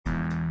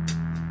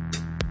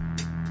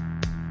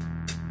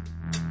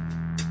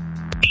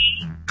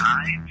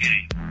This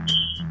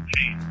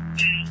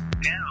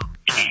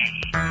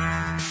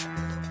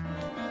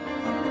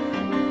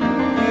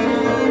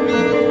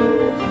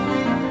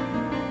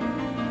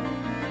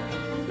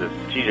is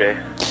TJ.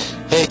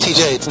 Hey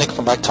TJ, it's Nick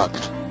from Bike Talk.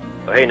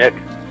 Oh, hey Nick.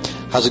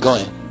 How's it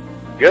going?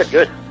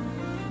 Good.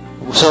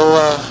 So,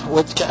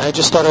 I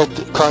just thought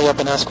I'd call you up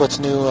and ask what's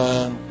new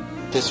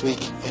this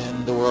week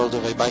in the world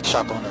of a bike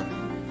shop owner.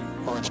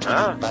 Orange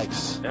 20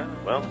 Bikes. Yeah,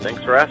 well,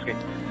 thanks for asking.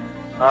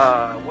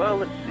 Well,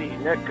 let's see,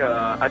 Nick,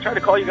 I tried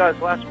to call you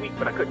guys last week,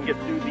 but I couldn't get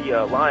through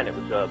the line. It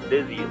was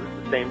busy. It was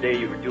the same day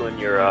you were doing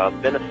your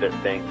benefit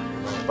thing.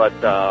 But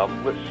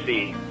let's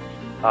see.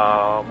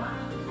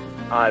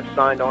 I've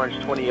signed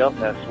Orange 20 up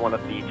as one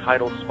of the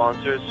title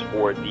sponsors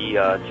for the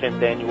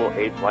 10th annual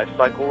AIDS Life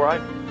Cycle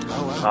Ride.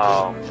 Oh,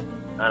 wow.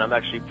 And I'm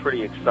actually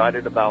pretty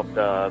excited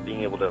about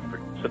being able to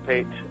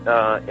participate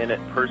in it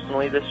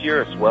personally this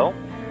year as well.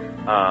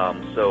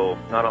 So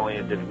not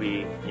only did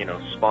we,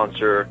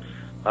 sponsor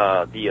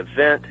the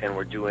event, and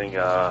we're doing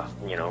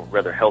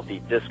rather healthy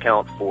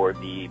discount for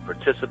the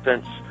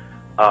participants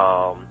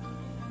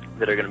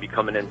that are going to be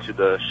coming into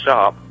the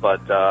shop,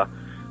 but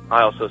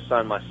I also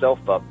signed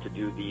myself up to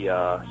do the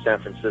San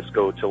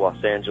Francisco to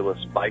Los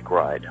Angeles bike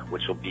ride,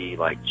 which will be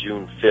like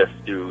June 5th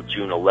through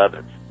June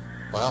 11th.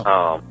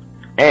 Wow.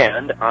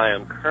 And I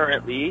am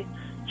currently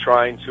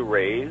trying to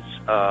raise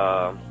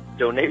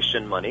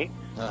donation money,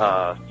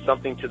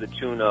 something to the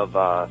tune of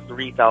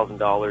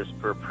 $3,000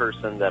 per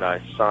person that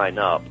I sign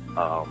up.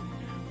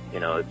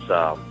 It's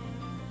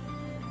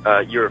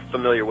you're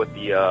familiar with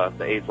the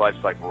AIDS Life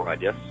Cycle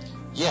Ride, yes?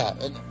 Yeah,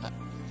 and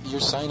you're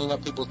signing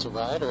up people to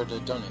ride or to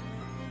donate?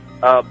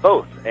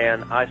 Both,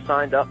 and I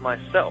signed up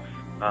myself.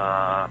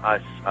 I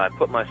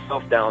put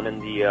myself down in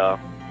the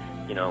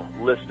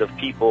list of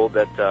people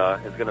that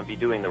is going to be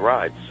doing the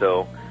ride.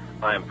 So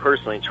I am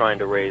personally trying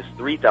to raise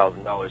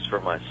 $3,000 for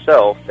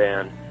myself,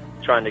 and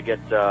trying to get.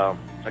 I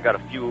got a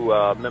few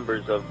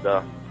members of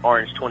the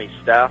Orange 20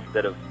 staff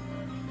that have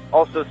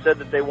also said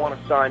that they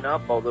want to sign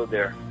up, although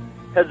they're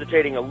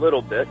hesitating a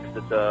little bit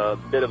because it's a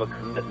bit of a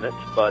commitment.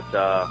 But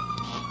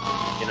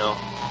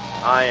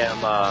I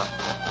am.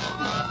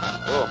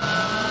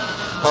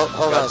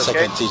 Hold on a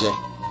second, okay? TJ.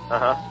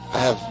 Uh-huh. I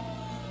have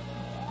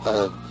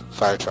a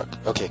fire truck.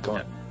 Okay, go on.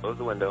 Yeah, close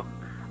the window.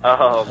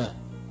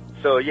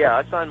 So yeah,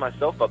 I signed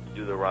myself up to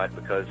do the ride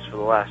because for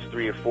the last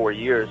 3 or 4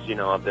 years,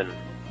 I've been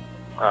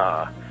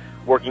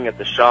working at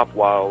the shop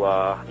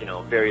while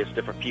various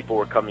different people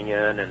were coming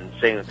in and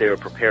saying that they were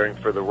preparing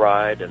for the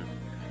ride, and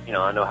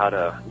I know how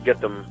to get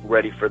them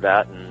ready for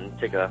that and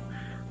take a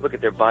look at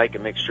their bike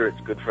and make sure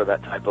it's good for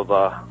that type of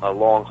a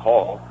long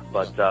haul.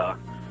 But I've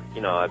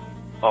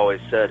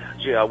always said,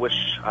 gee, I wish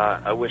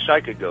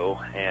I could go,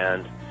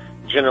 and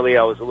generally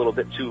I was a little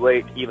bit too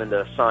late even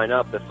to sign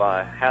up if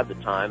I had the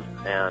time.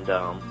 And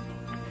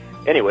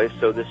anyway,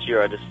 so this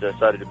year I just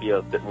decided to be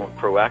a bit more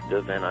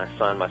proactive, and I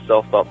signed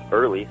myself up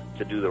early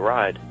to do the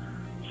ride.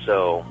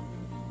 So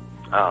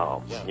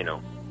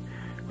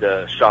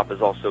the shop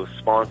is also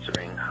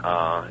sponsoring,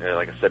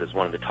 like I said, is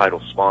one of the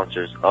title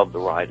sponsors of the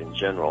ride in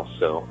general.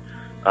 So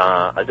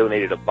I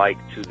donated a bike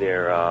to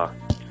their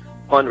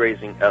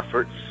fundraising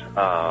efforts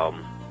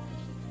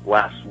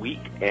last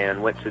week,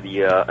 and went to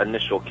the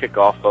initial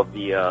kickoff of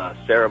the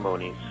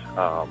ceremonies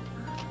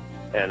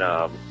and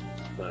a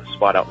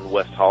spot out in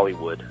West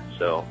Hollywood.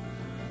 So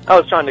I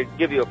was trying to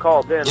give you a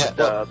call then,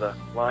 but the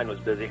line was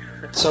busy.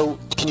 So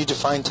can you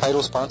define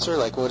title sponsor?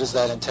 Like, what does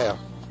that entail?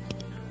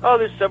 Oh,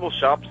 there's several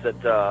shops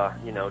that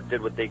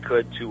did what they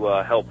could to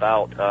help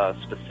out,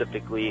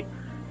 specifically,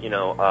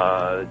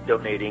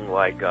 donating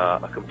like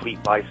a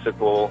complete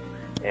bicycle,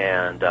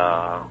 and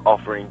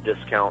offering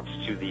discounts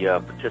to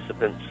the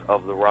participants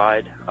of the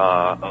ride,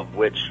 of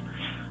which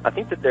I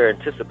think that they're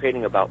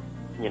anticipating about,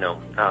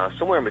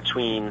 somewhere in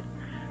between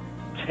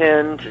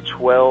 10 to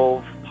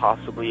 12,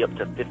 possibly up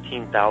to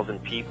 15,000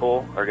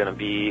 people are going to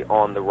be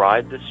on the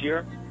ride this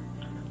year.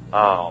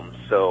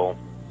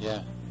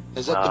 Yeah.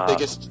 Is that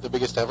the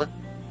biggest ever?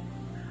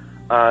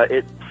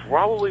 It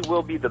probably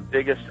will be the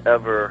biggest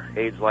ever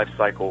AIDS Life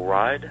Cycle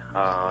Ride.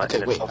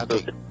 Okay, wait.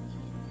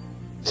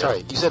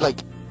 Sorry, you said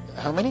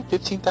how many?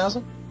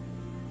 15,000?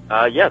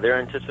 Yeah, they're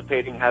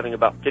anticipating having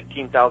about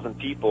 15,000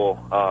 people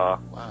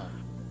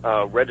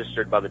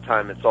registered by the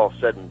time it's all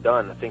said and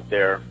done. I think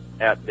they're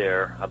at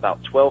their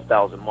about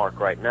 12,000 mark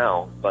right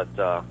now, but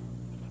I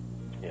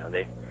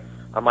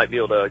might be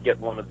able to get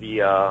one of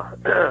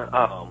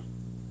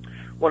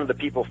the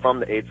people from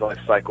the AIDS Life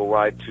Cycle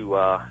Ride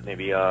to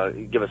maybe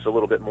give us a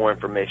little bit more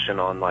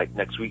information on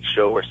next week's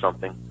show or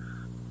something.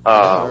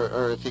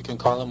 Or if you can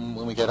call them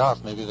when we get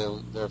off, maybe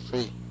they're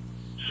free.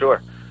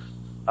 Sure.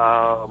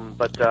 I'm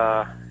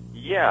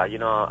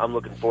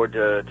looking forward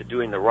to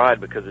doing the ride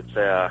because it's,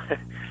 to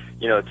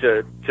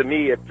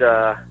me it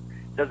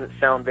doesn't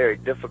sound very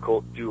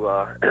difficult to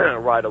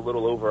ride a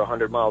little over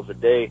 100 miles a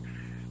day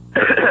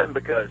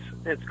because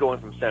it's going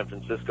from San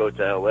Francisco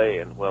to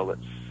LA, and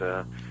let's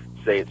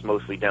say it's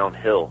mostly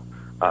downhill,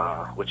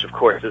 which of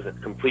course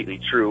isn't completely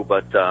true,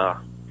 but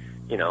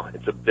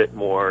it's a bit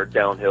more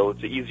downhill.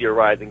 It's an easier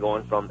ride than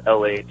going from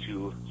LA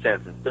to San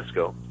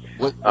Francisco.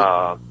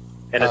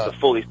 And it's a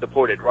fully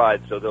supported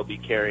ride, so they'll be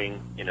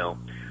carrying,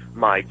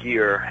 my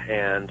gear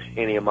and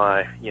any of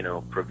my,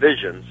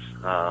 provisions.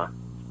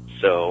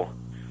 So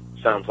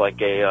sounds like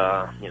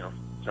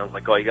sounds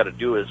like all you got to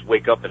do is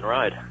wake up and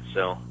ride.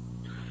 So.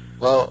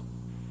 Well,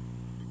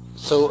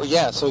 so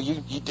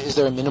you is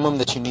there a minimum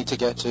that you need to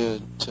get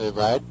to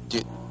ride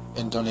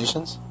in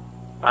donations?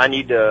 I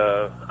need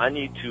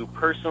to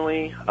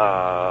personally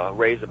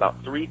raise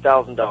about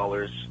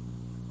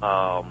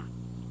 $3,000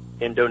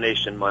 in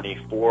donation money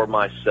for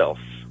myself.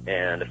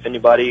 And if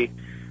anybody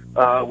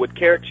would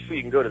care to,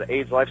 you can go to the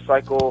AIDS Life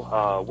Cycle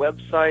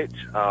website.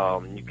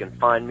 You can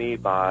find me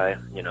by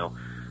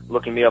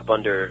looking me up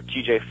under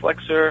TJ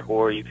Flexer,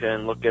 or you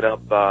can look it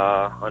up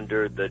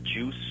under the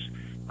Juice,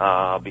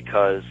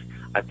 because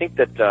I think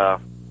that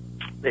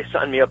they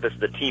signed me up as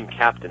the team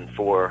captain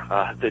for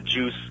the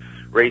Juice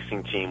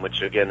racing team,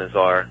 which again is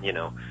our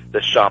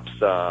the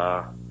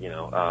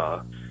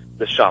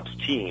shop's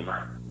team.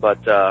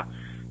 But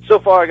so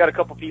far I got a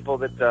couple people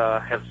that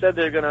have said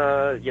they're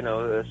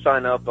gonna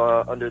sign up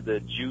under the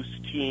Juice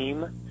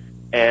team,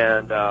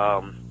 and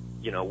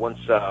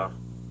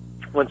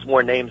once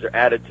more names are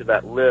added to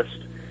that list,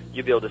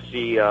 you'll be able to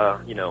see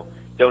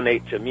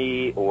donate to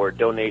me or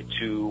donate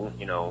to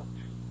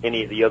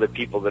any of the other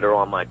people that are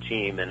on my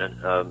team.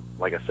 And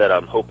like I said,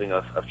 I'm hoping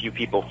a few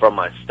people from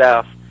my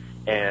staff.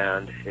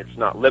 And it's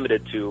not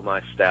limited to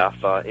my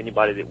staff.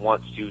 Anybody that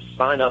wants to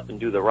sign up and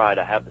do the ride,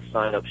 I have the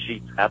sign-up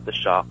sheets at the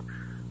shop.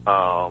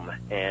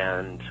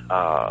 And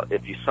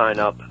if you sign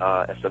up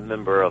as a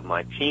member of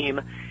my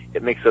team,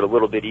 it makes it a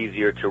little bit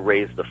easier to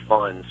raise the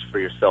funds for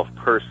yourself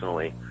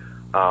personally.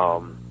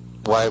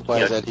 Why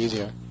is that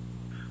easier?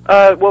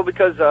 Well,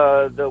 because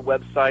the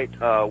website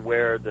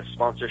where the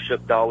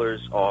sponsorship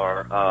dollars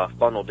are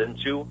funneled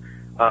into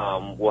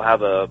will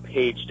have a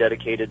page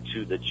dedicated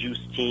to the Juice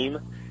team.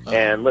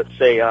 And let's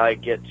say I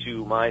get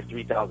to my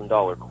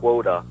 $3,000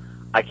 quota,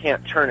 I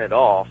can't turn it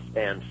off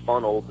and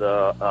funnel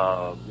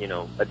the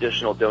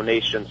additional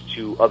donations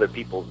to other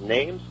people's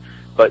names,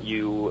 but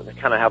you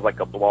kind of have like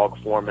a blog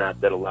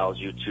format that allows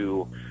you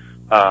to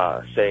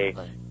say,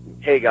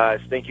 hey guys,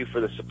 thank you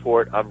for the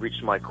support. I've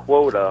reached my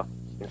quota.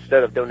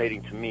 Instead of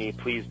donating to me,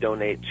 please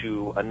donate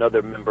to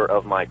another member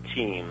of my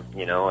team,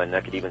 and I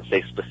could even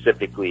say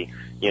specifically,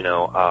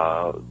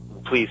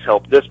 please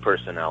help this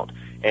person out.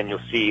 And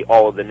you'll see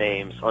all of the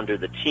names under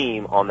the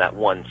team on that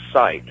one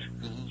site.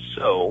 Mm-hmm.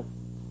 So,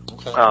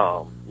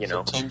 so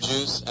Team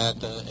Juice at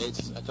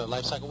the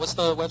Life Cycle. What's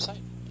the website?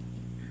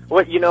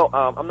 Well,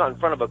 I'm not in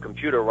front of a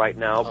computer right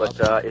now, but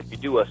if you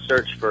do a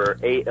search for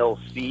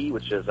ALC,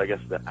 which is, I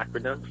guess, the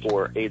acronym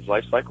for AIDS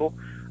Life Cycle,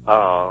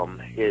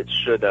 it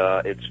should,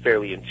 it's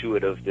fairly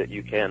intuitive that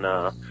you can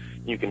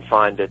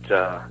find it,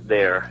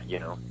 there,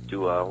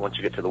 once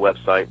you get to the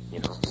website,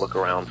 look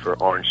around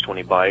for Orange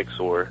 20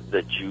 Bikes or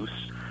the Juice.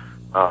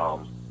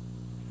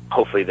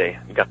 Hopefully they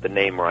got the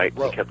name right.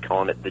 They kept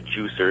calling it the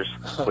Juicers,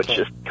 which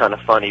is kind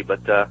of funny,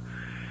 but,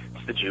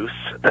 it's the Juice.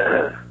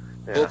 Yeah.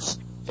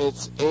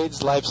 It's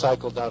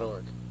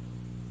AIDSLifecycle.org.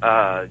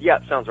 Yeah,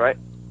 it sounds right.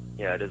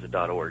 Yeah, it is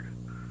a .org.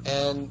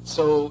 And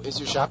so is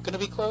your shop going to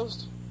be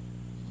closed?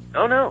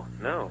 Oh, no,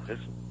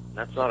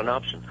 that's not an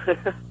option.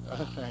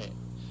 All right.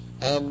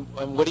 And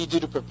what do you do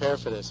to prepare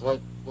for this?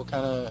 What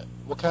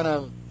kind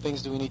of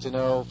things do we need to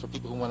know for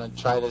people who want to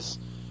try this?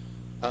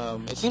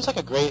 It seems like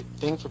a great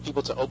thing for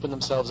people to open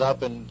themselves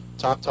up and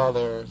talk to all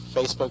their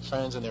Facebook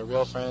friends and their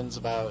real friends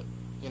about,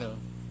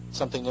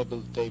 something that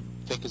they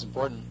think is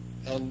important.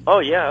 And oh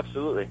yeah,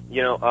 absolutely.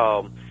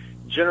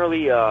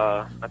 Generally,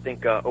 I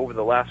think over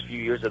the last few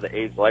years of the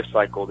AIDS Life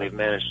Cycle, they've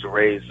managed to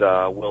raise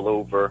well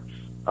over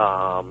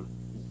 $1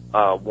 or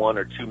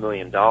 $2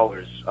 million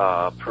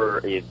per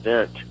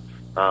event,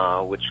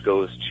 which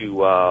goes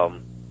to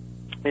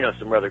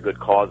some rather good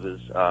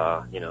causes.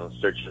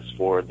 Searches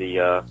for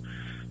the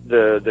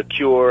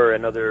cure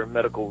and other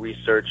medical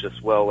research,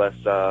 as well as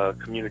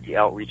community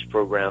outreach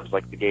programs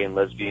like the Gay and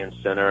Lesbian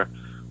Center.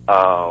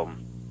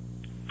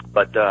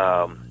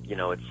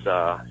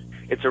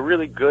 It's a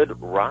really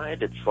good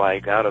ride. It's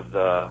like out of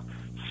the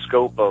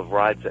scope of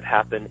rides that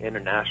happen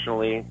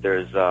internationally.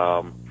 There's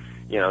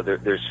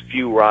there's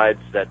few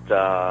rides that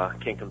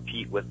can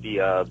compete with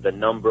the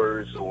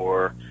numbers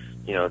or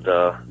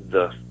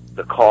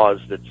the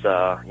cause that's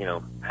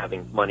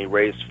having money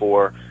raised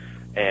for.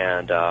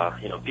 And,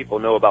 people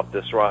know about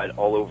this ride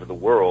all over the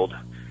world,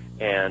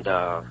 and,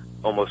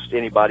 almost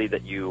anybody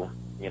that you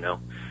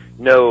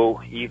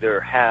know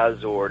either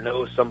has or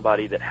knows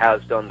somebody that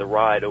has done the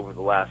ride over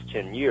the last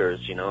 10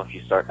 years, if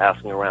you start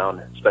asking around,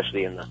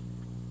 especially in the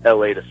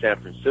LA to San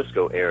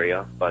Francisco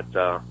area, but,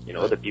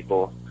 other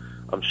people,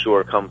 I'm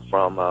sure, come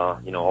from,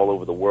 all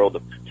over the world to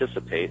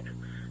participate,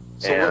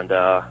 so and,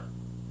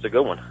 it's a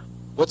good one.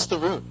 What's the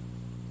route?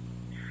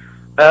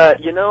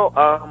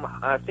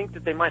 I think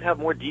that they might have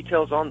more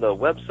details on the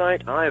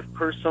website. I have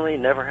personally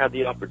never had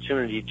the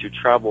opportunity to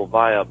travel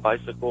via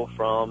bicycle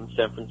from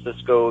San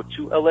Francisco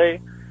to LA.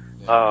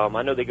 Yeah.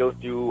 I know they go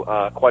through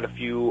quite a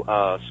few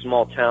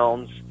small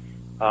towns,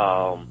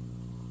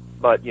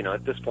 but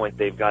at this point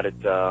they've got it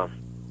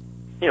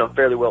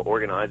fairly well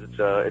organized.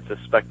 It's a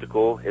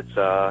spectacle.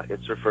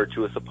 It's referred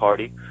to as a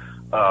party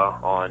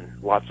on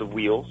lots of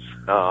wheels,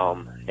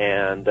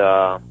 and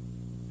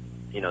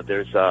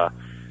there's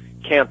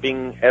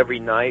camping every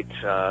night.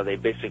 They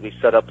basically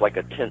set up like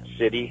a tent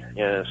city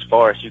as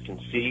far as you can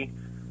see.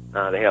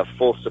 They have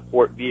full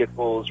support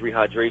vehicles,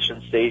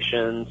 rehydration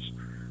stations.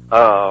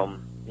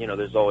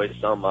 There's always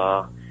some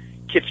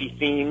kitschy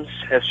themes,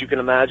 as you can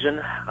imagine,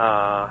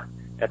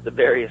 at the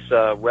various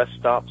rest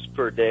stops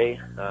per day.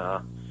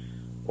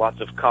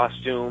 Lots of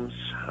costumes,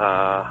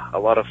 a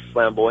lot of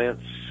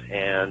flamboyance,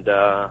 and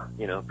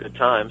good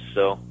times.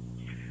 So,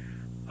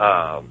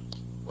 I'm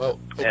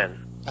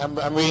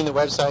reading the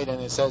website,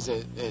 and it says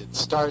it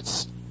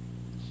starts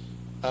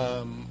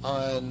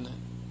on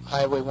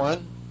Highway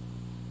 1.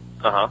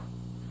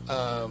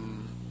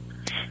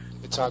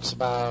 It talks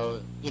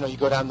about, you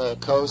go down the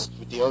coast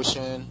with the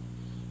ocean.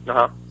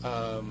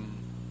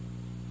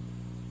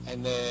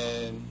 And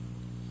then,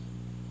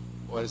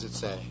 what does it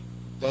say?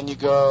 Then you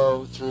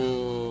go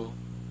through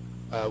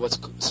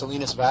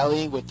Salinas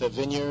Valley with the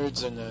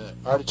vineyards and the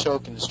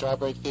artichoke and the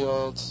strawberry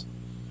fields.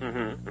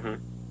 And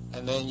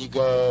then you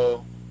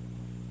go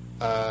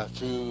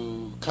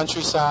through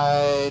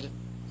countryside.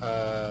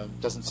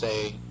 Doesn't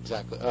say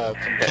exactly. From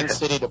King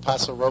City to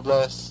Paso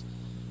Robles.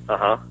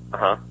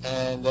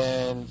 And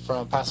then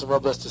from Paso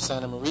Robles to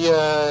Santa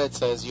Maria, it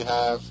says you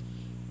have.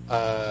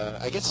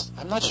 I guess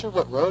I'm not sure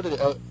what road it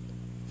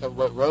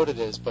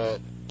is, but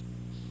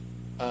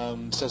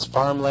it says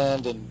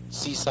farmland and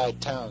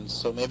seaside towns.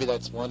 So maybe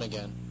that's one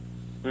again.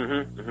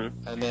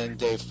 And then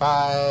day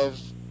 5,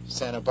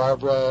 Santa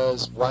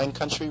Barbara's wine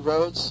country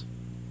roads.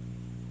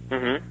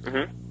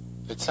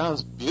 It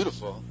sounds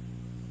beautiful.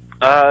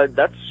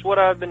 That's what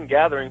I've been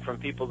gathering from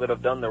people that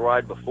have done the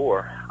ride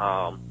before.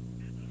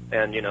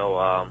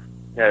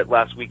 At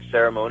last week's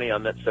ceremony, I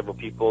met several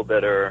people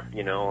that are,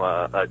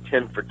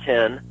 10 for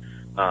 10,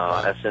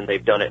 as in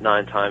they've done it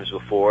 9 times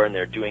before, and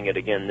they're doing it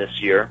again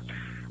this year.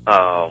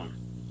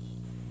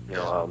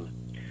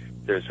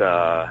 There's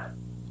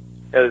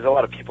a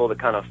lot of people that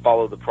kind of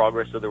follow the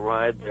progress of the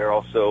ride. They're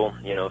also,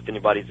 if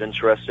anybody's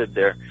interested,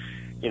 they're,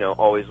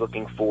 always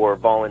looking for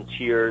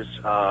volunteers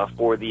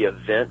for the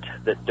event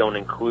that don't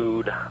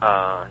include,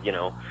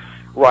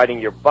 riding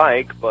your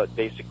bike, but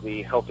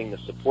basically helping the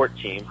support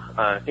team.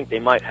 I think they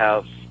might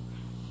have,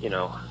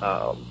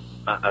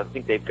 I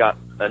think they've got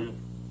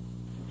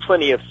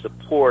plenty of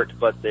support,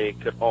 but they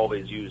could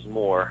always use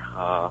more.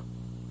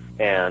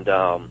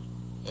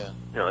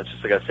 It's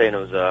just like I was saying,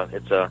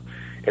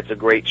 it's a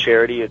great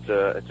charity. It's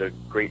a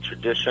great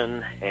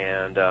tradition,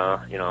 and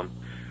I'm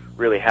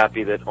really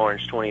happy that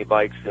Orange 20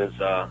 Bikes is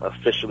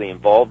officially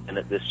involved in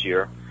it this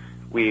year.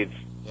 We've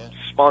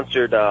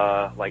sponsored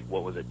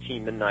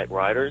Team Midnight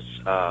Riders.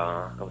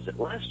 Was it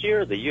last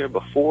year or the year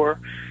before?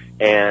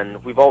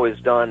 And we've always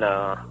done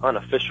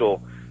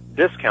unofficial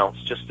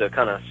discounts just to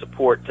kind of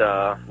support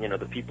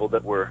the people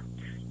that were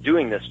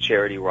doing this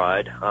charity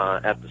ride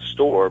at the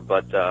store.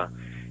 But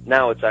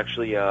now it's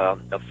actually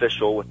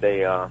official with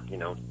a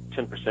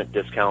 10%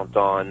 discount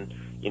on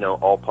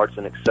all parts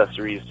and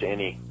accessories to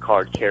any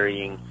card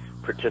carrying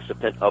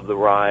participant of the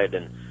ride,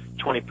 and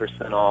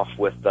 20% off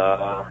with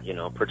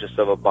purchase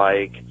of a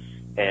bike.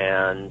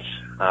 And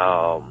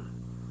I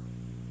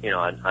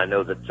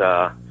know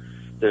that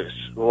there's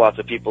lots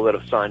of people that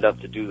have signed up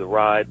to do the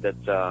ride that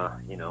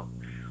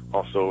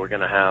also we're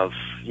going to have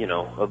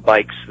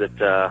bikes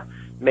that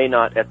may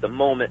not at the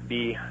moment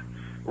be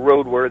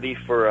roadworthy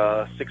for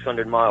a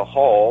 600-mile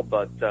haul,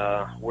 but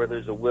where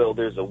there's a will,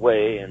 there's a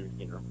way, and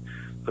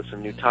put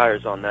some new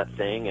tires on that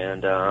thing,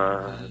 and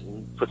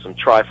put some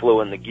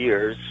tri-flow in the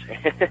gears,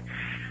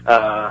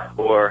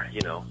 or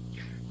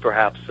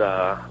perhaps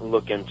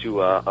look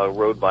into a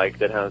road bike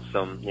that has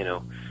some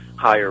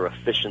higher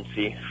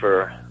efficiency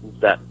for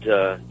that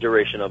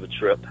duration of a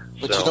trip.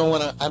 But you don't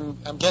want to.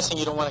 I'm guessing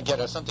you don't want to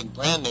get something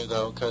brand new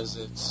though,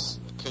 because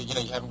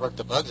you haven't worked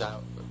the bugs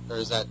out, or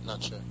is that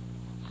not true?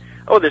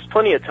 Oh, there's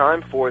plenty of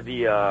time for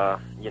the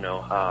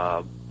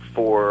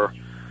for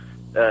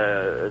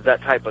that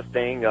type of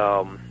thing.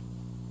 I'm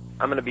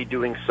going to be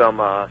doing some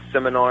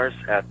seminars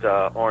at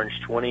Orange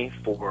 20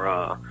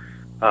 for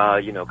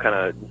kind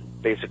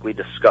of basically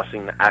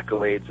discussing the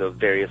accolades of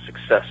various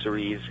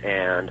accessories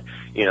and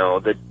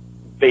the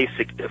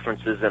basic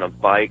differences in a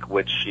bike,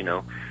 which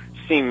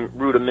seem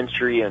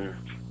rudimentary and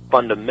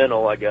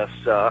fundamental, I guess,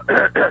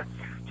 to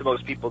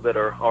most people that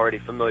are already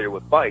familiar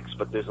with bikes.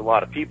 But there's a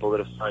lot of people that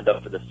have signed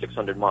up for the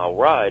 600-mile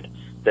ride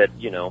that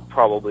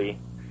probably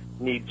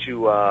need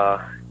to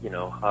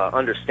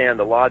understand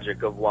the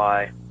logic of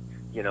why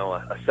a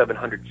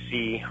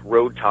 700C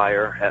road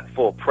tire at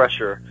full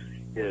pressure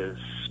is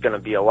going to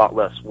be a lot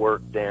less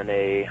work than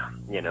a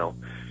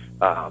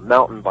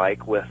mountain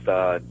bike with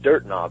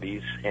dirt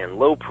knobbies and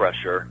low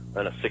pressure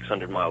on a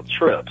 600-mile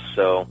trip.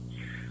 So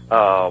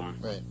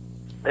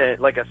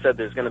like I said,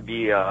 there's going to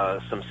be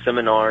some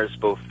seminars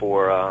both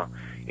for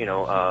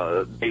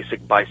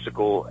basic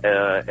bicycle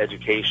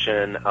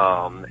education,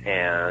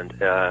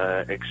 and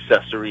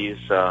accessories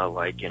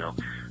like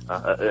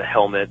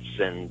helmets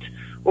and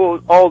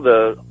all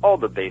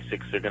the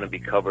basics are going to be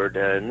covered.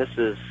 And this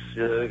is,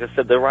 like I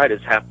said, the ride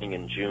is happening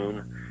in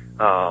June,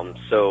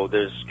 so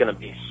there's going to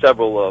be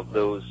several of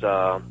those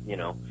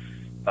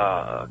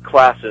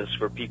classes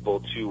for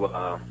people to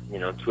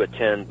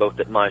attend, both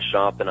at my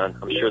shop, and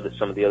I'm sure that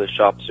some of the other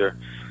shops are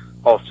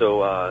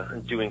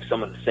also doing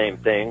some of the same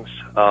things.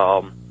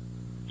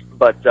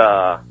 But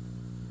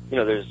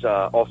there's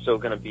also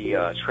going to be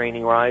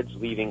training rides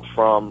leaving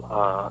from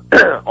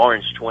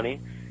Orange 20,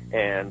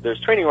 and there's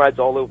training rides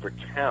all over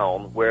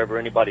town wherever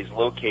anybody's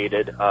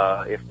located.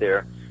 If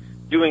they're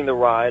doing the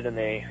ride and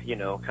they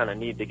kind of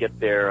need to get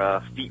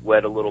their feet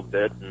wet a little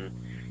bit and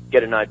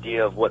get an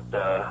idea of what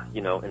the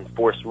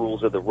enforced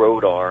rules of the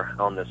road are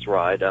on this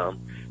ride,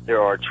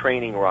 there are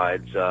training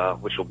rides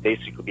which will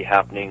basically be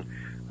happening,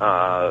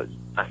 I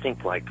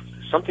think, like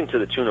something to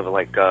the tune of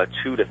like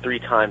 2 to 3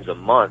 times a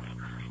month,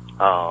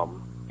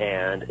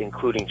 and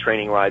including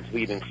training rides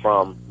leaving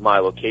from my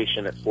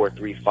location at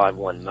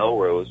 4351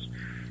 Melrose,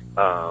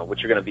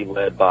 which are going to be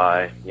led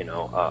by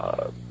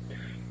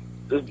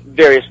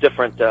various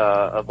different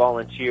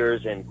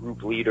volunteers and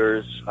group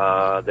leaders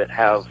that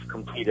have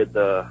completed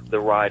the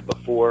ride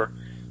before.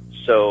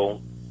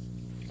 So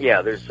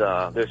yeah, there's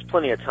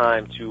plenty of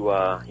time to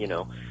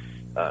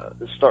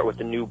start with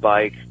the new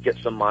bike, get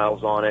some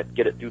miles on it,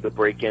 get it through the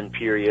break-in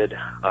period,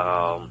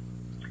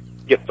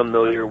 get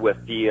familiar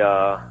with the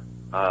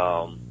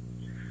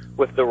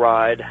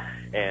ride,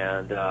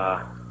 and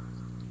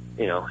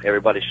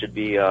everybody should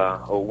be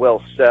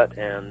well set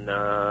and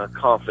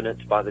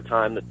confident by the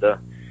time that the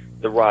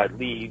ride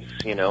leaves.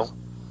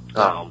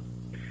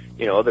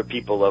 Other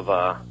people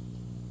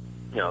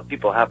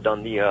people have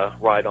done the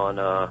ride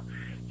on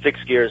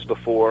fixed gears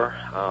before.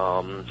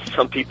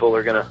 Some people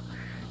are gonna,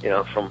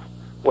 from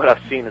what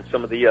I've seen in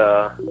some of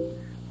the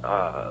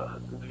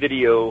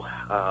video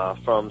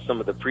from some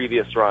of the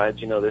previous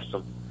rides, there's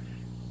some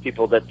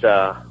people that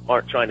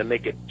aren't trying to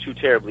make it too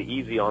terribly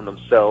easy on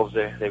themselves.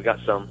 They've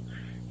got some,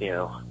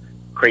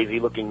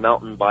 crazy-looking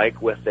mountain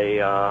bike with a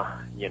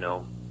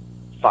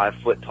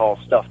 5-foot tall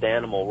stuffed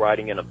animal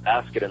riding in a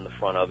basket in the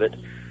front of it.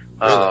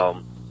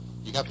 Really?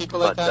 You got people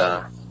like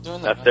that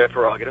doing that? That's their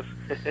prerogative.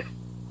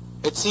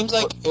 It seems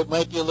like it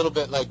might be a little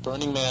bit like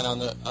Burning Man on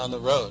the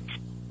road.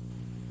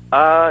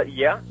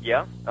 Yeah.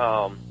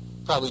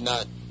 Probably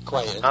not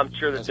quite. I'm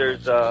sure that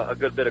there's a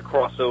good bit of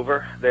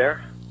crossover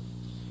there,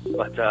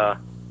 but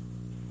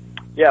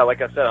yeah,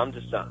 like I said,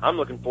 I'm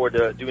looking forward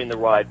to doing the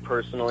ride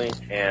personally,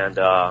 and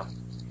I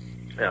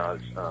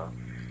was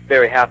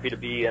very happy to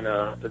be in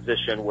a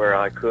position where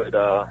I could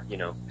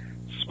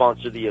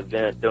sponsor the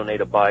event,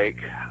 donate a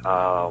bike,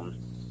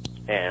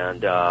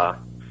 and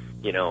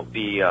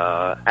be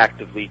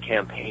actively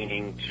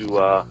campaigning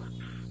to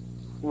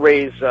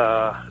raise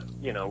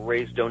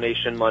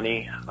donation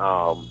money,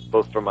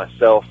 both for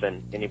myself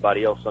and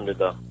anybody else under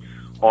the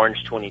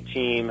Orange 20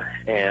 team.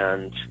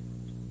 And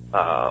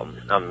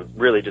I'm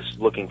really just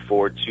looking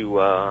forward to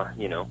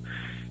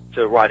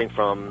to riding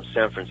from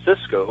San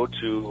Francisco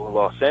to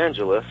Los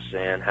Angeles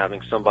and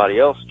having somebody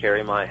else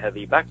carry my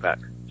heavy backpack.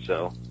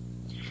 So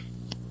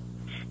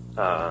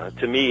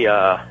to me,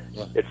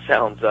 it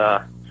sounds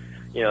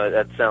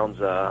that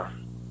sounds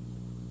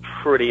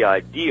pretty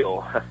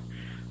ideal.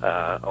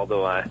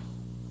 Although I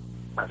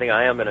think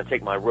I am going to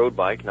take my road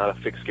bike, not a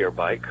fixed gear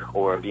bike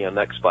or a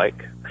BMX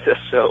bike.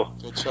 So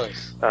good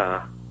choice.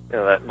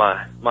 That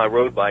my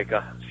road bike,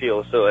 I feel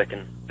as though I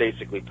can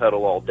basically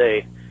pedal all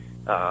day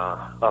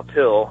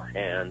uphill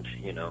and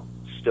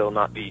still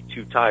not be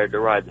too tired to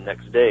ride the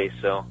next day.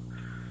 So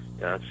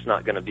it's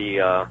not going to be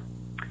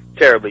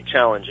terribly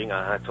challenging.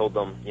 I told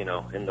them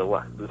in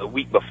the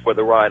week before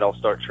the ride I'll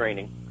start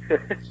training.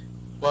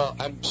 Well,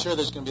 I'm sure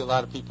there's going to be a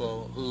lot of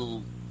people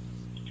who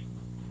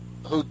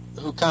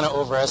kind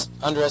of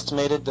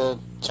underestimated the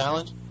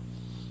challenge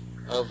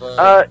of.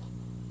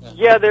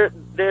 Yeah, they're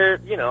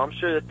I'm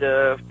sure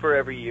that for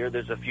every year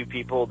there's a few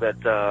people that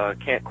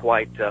can't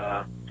quite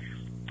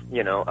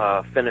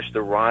finish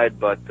the ride.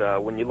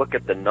 But when you look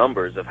at the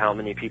numbers of how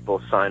many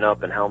people sign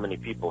up and how many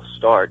people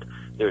start,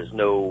 there's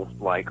no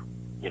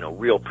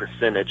real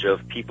percentage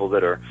of people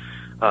that are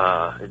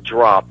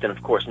dropped, and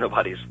of course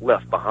nobody's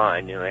left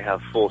behind. They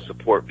have full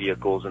support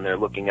vehicles and they're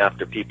looking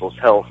after people's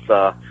health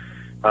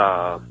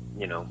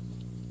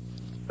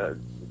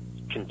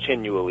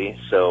continually.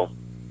 So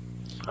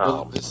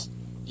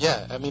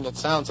yeah, I mean, it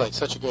sounds like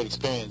such a great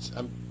experience.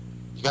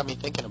 You got me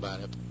thinking about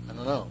it. I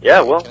don't know.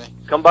 Yeah, well,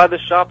 come by the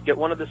shop, get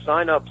one of the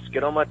sign-ups,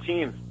 get on my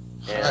team,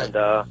 and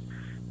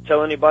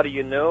tell anybody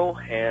you know.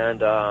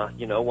 And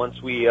once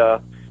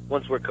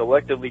we're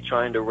collectively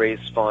trying to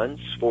raise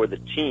funds for the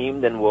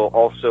team, then we'll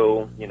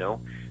also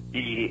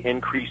be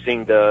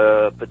increasing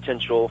the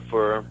potential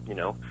for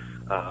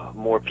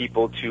more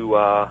people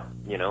to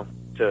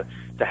to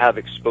have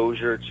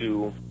exposure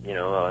to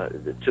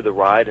to the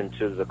ride and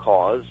to the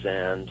cause.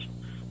 And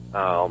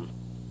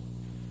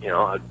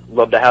I'd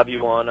love to have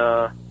you on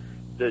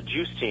the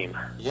juice team.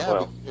 Yeah.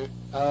 Well,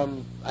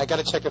 I got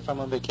to check if I'm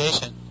on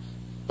vacation,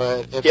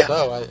 but if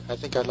so, I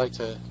think I'd like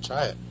to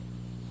try it.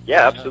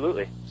 Yeah,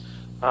 absolutely.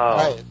 All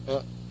right.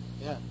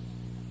 Yeah.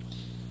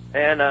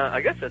 And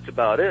I guess that's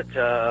about it.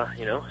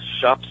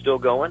 Shop's still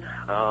going.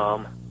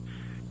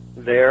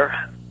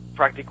 There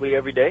practically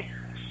every day.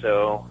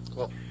 So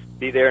cool.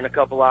 Be there in a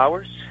couple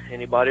hours.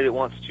 Anybody that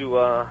wants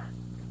to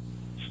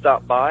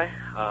stop by,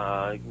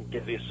 can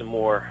give you some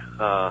more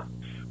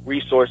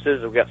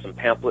resources. We've got some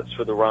pamphlets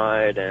for the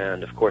ride,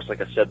 and of course,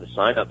 like I said, the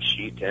sign-up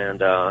sheet, and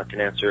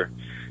can answer,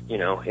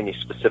 any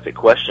specific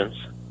questions.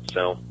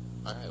 So.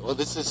 All right. Well,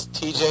 this is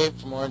TJ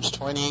from Orange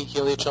 20,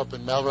 Heliotrope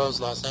in Melrose,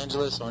 Los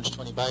Angeles, Orange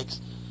 20 Bikes.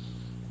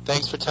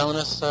 Thanks for telling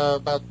us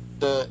about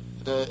the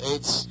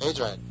AIDS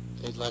ride,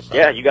 AIDS Life ride.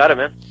 Yeah, you got it,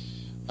 man.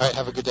 All right.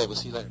 Have a good day. We'll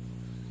see you later.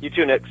 You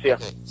too, Nick. See ya.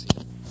 Okay, see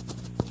ya.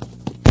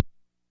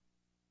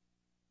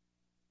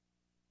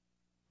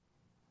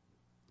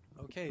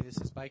 Okay,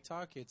 this is Bike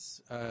Talk.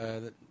 It's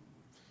a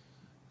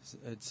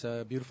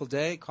beautiful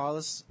day. Call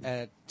us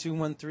at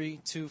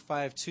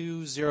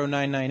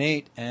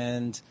 213-252-0998,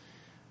 and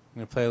I'm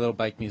going to play a little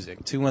bike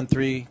music.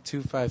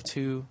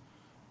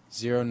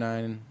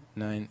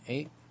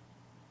 213-252-0998.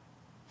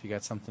 If you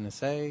got something to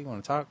say, you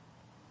want to talk,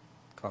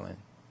 call in.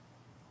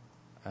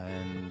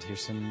 And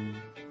here's some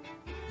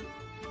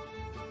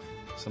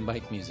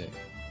bike music.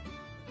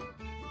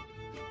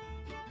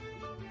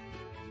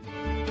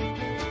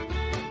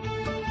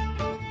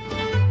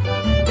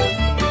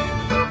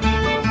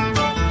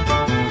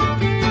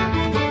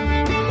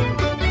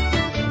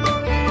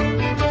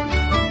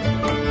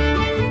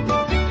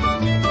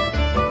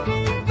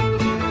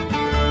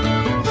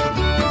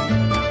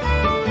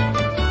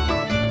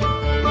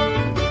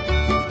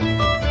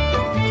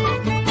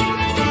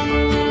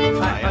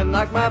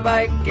 Unlock my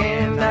bike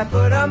and I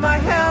put on my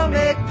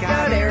helmet,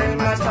 got air in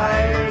my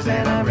tires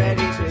and I'm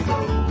ready to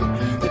go.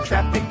 The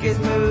traffic is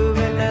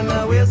moving and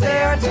the wheels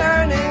they are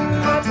turning.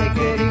 I take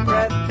a deep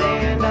breath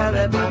and I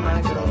let my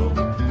mind go.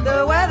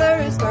 The weather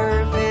is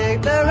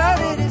perfect, the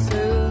road it is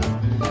smooth.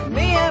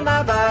 Me and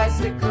my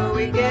bicycle,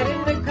 we get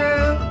in the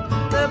groove.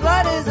 The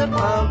blood is a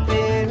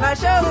pumping, my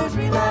shoulders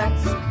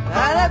relax.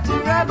 I love to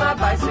ride my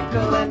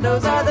bicycle and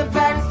those are the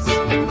facts.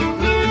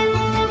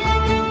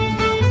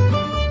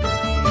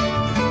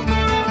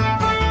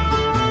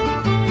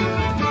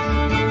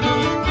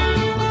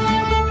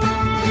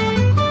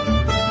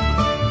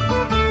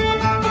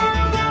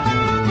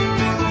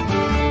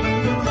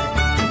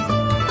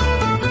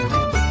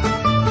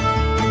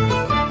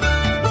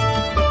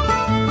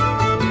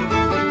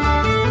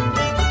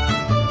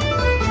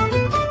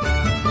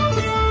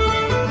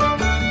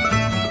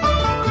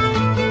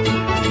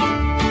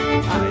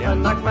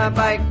 My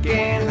bike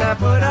and I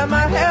put on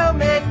my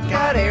helmet,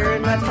 got air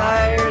in my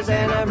tires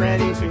and I'm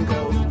ready to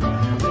go.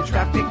 The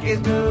traffic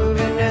is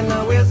moving and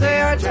the wheels they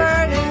are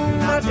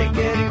turning. I'll take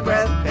a deep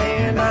breath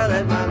and I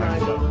let my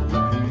mind go.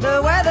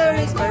 The weather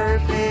is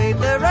perfect,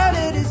 the road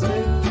it is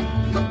smooth.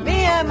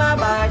 Me and my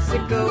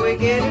bicycle, we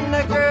get in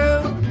the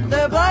groove.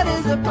 The blood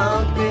is a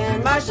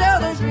pumping, my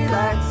shoulders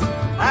relax.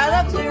 I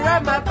love to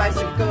ride my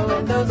bicycle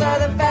and those are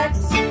the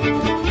facts.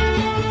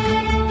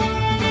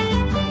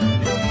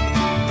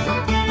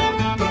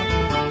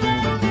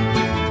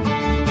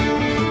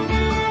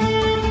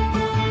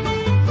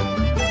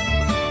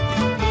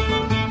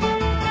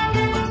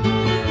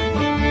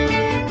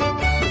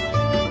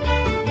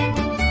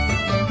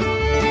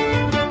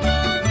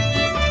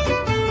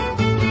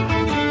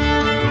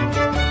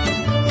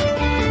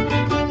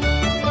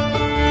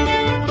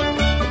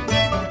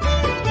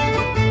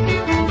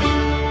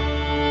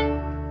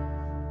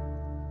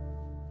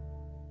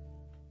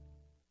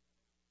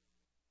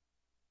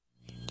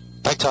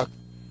 Bike Talk.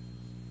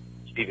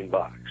 Stephen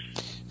Box.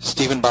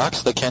 Stephen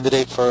Box, the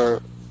candidate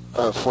for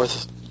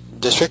 4th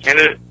District?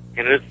 Candidate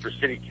for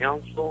City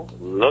Council,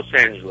 Los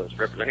Angeles,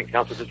 representing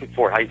Council District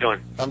 4. How you doing?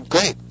 I'm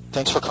great.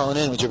 Thanks for calling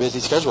in with your busy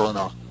schedule and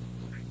all.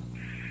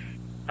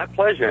 My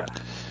pleasure.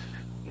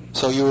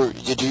 So are you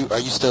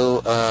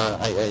still,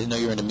 I know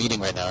you're in a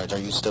meeting right now. Are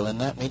you still in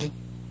that meeting?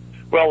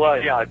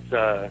 Well, yeah, it's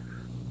the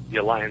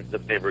Alliance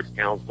of Neighborhood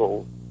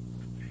Councils.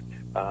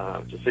 It's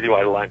a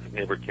citywide alliance of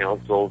neighborhood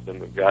councils, and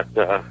we've got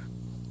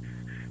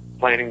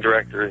planning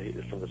director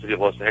from the city of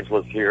Los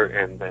Angeles here,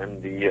 and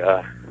then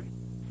the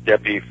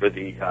deputy for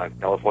the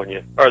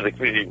the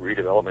community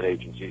redevelopment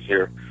agencies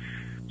here.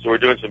 So we're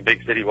doing some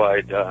big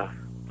citywide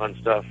fun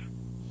stuff,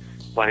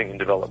 planning and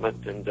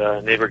development, and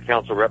neighborhood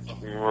council reps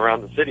from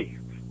around the city.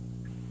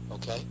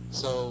 Okay.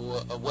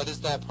 So what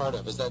is that part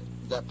of? Is that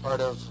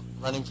part of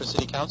running for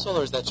city council,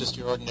 or is that just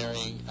your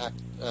ordinary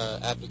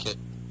advocate?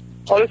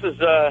 Oh, this is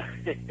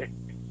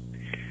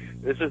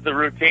this is the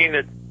routine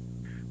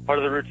part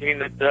of the routine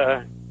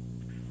that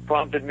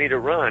prompted me to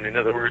run. In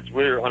other words,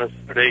 we're on a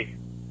Saturday,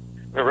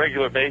 on a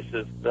regular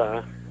basis.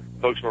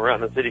 Folks from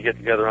around the city get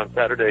together on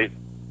Saturdays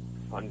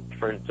on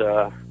different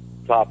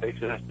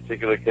topics. In this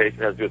particular case,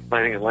 it has to do with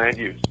planning and land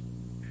use.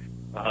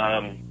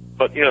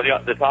 But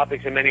the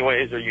topics in many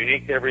ways are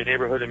unique to every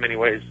neighborhood. In many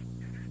ways,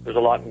 there's a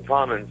lot in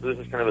common. So this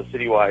is kind of a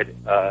citywide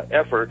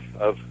effort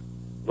of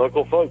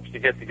local folks to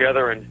get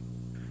together and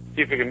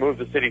see if we can move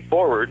the city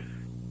forward.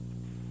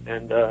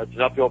 And it's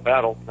an uphill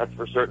battle, that's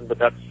for certain, but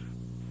that's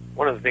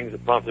one of the things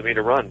that prompted me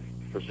to run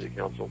for city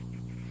council.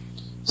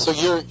 So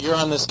you're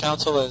on this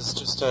council as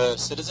just a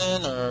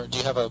citizen, or do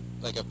you have a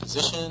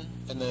position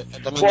in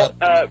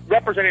the?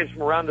 Representatives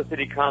from around the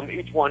city come,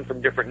 each one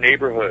from different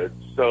neighborhoods.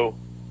 So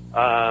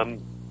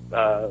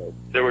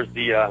there was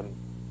the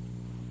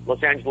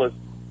Los Angeles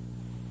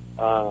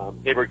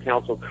Neighborhood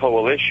Council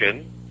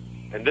Coalition,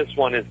 and this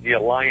one is the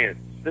Alliance.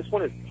 This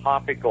one is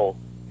topical.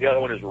 The other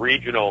one is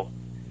regional.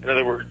 In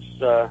other words,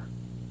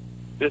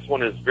 this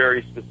one is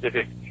very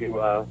specific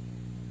to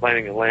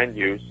planning and land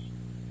use,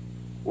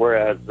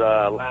 whereas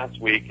last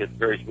week it's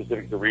very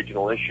specific to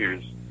regional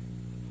issues.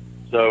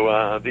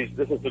 So this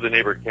is for the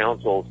neighborhood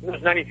councils.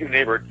 There's 92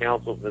 neighborhood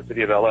councils in the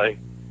city of LA.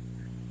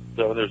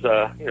 So there's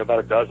about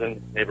a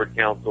dozen neighborhood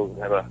councils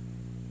that have a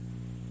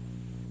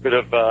bit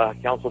of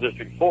Council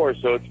District 4.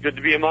 So it's good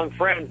to be among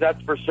friends,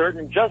 that's for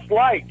certain. Just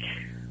like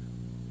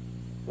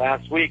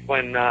last week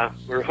when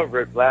we were over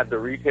at Vlad the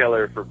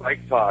Retailer for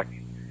Bike Talk,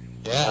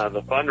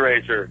 the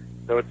fundraiser.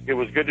 So it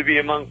was good to be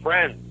among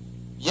friends.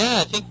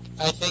 Yeah,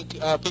 I think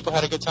people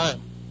had a good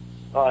time.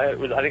 I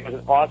think it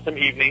was an awesome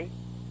evening,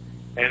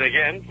 and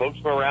again, folks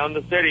from around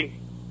the city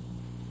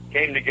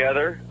came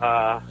together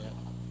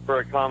for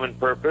a common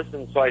purpose,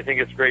 and so I think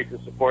it's great to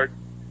support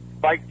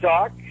Bike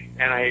Talk,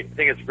 and I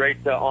think it's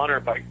great to honor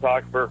Bike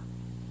Talk for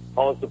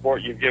all the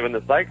support you've given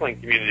the cycling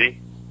community.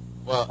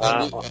 Well,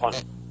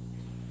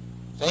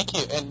 thank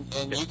you, and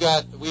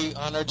we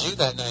honored you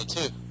that night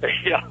too.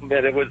 Yeah,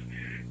 man, it was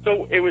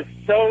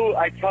so.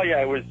 I tell you,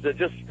 I was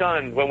just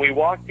stunned when we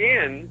walked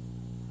in.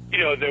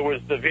 There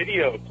was the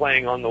video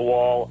playing on the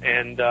wall,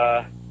 and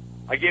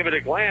I gave it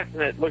a glance,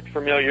 and it looked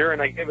familiar,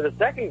 and I gave it a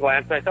second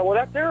glance, and I thought, well,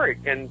 that's Eric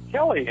and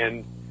Kelly,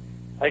 and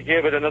I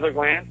gave it another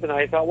glance, and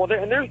I thought, well,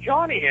 and there's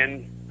Johnny,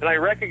 and I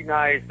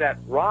recognized that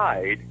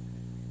ride,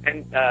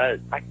 and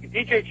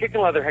DJ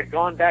Chicken Leather had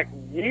gone back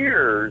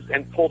years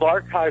and pulled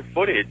archive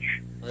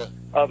footage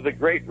of the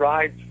great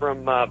rides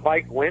from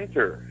Bike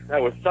Winter.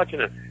 That was such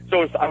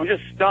I was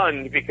just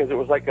stunned because it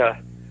was like it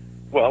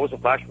was a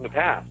flash from the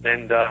past,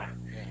 and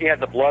he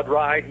had the blood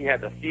ride, he had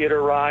the theater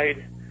ride,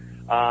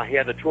 he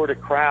had the Tour de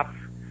Crap,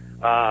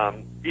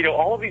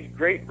 all of these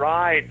great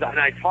rides, and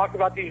I talked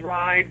about these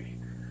rides.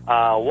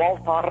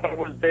 Walter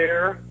was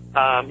there,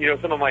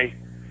 some of my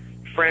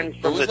friends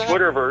from the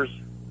Twitterverse.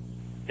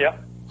 Yeah.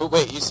 Oh,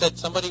 wait, you said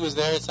somebody was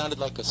there, it sounded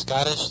like a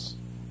Scottish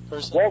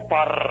person?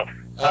 Walter,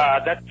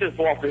 that's just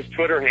Walter's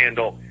Twitter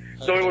handle.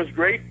 Okay. So it was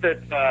great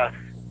that,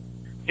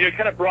 it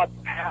kind of brought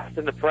the past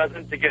and the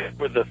present together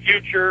with the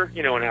future,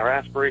 and our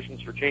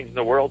aspirations for changing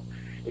the world.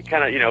 It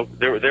kind of,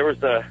 there was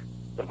the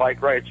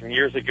bike rides from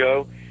years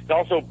ago. It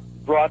also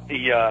brought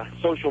the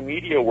social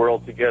media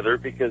world together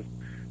because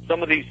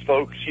some of these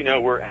folks,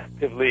 were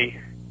actively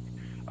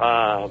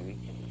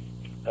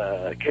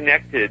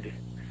connected,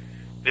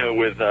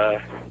 with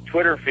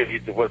Twitter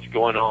feeds of what's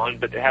going on,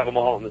 but to have them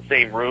all in the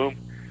same room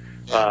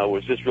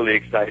was just really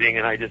exciting.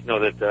 And I just know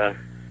that,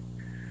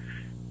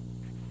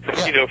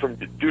 from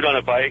Dude on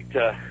a Bike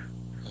to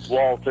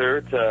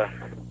Walter to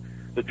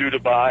the Dude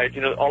Abides,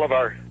 all of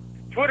our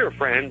Twitter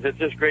friends, it's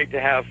just great to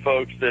have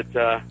folks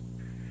that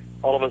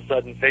all of a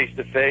sudden face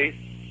to face.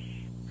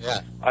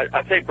 Yeah.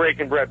 I'd say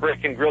breaking bread,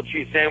 breaking grilled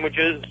cheese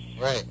sandwiches.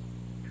 Right.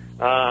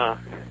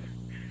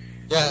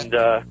 And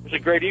it was a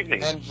great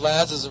evening. And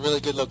Vlad's is a really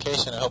good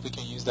location. I hope we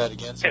can use that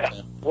again sometime.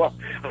 Yeah. Well,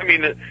 I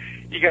mean,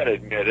 you got to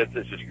admit, it's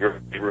just a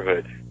great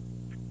neighborhood.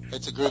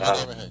 It's a groovy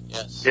neighborhood,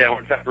 yes. Yeah,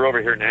 in fact, we're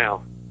over here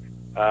now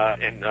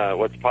in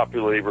what's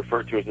popularly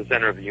referred to as the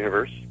center of the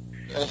universe.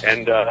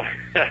 And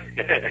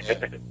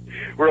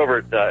we're over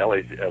at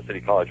LA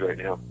City College right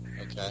now.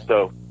 Okay.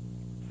 So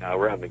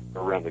we're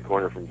around the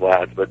corner from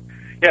Vlad's. But,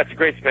 yeah, it's a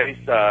great space,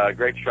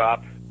 great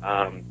shop.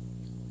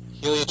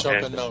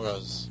 Heliotrope and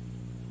Melrose.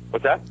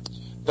 What's that?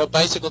 The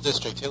Bicycle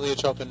District,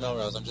 Heliotrope and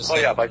Melrose. I'm just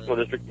saying. Yeah, Bicycle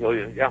District,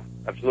 yeah,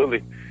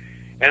 absolutely.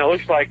 And it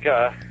looks like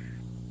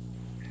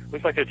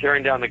they're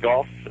tearing down that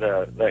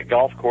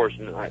golf course,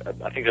 and I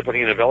think they're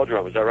putting in a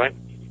velodrome. Is that right?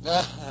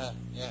 Yeah,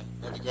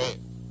 that'd be great.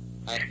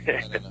 I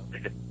don't know.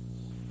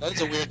 That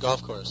is a weird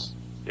golf course.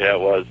 Yeah, it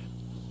was.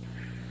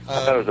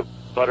 I thought it was a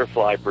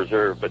butterfly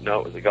preserve, but no,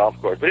 it was a golf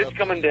course. But it's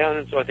coming down,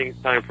 and so I think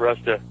it's time for us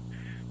to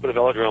put a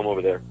velodrome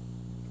over there.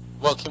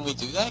 Well, can we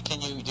do that? Do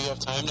you have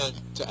time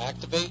to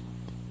activate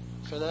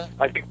for that?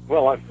 I think,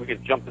 we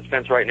could jump this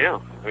fence right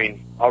now. I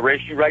mean, I'll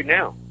race you right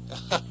now.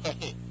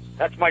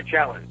 That's my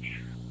challenge.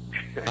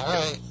 All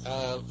right,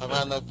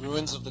 around the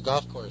ruins of the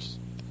golf course.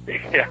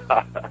 Yeah.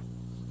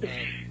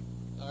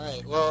 All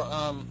right,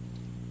 well,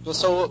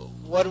 so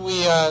what are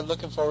we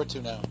looking forward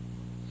to now?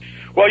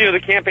 Well, the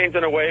campaign's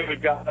underway.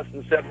 We've got less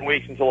than 7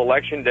 weeks until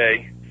Election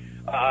Day.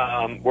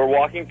 We're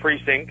walking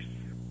precincts.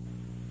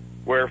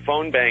 We're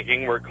phone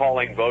banking. We're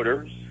calling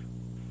voters.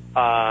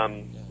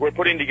 We're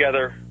putting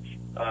together,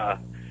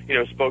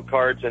 spoke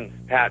cards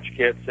and patch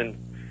kits, and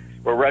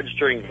we're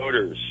registering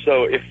voters.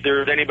 So if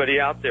there's anybody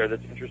out there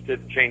that's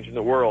interested in changing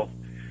the world,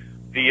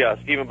 The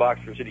Stephen Box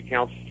for City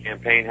Council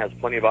campaign has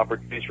plenty of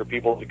opportunities for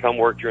people to come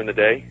work during the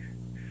day,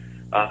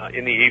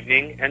 in the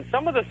evening. And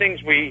some of the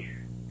things we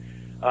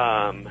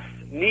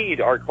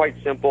need are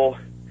quite simple.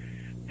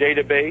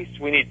 Database.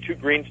 We need 2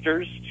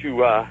 Greensters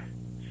to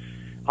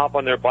hop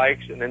on their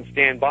bikes and then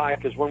stand by,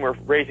 because when we're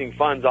raising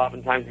funds,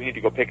 oftentimes we need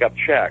to go pick up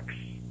checks.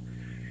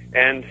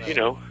 And, you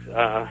know,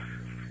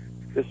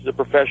 this is a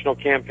professional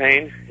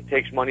campaign. It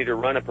takes money to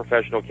run a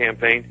professional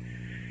campaign.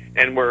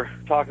 And we're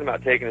talking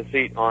about taking a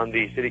seat on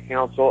the city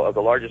council of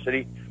the largest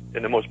city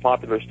in the most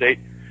popular state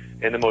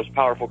in the most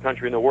powerful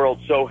country in the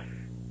world. So, you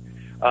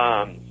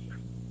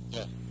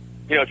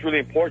know, it's really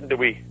important that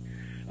we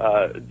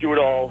do it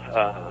all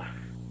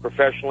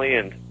professionally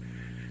and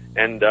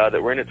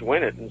that we're in it to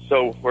win it. And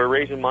so we're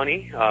raising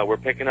money, we're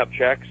picking up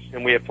checks,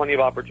 and we have plenty of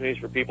opportunities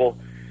for people,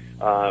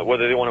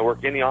 whether they want to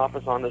work in the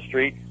office, on the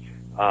street,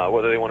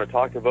 whether they want to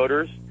talk to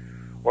voters,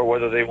 or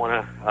whether they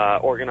want to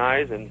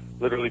organize and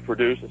literally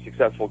produce a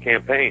successful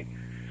campaign.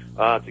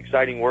 It's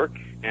exciting work,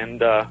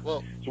 and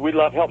so we'd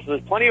love help. So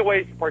there's plenty of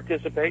ways to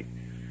participate.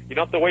 You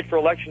don't have to wait for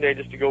Election Day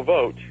just to go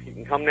vote. You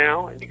can come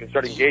now, and you can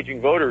start engaging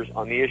voters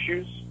on the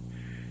issues.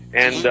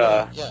 And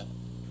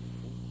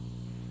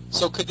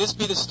so could this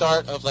be the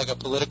start of like a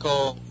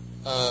political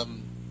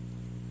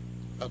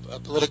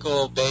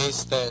political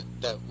base that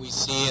we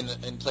see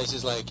in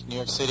places like New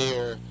York City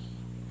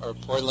or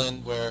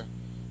Portland, where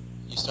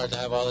you start to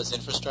have all this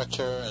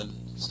infrastructure and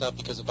stuff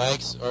because of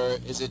bikes? Or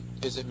is it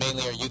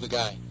mainly, are you the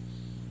guy?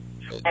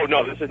 Oh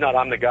no, this is not.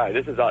 I'm the guy.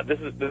 This is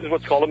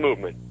what's called a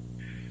movement.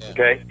 Yeah.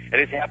 Okay,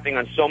 and it's happening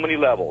on so many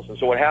levels. And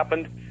so what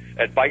happened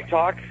at Bike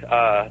Talk,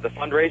 the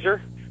fundraiser,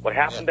 what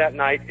happened that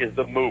night is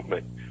the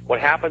movement. What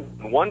happens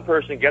when one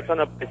person gets on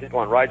a bicycle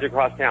and rides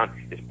across town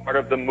is part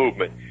of the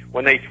movement.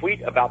 When they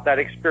tweet about that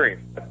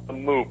experience, that's the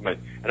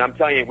movement. And I'm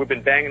telling you, we've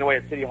been banging away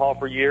at City Hall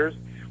for years.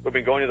 We've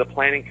been going to the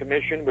Planning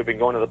Commission. We've been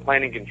going to the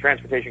Planning and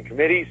Transportation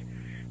Committees.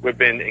 We've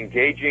been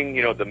engaging,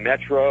 you know, the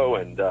Metro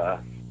and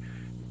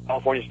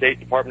California State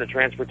Department of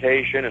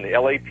Transportation and the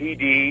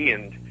LAPD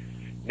and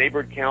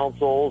neighborhood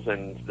councils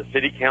and the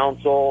City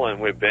Council. And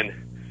we've been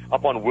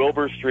up on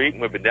Wilbur Street,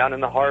 and we've been down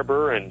in the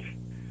harbor and,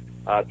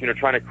 you know,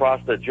 trying to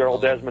cross the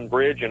Gerald Desmond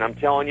Bridge. And I'm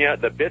telling you,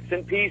 the bits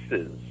and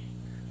pieces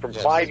from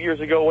 5 years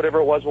ago, whatever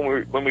it was,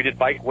 when we did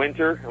Bike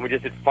Winter and we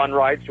just did fun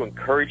rides to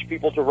encourage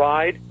people to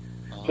ride,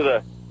 to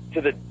the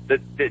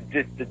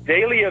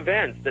daily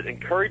events that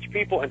encourage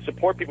people and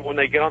support people when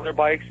they get on their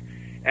bikes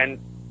and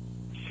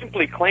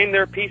simply claim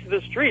their piece of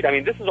the street. I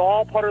mean, this is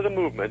all part of the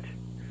movement,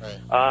 right.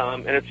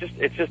 And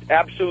it's just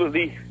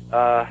absolutely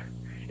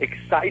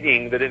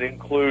exciting that it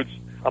includes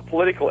a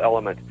political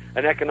element,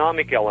 an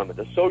economic element,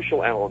 a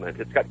social element.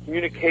 It's got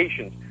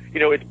communications. You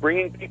know, it's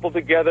bringing people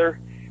together,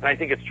 and I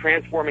think it's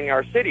transforming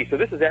our city. So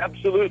this is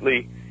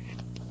absolutely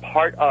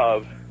part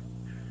of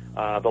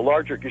the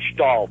larger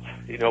gestalt,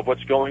 you know, of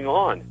what's going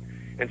on.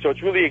 And so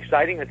it's really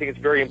exciting. I think it's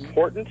very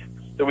important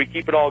that we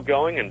keep it all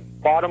going. And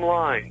the bottom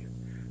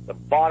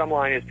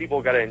line is people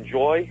have got to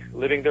enjoy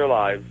living their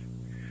lives,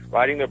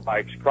 riding their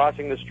bikes,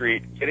 crossing the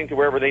street, getting to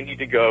wherever they need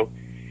to go,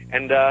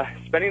 and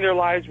spending their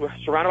lives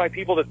surrounded by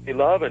people that they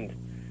love and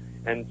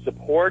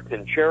support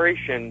and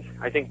cherish. And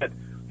I think that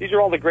these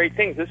are all the great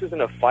things. This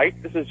isn't a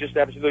fight. This is just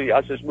absolutely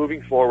us just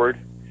moving forward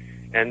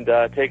and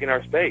taking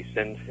our space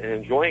and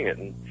enjoying it.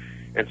 And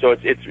so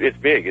it's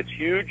big. It's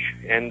huge,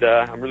 and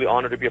I'm really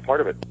honored to be a part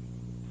of it.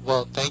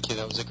 Well, thank you.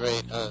 That was a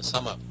great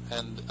sum up.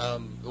 And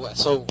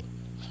so,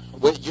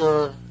 what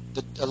the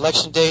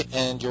election date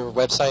and your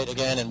website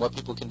again, and what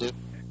people can do?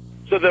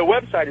 So the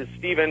website is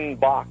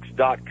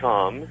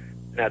StephenBox.com.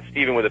 That's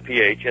Stephen with a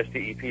PH,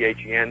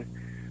 STEPHEN,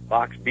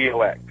 Box,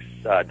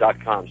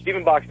 BOX.com.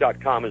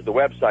 StephenBox.com is the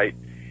website,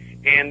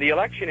 and the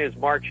election is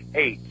March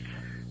 8th.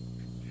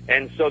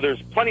 And so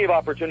there's plenty of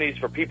opportunities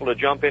for people to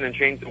jump in and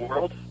change the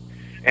world,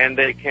 and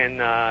they can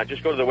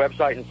just go to the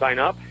website and sign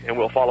up, and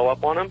we'll follow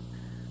up on them.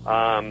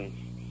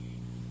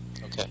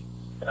 Okay.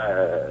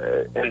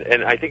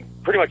 And I think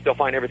pretty much they'll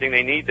find everything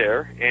they need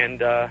there,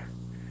 and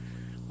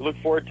look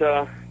forward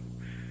to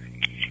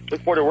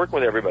working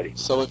with everybody.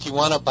 So if you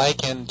want a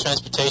bike and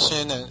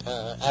transportation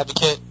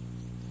advocate,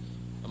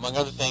 among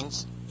other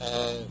things,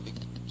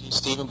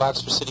 Stephen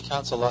Box for City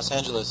Council, Los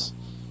Angeles,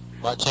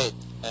 March 8th.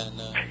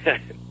 And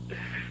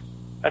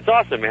that's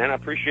awesome, man. I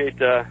appreciate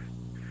the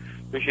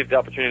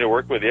opportunity to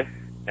work with you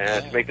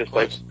and to make this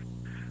place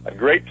a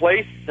great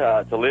place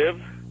to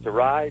live, to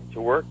ride,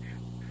 to work,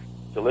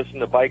 to listen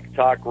to Bike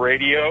Talk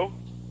Radio.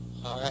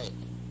 All right.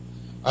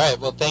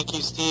 Well, thank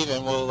you, Steve,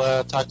 and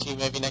we'll talk to you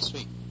maybe next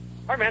week.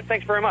 All right, man.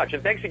 Thanks very much.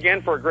 And thanks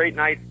again for a great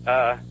night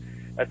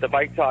at the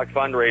Bike Talk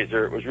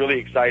fundraiser. It was really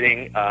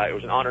exciting. It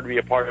was an honor to be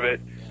a part of it.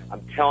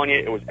 I'm telling you,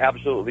 it was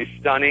absolutely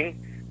stunning.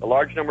 A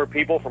large number of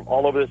people from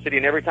all over the city,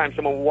 and every time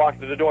someone walked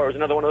through the door, it was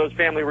another one of those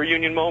family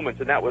reunion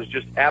moments, and that was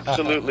just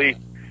absolutely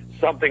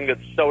something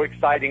that's so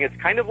exciting. It's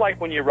kind of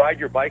like when you ride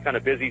your bike on a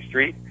busy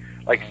street,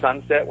 like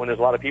Sunset, when there's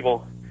a lot of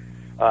people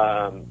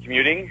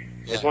commuting.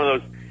 Yeah. It's one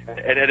of those,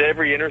 And at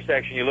every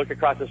intersection, you look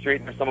across the street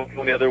and there's someone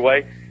going the other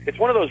way. It's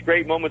one of those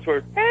great moments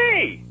where,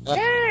 hey,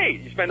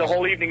 you spend the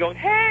whole evening going,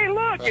 hey,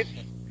 look.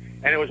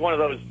 And it was one of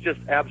those just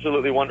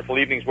absolutely wonderful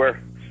evenings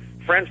where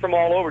friends from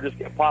all over just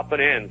kept popping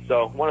in.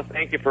 So I want to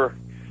thank you for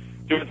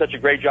doing such a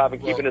great job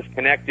and keeping us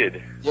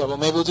connected. Yeah, well,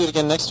 maybe we'll do it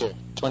again next year,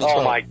 2012.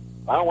 Oh, my.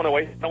 I don't want to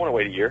wait. I don't want to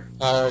wait a year.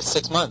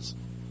 6 months.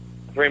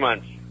 3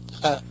 months.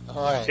 All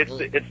right.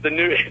 It's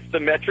the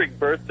metric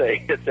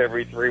birthday. It's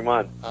every 3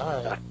 months.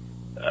 All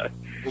right.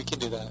 We can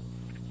do that.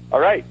 All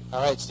right.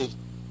 All right, Steve.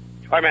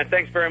 All right, man.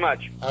 Thanks very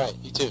much. All right.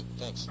 You too.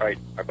 Thanks. All right.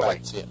 Bye-bye. All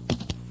right, see ya.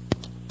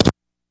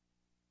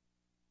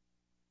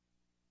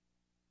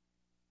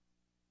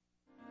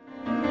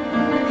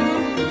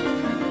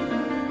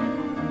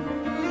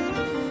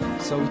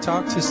 So we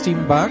talked to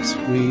Stephen Box.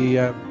 We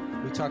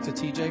talked to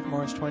TJ from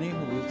Orange 20,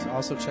 who is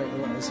also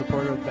a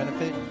supporter of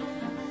Benefit.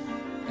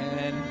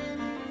 And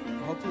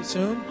hopefully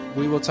soon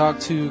we will talk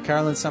to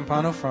Carolyn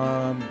Sampano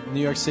from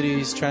New York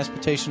City's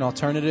Transportation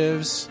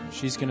Alternatives.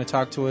 She's going to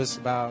talk to us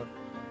about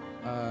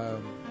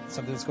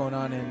something that's going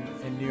on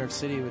in New York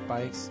City with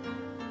bikes.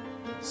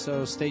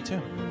 So stay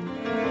tuned.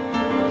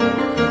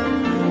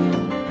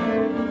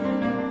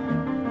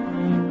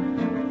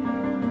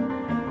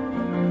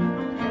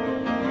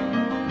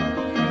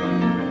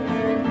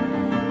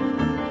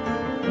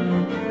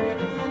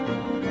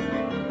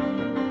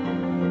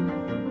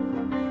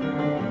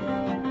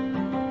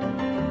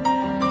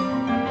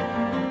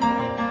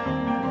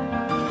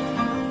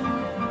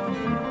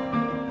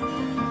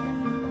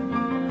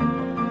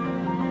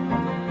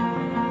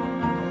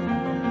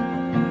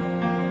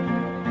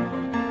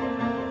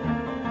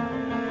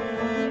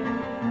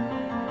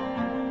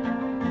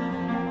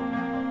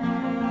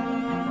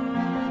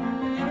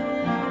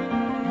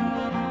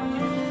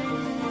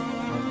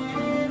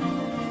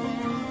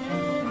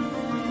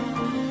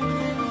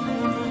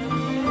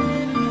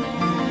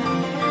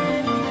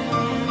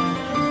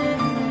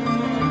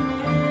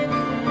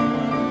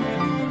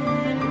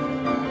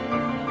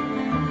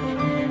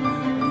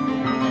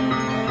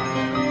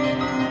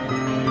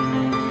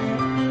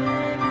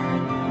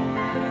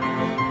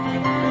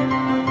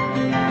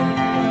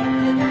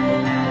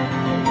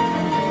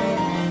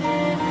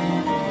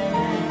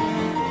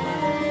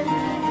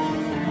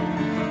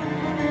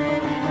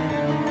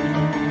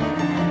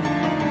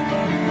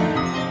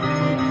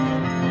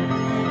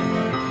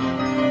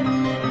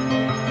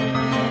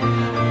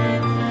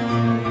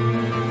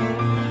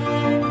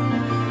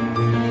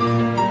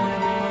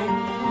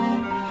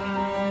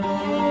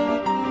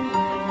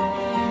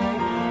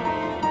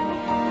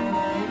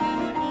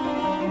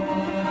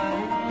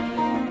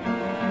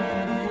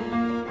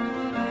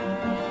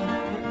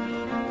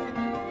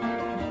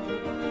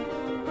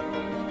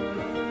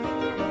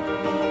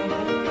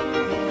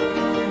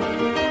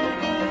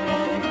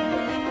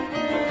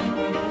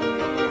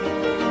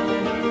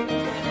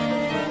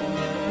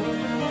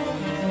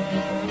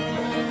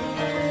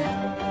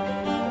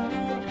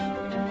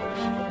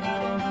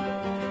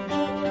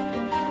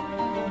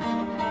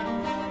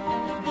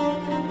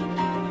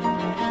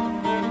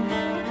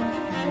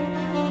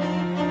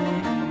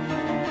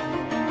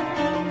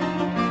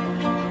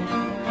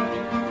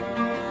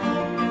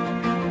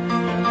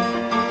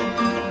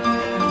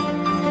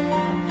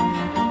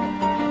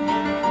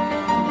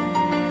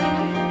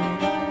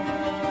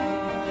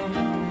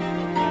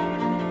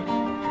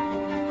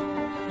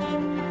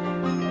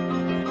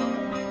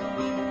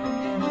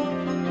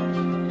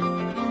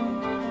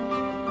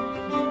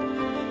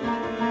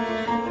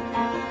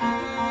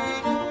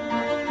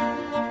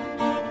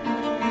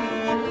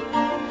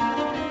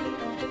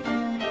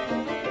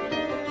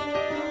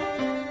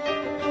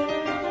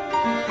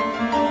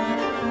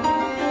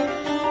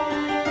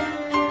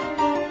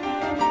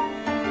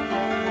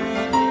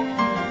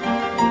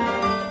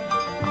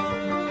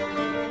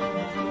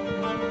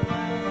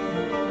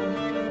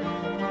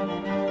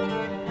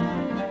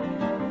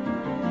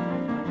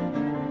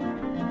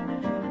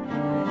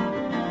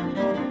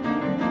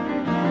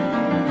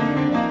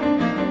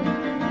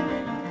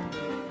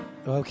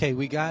 Okay,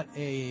 we got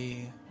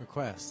a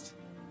request.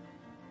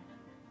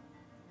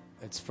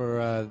 It's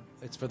for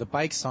the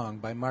Bike Song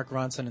by Mark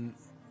Ronson and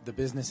the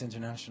Business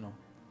International.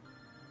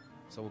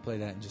 So we'll play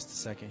that in just a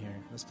second here.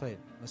 Let's play it.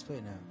 Let's play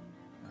it now,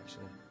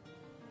 actually.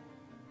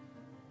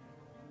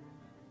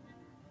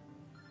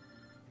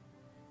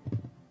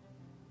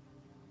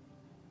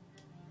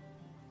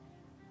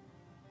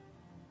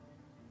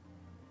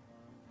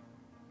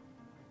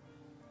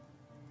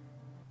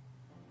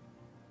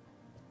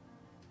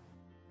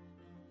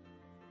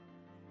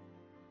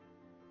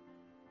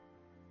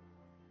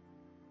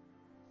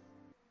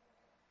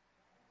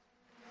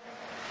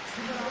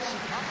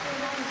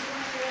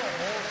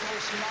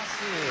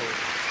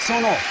そ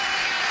の時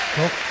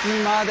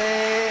ま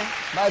で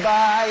バイ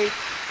バイ。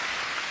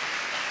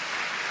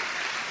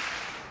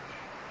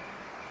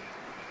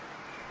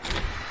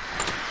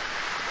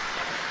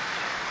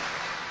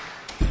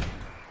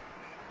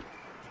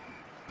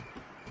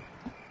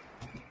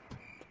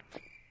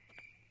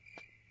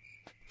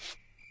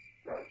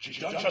自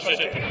転車線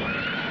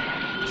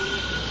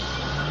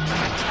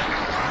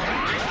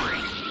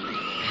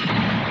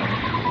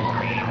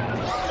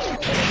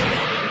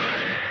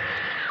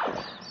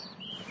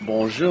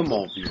Bonjour,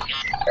 mon vieux.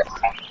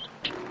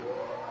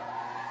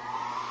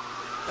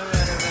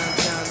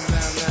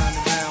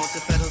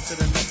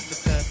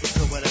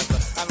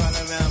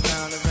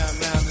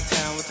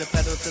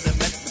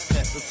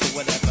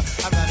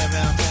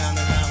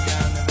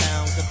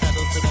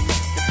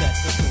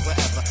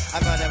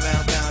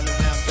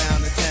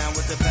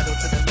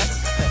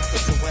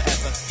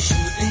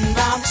 Shooting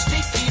round the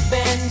street, deep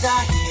bends,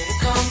 I hear the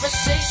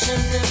conversation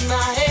in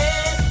my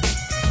head.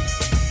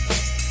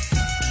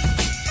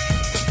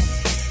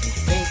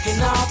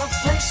 Thinking of a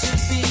place to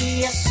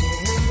be, I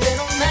sing a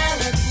little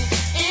melody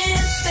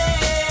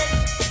instead.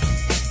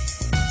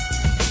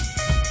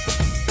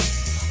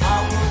 I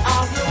won't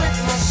argue with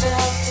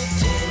myself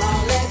till my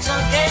legs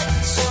are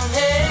getting so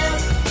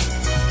heavy.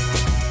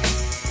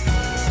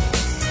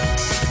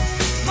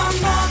 My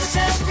mother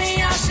tells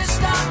me I should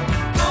stop,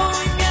 go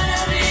and get a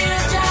real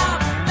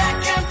job. That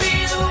can't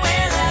be the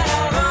way that I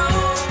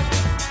roll.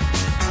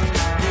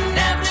 And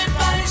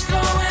everybody's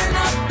growing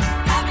up,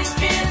 having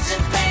kids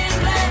and paying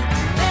rent.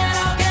 They're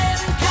all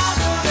getting cars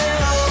on their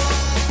own.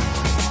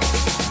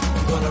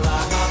 I'm gonna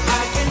ride my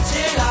bike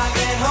until I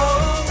get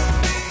home.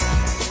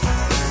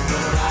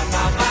 Gonna ride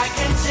my bike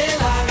until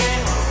I get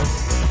home.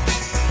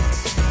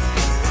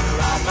 Gonna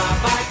ride my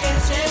bike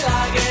until I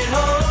get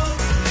home.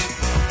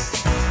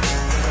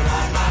 Gonna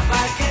ride my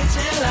bike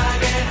until I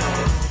get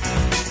home.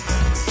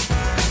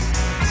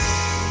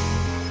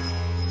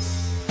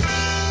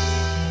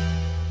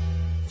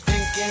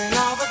 Thinking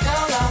of a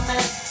girl I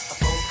met, a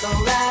photo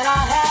that I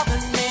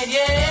haven't made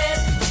yet.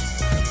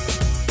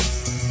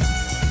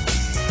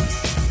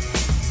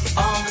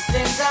 All the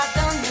things I've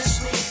done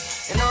this week,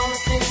 and all the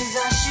things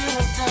I should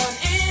have done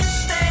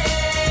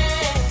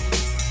instead.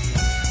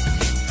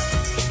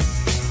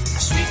 I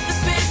sweep the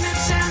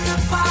pavements and the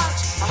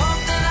parks, I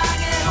hope that I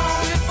get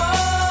home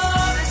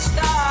before it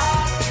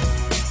starts.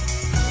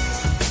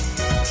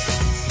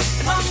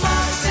 And my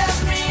mother tells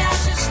me I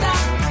should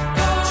stop,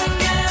 go and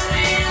get a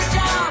real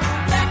job.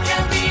 That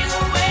can't be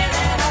the way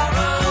that I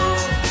roll.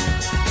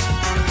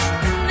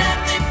 And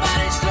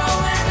everybody's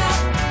growing up,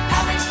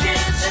 having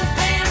kids and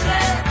paying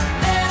rent.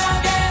 They're all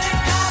getting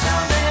cars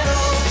on their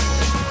own.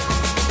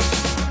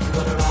 I'm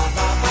gonna ride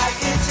my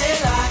bike until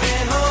I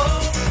get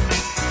home.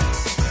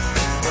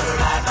 Gonna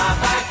ride my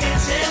bike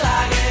until I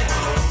get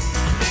home.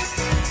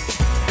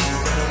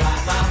 Gonna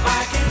ride my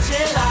bike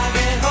until I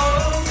get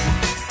home.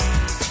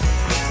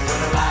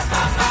 Gonna ride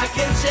my bike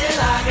until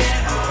I get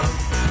home.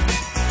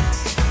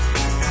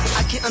 I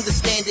can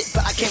understand it,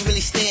 but I can't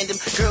really stand them.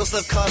 Girls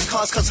love cars,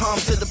 cars cause harm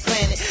to the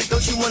planet.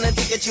 Don't you wanna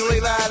take a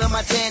joyride on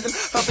my tandem?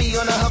 Huffy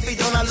on a huffy,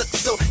 don't I look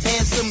so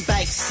handsome?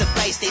 Bikes,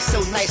 advice, they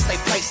so nice, like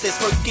priceless.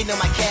 Working on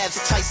my calves,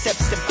 the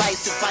triceps, the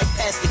biceps.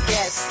 Bypass the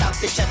gas, stop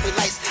the traffic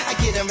lights. I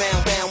get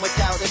around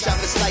without a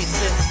driver's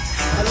license.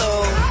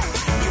 Hello,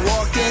 you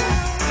walking?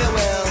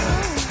 Farewell,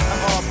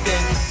 I'm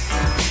often.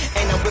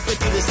 And I'm whipping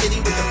through the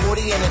city with a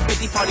 40 and a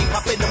 50 party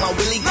popping on my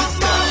Willie. My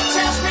mother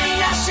tells me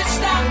I should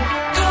stop,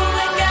 go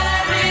and get a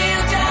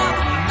real job.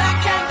 That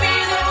can't be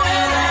the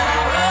way that I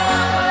roll.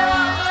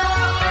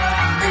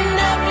 And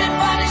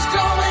everybody's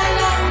growing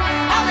up,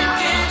 having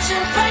kids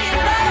and paying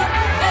rent.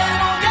 They're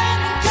all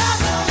getting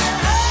cars on their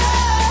own.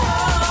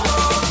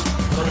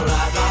 Gonna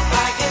ride my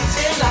bike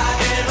until I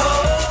get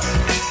home.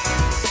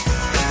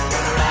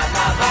 Gonna ride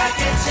my bike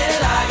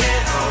until I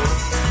get home.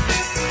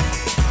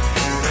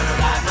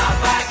 Gonna ride my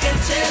bike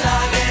until I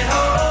get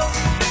home.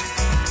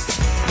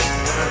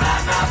 Gonna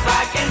ride my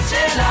bike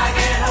until I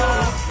get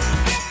home.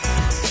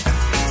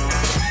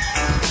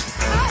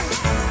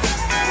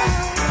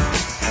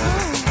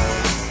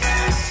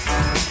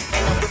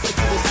 And I'm whipping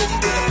through the city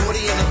with a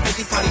 40 and a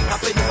 50 party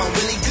popping on my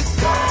Willie. Good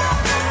God.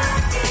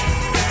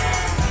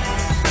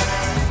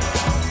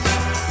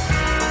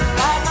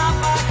 Ride my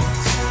bike until I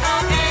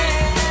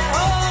get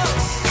home.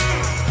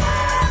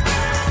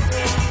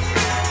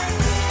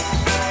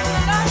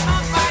 Ride my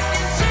bike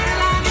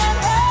until I get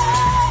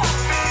home.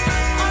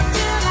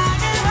 Until I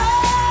get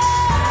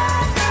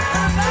home.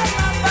 Ride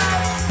my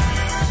bike.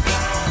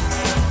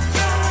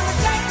 Gonna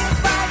take your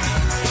bike.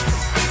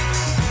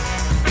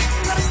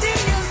 Gonna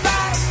steal your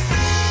bike.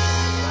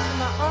 Ride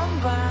my own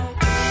bike.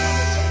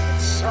 Take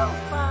it so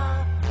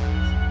far.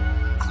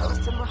 Close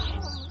to my home.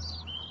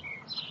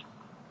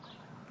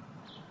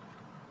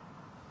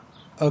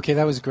 Okay,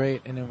 that was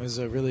great, and it was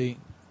a really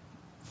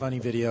funny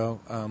video.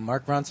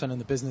 Mark Ronson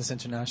and the Business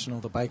International,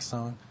 the bike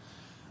song.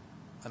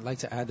 I'd like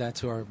to add that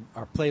to our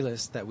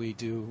playlist that we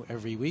do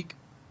every week.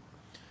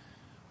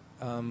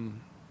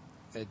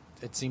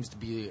 It seems to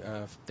be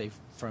they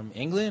from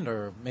England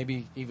or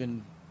maybe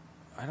even,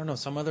 I don't know,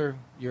 some other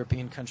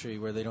European country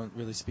where they don't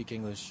really speak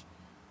English.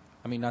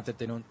 I mean, not that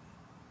they don't.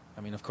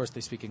 I mean, of course they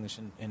speak English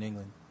in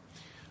England.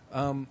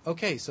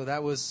 Okay, so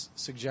that was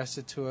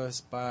suggested to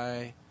us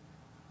by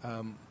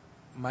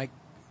Mike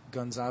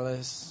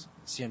Gonzalez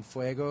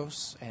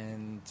Cienfuegos,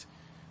 and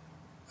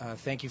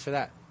thank you for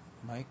that,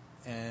 Mike.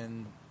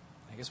 And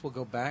I guess we'll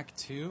go back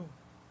to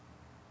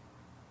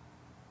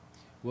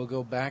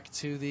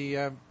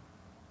the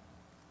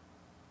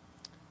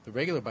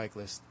regular bike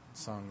list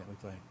song that we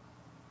play.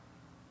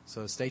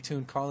 So stay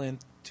tuned. Call in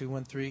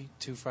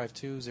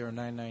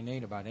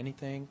 213-252-0998 about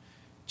anything.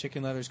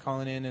 Chicken Leather's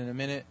calling in a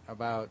minute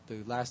about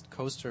the last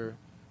coaster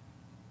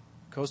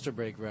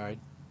break ride.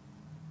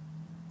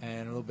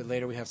 And a little bit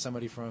later we have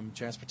somebody from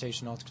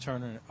Transportation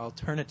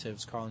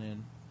Alternatives calling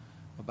in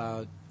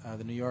about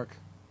the New York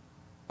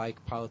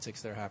bike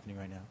politics that are happening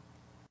right now.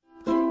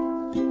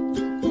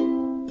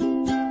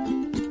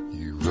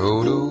 You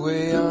rode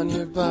away on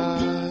your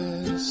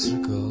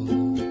bicycle,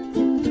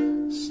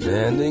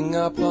 standing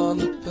up on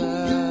the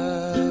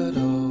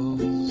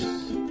pedals,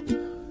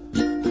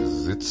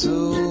 'cause it's a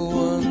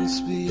one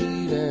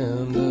speed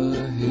and a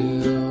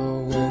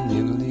hill when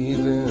you're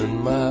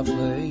leaving my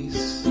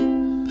place.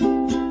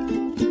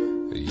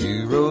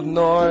 You rode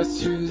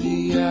north through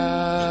the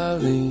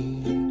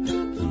alley,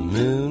 the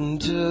moon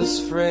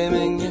just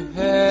framing your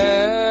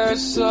hair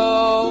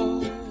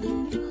so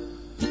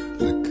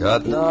the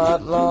cut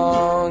not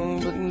long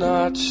but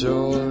not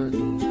short,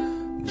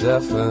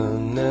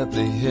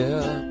 definitely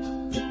hip.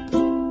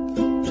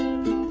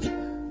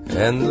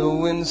 And the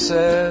wind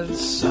said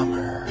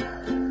summer,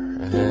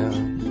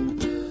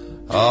 and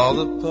all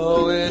the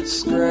poets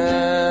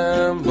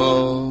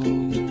scrambled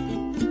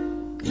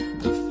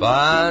to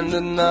find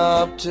an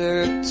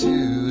object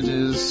to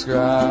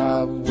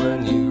describe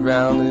when you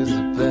rounded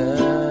the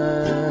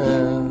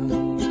bend.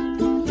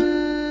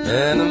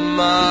 And a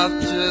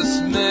moth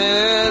just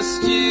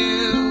missed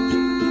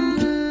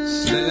you,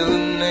 still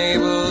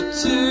unable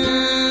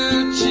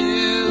to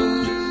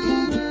choose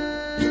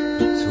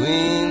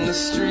between the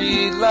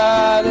street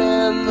light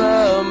and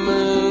the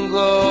moon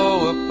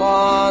glow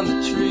upon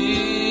the trees.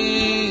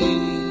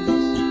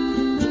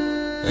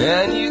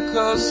 And you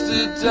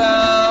coasted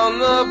down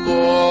the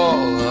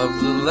bowl of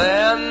the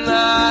land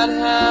that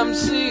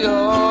hems the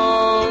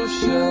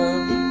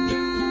ocean,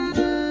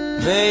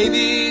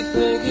 maybe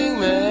thinking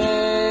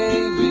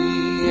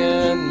maybe,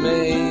 and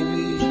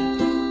maybe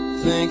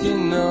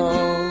thinking no.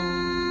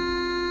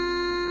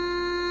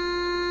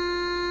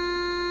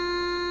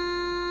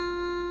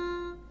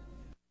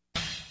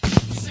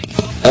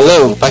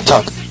 Hello, Bike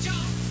Talk.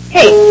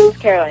 Hey, it's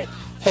Caroline.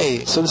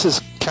 Hey, so this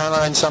is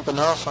Caroline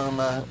Sampano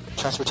from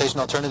Transportation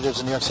Alternatives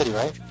in New York City,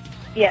 right?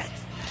 Yes.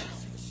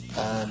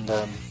 And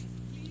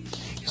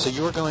so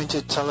you were going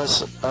to tell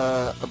us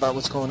about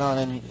what's going on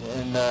in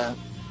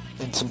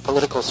some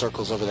political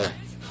circles over there.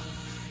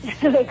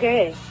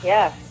 Okay,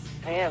 yeah,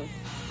 I am.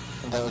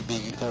 And that would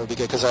be good,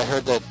 because I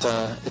heard that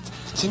it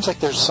seems like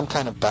there's some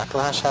kind of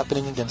backlash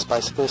happening against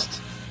bicyclists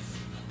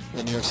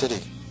in New York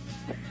City.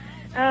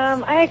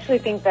 I actually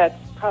think that's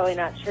probably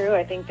not true.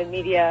 I think the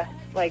media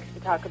likes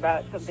to talk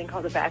about something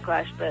called a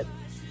backlash, but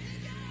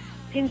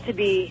seems to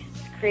be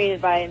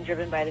created by and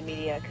driven by the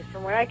media, because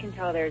from what I can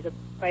tell, there's a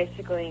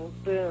bicycling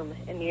boom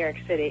in New York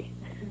City.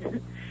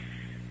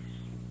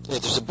 Yeah,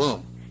 there's a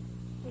boom.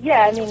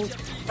 Yeah, I mean,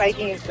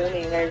 biking is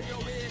booming. There's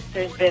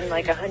been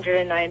like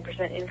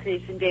 109%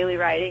 increase in daily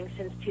riding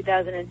since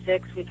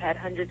 2006. We've had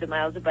hundreds of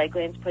miles of bike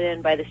lanes put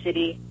in by the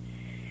city,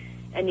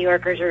 and New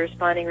Yorkers are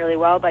responding really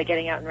well by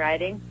getting out and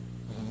riding.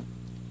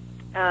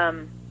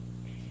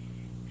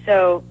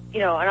 So,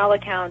 on all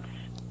accounts,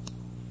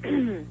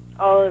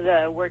 all of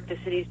the work the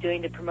city's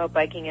doing to promote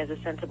biking as a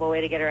sensible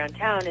way to get around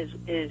town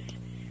is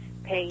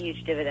paying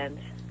huge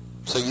dividends.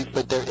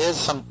 But there is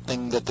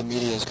something that the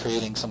media is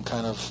creating, some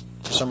kind of,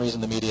 for some reason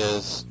the media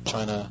is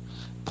trying to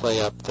play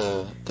up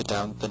the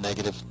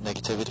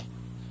negativity.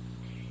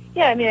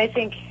 Yeah, I mean, I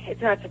think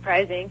it's not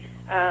surprising.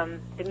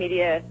 The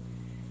media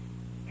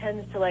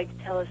tends to like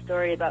to tell a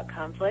story about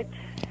conflict.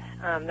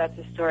 That's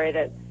a story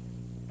that,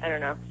 I don't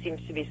know,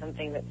 seems to be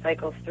something that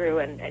cycles through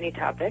in any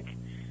topic.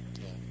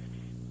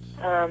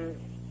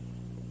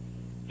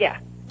 Yeah.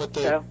 But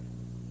the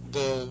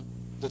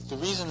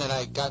reason that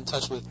I got in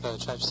touch with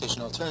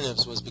Transportation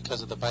Alternatives was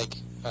because of the bike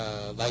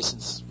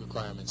license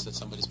requirements that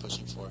somebody's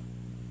pushing for.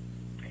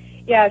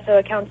 Yeah, so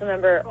a council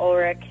member,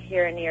 Ulrich,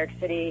 here in New York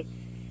City,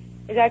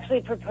 is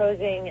actually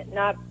proposing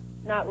not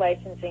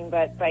licensing,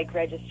 but bike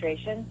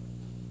registration.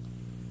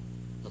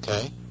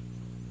 Okay.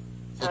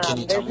 Can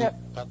you tell me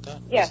about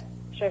that? Yeah,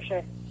 sure.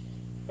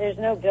 There's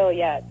no bill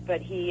yet,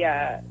 but he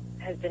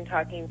has been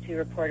talking to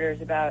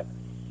reporters about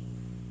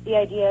the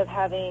idea of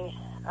having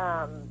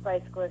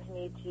bicyclists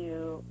need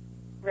to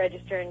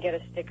register and get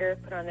a sticker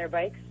put on their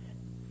bikes.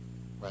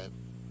 Right.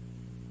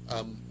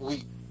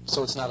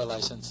 So it's not a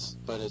license,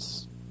 but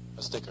it's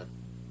a sticker.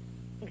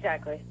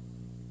 Exactly.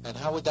 And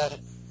how would that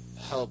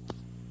help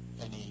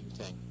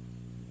anything?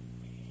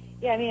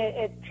 Yeah, I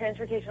mean,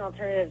 Transportation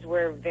Alternatives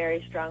were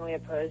very strongly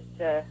opposed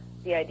to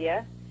the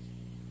idea.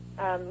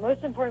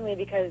 Most importantly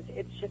because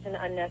it's just an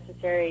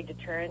unnecessary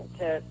deterrent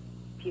to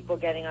people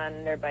getting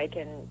on their bike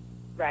and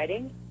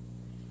riding.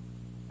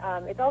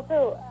 It's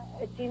also,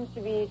 it seems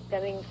to be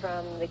stemming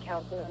from the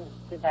councilman's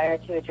desire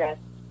to address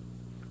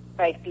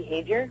bike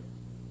behavior.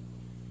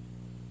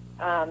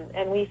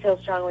 And we feel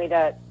strongly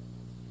that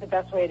the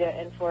best way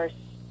to enforce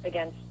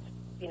against,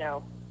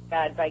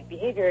 bad bike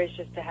behavior is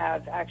just to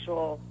have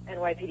actual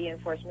NYPD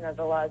enforcement of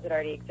the laws that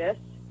already exist.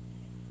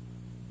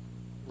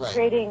 Right.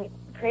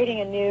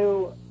 Creating a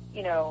new,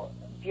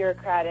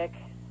 bureaucratic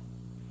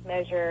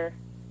measure,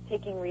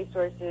 taking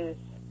resources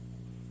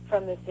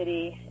from the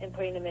city and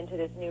putting them into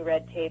this new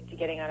red tape to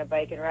getting on a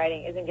bike and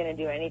riding isn't going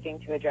to do anything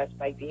to address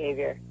bike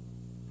behavior.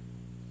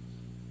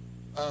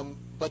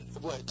 But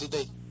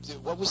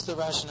what was the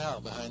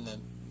rationale behind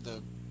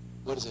the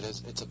what is it?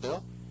 It's a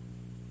bill?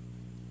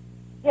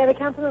 Yeah, the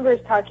council member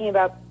is talking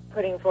about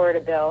putting forward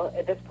a bill.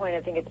 At this point,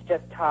 I think it's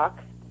just talk.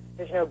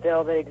 There's no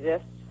bill that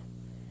exists.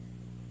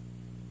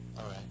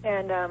 All right.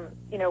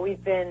 And,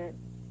 we've been...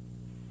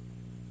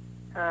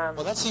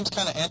 well, that seems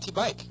kind of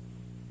anti-bike.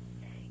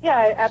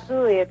 Yeah,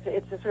 absolutely.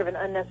 It's a sort of an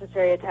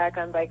unnecessary attack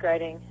on bike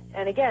riding.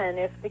 And again,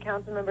 if the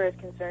council member is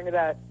concerned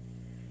about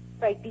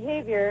bike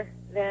behavior,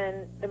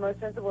 then the most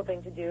sensible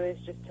thing to do is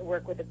just to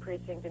work with the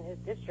precinct in his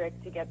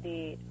district to get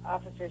the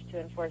officers to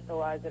enforce the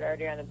laws that are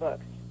already on the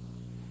books.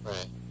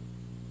 Right.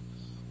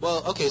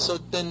 Well, okay, so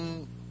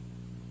then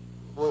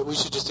we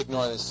should just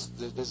ignore this.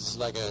 This is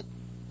not going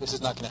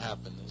to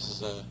happen.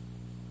 This is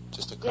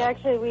just a crap. Yeah,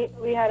 actually,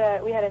 we had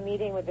a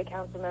meeting with the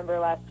council member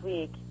last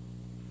week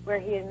where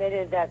he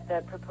admitted that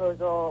the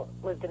proposal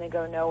was going to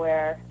go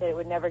nowhere, that it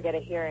would never get a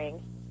hearing.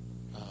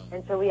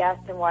 And so we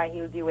asked him why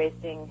he would be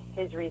wasting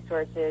his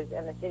resources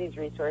and the city's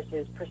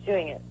resources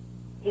pursuing it.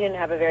 He didn't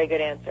have a very good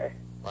answer.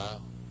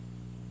 Wow.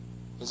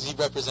 Because he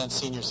represents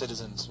senior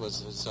citizens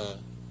was his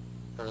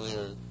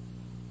earlier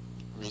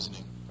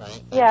reasoning,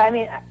 right? Yeah, I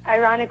mean,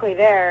 ironically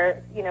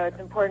there, it's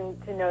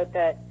important to note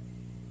that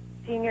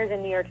seniors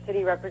in New York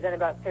City represent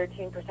about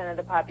 13% of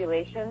the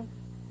population,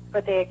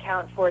 but they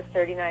account for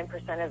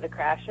 39% of the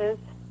crashes.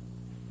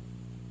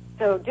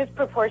 So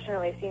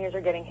disproportionately, seniors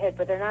are getting hit,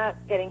 but they're not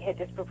getting hit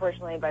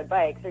disproportionately by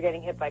bikes. They're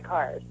getting hit by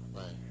cars.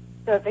 Right.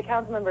 So if the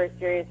council member is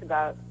serious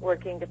about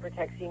working to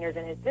protect seniors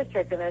in his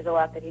district, then there's a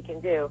lot that he can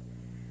do.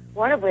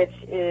 One of which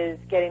is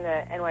getting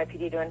the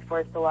NYPD to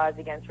enforce the laws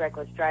against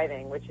reckless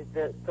driving, which is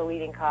the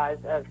leading cause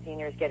of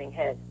seniors getting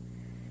hit.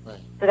 Right.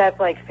 So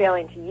that's like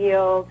failing to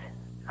yield,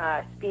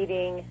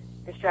 speeding,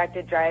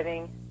 distracted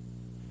driving.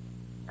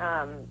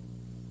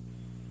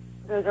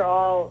 Those are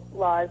all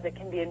laws that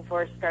can be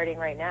enforced starting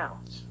right now.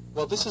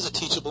 Well, this is a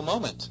teachable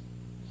moment.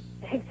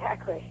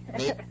 Exactly.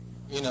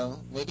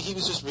 Maybe he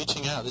was just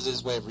reaching out. This is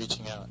his way of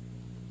reaching out.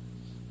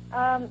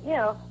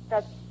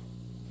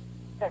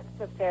 That's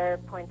a fair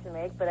point to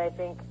make, but I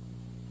think,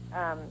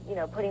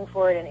 putting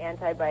forward an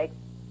anti-bike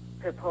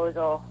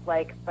proposal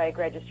like bike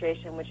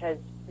registration, which has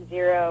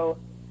zero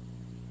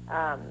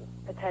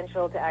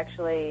potential to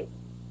actually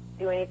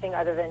do anything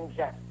other than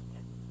just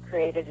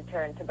create a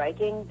deterrent to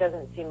biking,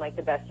 doesn't seem like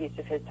the best use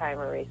of his time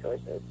or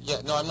resources. Yeah,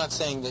 no, I'm not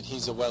saying that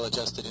he's a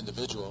well-adjusted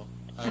individual.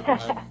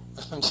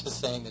 I'm just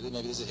saying that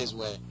maybe this is his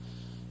way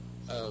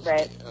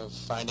of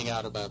finding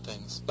out about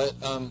things. But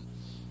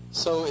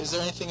so, is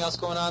there anything else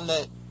going on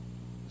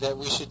that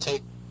we should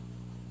take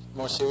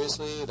more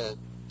seriously that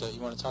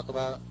you want to talk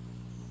about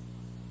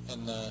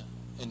in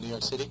New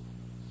York City?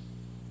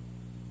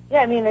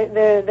 Yeah, I mean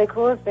the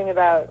coolest thing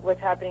about what's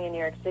happening in New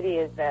York City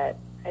is that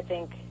I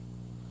think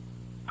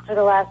for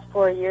the last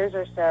 4 years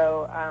or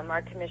so,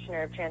 our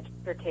Commissioner of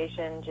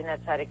Transportation,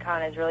 Jeanette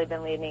Sadiq-Khan, has really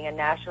been leading a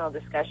national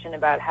discussion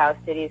about how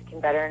cities can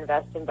better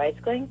invest in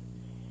bicycling.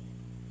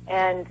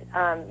 And,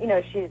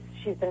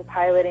 she's been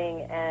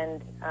piloting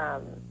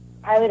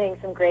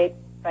some great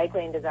bike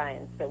lane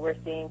designs that we're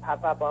seeing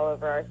pop up all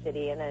over our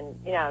city. And then,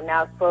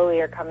 now slowly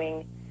are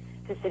coming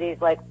to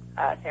cities like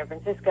San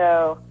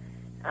Francisco,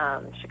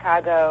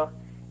 Chicago.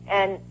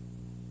 And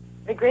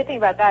the great thing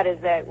about that is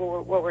that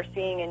what we're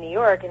seeing in New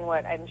York, and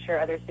what I'm sure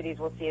other cities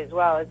will see as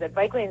well, is that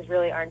bike lanes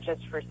really aren't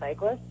just for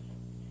cyclists.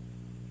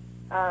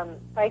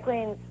 Bike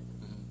lanes,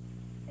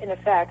 in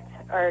effect,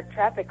 are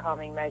traffic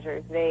calming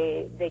measures.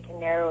 They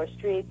can narrow a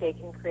street. They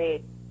can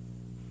create,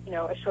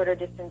 a shorter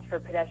distance for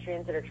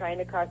pedestrians that are trying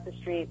to cross the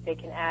street. They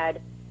can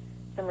add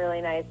some really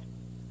nice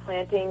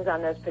plantings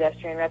on those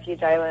pedestrian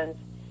refuge islands.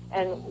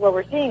 And what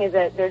we're seeing is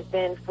that there's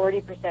been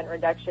 40%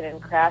 reduction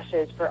in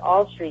crashes for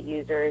all street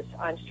users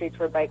on streets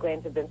where bike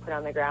lanes have been put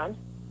on the ground.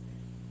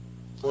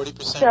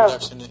 40%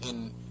 reduction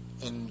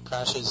in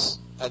crashes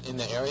in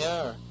the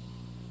area? Or?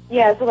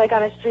 Yeah, so like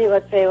on a street,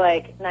 let's say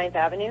like 9th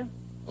Avenue,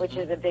 which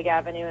is a big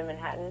avenue in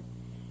Manhattan.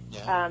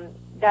 Yeah.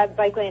 That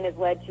bike lane has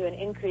led to an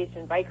increase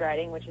in bike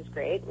riding, which is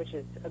great, which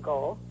is a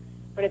goal.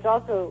 But it's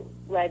also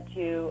led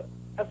to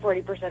a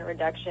 40%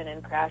 reduction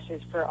in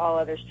crashes for all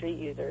other street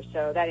users.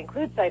 So that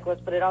includes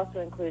cyclists, but it also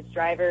includes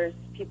drivers,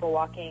 people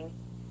walking.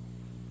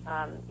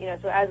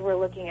 So as we're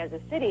looking as a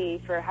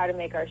city for how to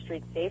make our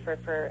streets safer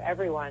for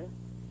everyone,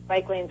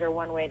 bike lanes are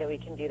one way that we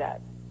can do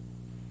that.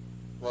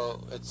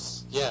 Well,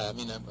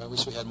 I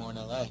wish we had more in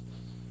L.A.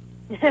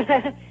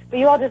 But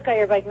you all just got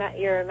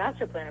your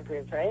master plan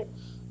approved, right?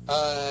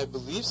 I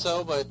believe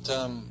so, but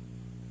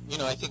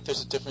I think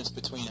there's a difference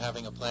between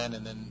having a plan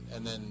and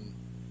then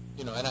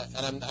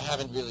I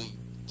haven't really,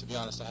 to be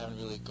honest, I haven't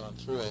really gone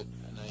through it,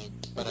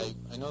 but I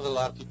know that a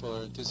lot of people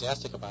are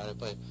enthusiastic about it,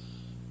 but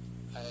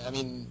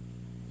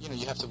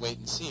you have to wait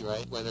and see,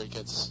 right, whether it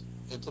gets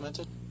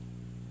implemented.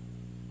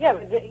 Yeah,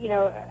 but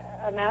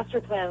a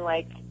master plan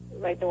like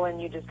like the one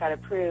you just got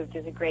approved,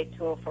 is a great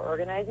tool for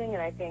organizing.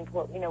 And I think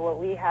what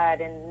we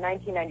had in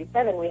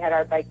 1997, we had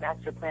our bike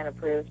master plan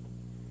approved,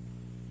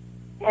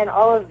 and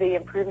all of the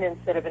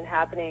improvements that have been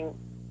happening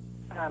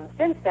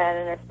since then,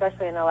 and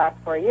especially in the last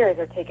 4 years,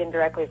 are taken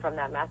directly from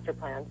that master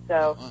plan.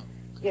 So,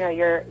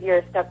 you're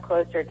a step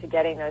closer to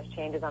getting those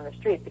changes on the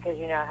street because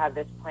you now have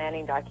this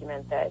planning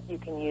document that you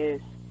can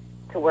use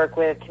to work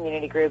with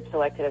community groups,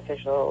 elected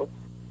officials,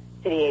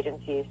 city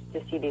agencies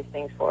to see these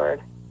things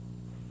forward.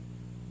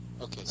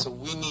 Okay, so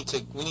we need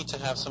to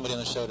have somebody on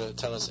the show to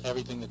tell us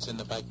everything that's in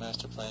the bike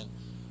master plan.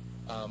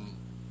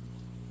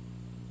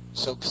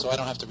 So I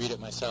don't have to read it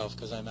myself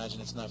because I imagine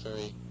it's not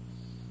very.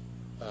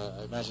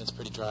 I imagine it's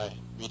pretty dry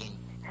reading.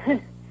 Well,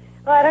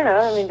 I don't know.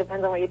 I mean,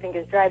 depends on what you think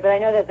is dry. But I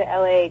know that the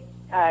LA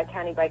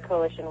County Bike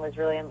Coalition was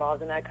really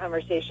involved in that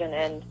conversation.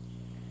 And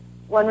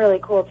one really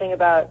cool thing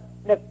about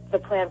the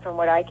plan, from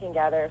what I can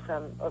gather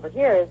from over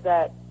here, is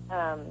that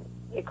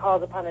it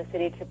calls upon the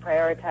city to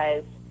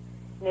prioritize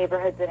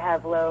neighborhoods that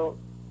have low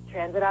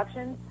transit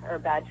options or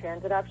bad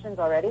transit options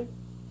already,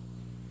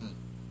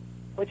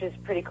 which is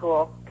pretty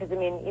cool. Because, I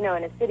mean, in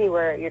a city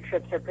where your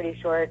trips are pretty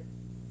short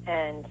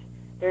and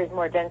there's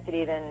more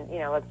density than,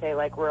 let's say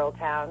like rural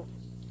towns,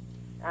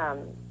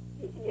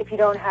 if you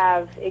don't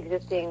have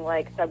existing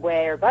like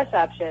subway or bus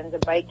options, a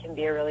bike can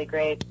be a really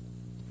great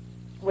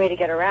way to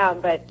get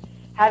around. But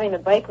having the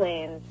bike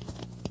lanes,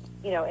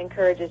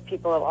 encourages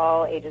people of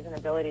all ages and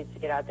abilities to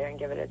get out there and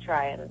give it a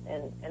try,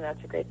 and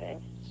that's a great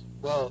thing.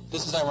 Well,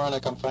 this is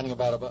ironic. I'm finding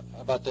about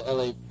the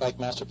LA Bike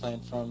Master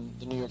Plan from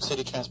the New York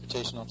City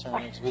Transportation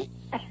Alternatives Week.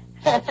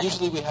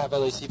 Usually we have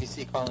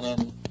LACBC calling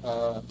in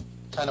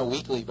kind of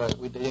weekly,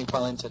 but they didn't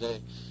call in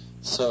today.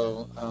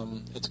 So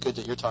it's good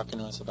that you're talking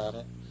to us about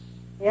it.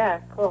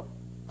 Yeah, cool.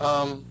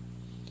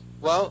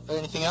 Well,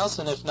 anything else?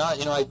 And if not,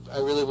 I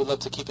really would love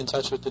to keep in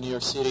touch with the New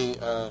York City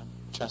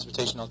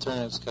Transportation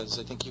Alternatives because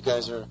I think you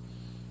guys are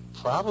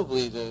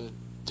probably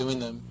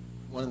doing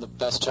one of the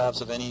best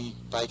jobs of any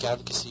bike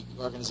advocacy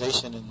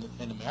organization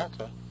in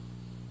America.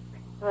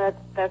 Well,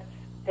 that's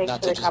thanks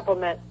Not for the to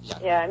compliment.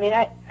 Yeah. I mean,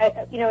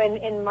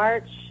 in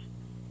March,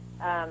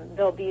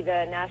 there'll be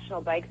the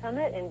National Bike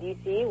Summit in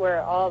D.C.,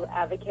 where all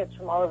advocates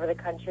from all over the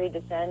country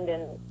descend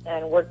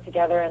and work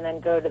together and then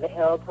go to the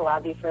Hill to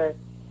lobby for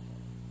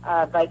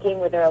biking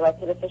with their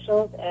elected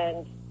officials.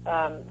 And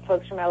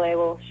folks from L.A.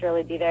 will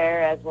surely be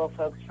there, as will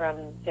folks from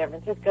San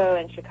Francisco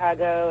and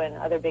Chicago and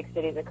other big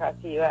cities across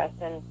the U.S.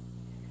 And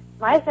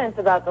my sense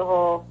about the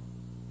whole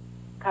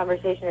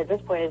conversation at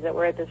this point is that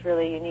we're at this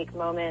really unique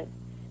moment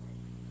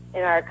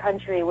in our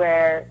country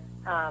where,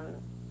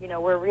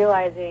 we're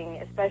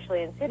realizing,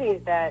 especially in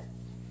cities, that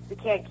we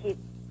can't keep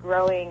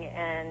growing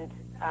and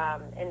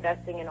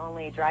investing in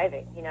only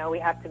driving. We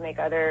have to make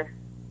other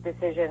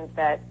decisions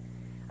that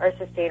are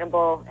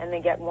sustainable and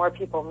then get more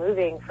people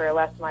moving for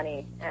less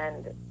money.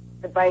 And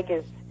the bike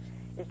is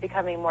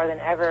becoming more than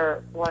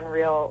ever one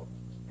real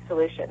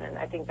solution, and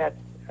I think that's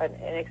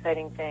an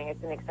exciting thing.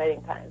 It's an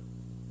exciting time.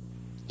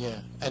 Yeah,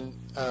 and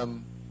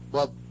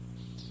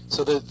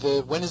so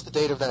when is the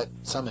date of that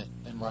summit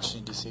in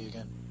Washington D.C.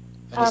 again?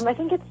 I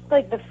think it's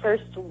like the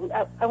first.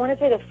 I want to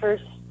say the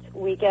first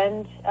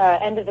weekend,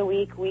 end of the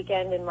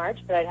weekend in March,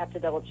 but I'd have to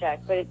double check.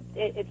 But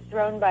it's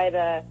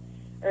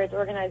it's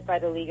organized by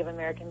the League of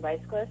American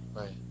Bicyclists.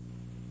 Right.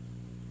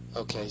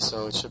 Okay,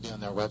 so it should be on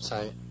their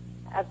website.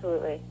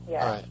 Absolutely.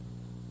 Yeah. All right.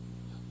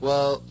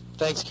 Well,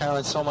 thanks,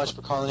 Carolyn, so much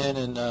for calling in,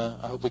 and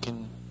I hope we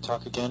can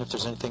talk again if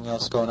there's anything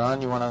else going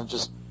on you want to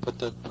just put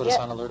us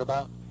on alert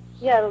about.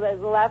 Yeah, the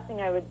last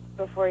thing I would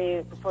before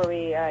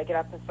we get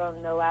off the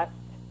phone,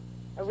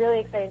 a really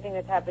exciting thing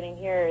that's happening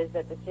here is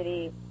that the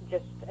city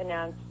just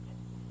announced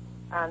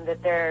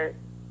that they're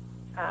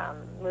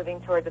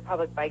moving towards a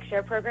public bike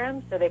share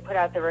program. So they put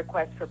out the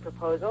request for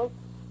proposals.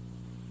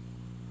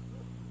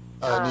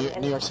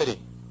 New York City.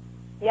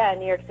 Yeah,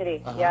 New York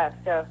City. Uh-huh. Yeah.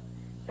 So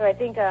I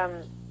think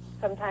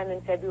sometime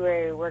in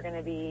February we're going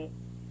to be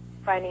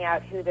finding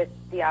out who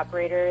the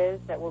operator is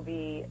that will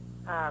be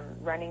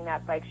running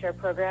that bike share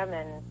program,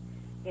 and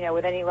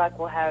with any luck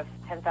we'll have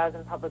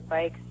 10,000 public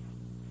bikes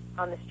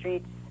on the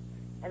streets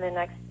in the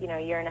next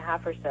year and a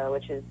half or so,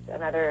 which is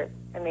another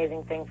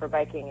amazing thing for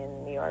biking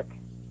in New York.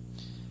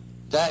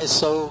 That is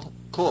so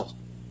cool.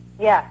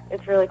 Yeah,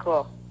 it's really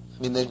cool.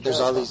 I mean, there's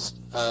all these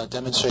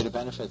demonstrated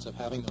benefits of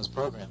having those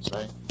programs,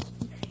 right?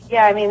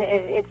 Yeah, I mean,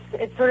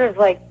 it's sort of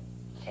like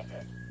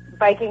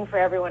biking for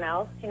everyone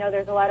else.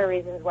 There's a lot of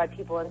reasons why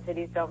people in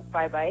cities don't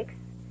buy bikes.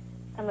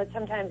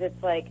 Sometimes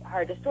it's like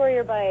hard to store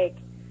your bike.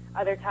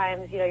 Other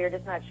times, you're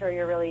just not sure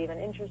you're really even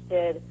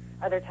interested.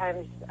 Other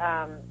times,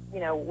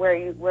 where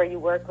you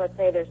work, let's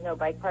say, there's no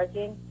bike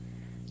parking.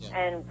 Yeah.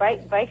 And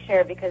bike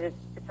share, because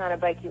it's not a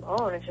bike you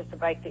own, it's just a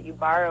bike that you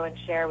borrow and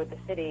share with the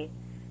city.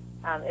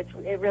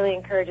 It really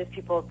encourages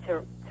people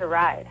to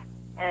ride.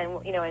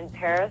 And in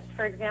Paris,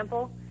 for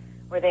example,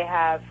 where they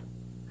have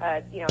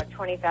a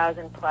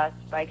 20,000 plus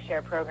bike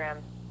share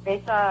program,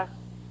 they saw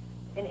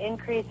an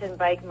increase in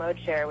bike mode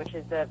share, which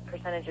is the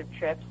percentage of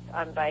trips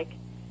on bike.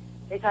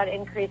 They saw an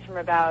increase from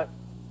about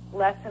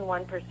less than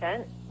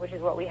 1%, which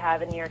is what we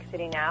have in New York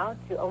City now,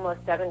 to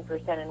almost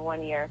 7% in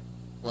 1 year.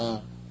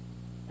 Wow.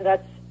 So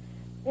that's,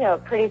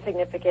 pretty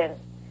significant.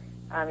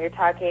 You're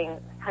talking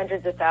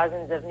hundreds of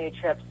thousands of new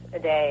trips a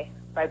day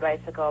by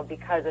bicycle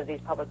because of these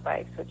public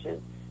bikes, which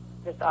is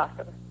just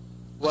awesome.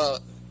 Well,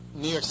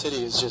 New York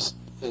City is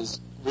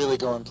really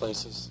going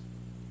places.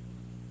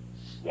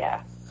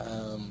 Yeah.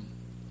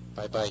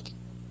 By bike.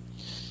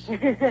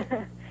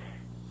 Yeah,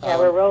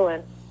 we're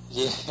rolling.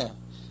 Yeah.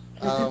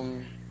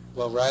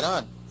 Well, right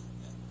on.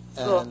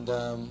 And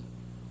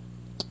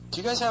do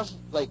you guys have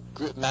like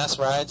mass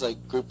rides,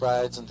 like group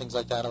rides and things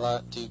like that a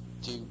lot? Do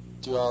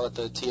you all at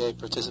the TA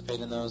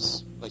participate in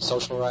those, like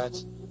social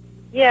rides?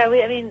 Yeah,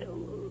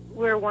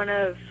 we're one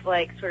of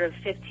like sort of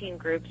 15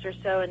 groups or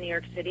so in New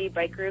York City,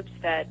 bike groups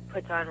that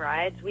puts on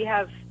rides. We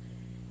have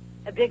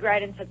a big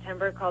ride in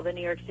September called the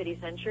New York City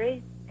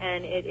Century,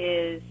 and it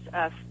is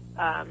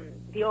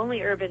the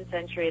only urban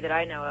century that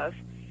I know of.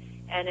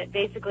 And it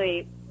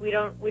basically, we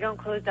don't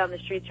close down the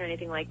streets or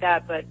anything like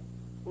that, but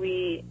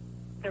the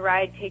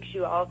ride takes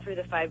you all through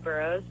the 5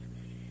 boroughs,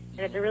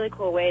 and it's a really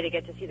cool way to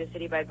get to see the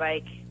city by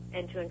bike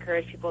and to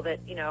encourage people that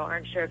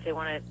aren't sure if they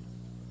want to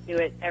do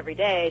it every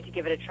day to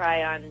give it a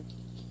try on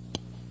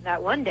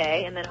that one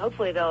day, and then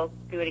hopefully they'll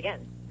do it again.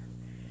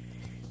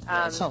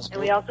 That sounds good.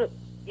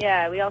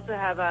 And we also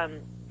have a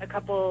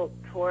couple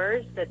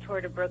tours: the Tour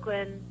to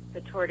Brooklyn,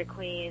 the Tour to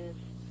Queens,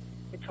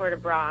 the Tour to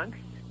Bronx,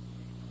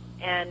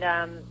 and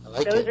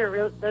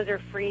those are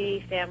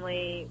free,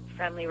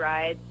 family-friendly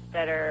rides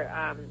that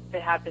are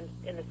that happen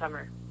in the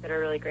summer that are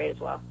really great as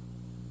well.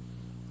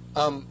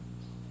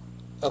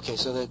 Okay,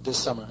 so this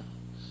summer.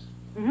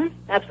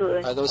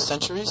 Absolutely. Are those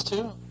centuries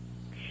too?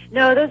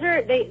 No, those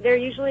are they're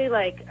usually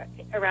like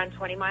around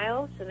 20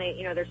 miles, and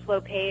they're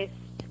slow paced,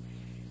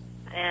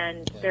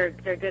 and they're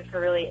good for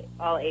really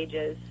all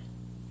ages,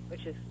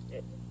 which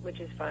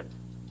is fun.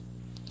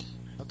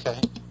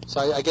 Okay,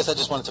 so I guess I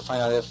just wanted to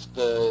find out if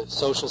the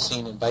social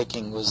scene in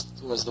biking was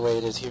the way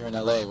it is here in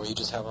LA, where you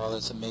just have all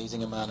this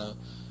amazing amount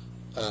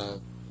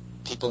of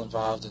people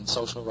involved in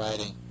social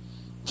riding.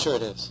 I'm sure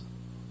it is.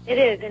 It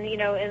is, and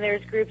and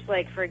there's groups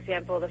like, for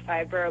example, the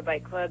 5 Borough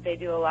Bike Club. They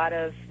do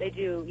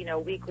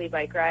weekly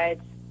bike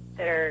rides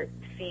that are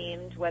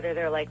themed, whether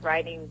they're like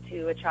riding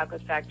to a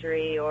chocolate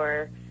factory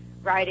or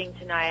riding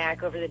to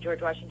Nyack over the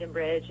George Washington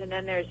Bridge. And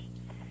then there's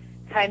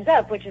Time's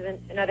Up, which is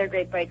another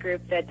great bike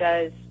group that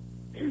does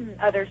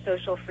other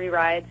social free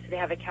rides. They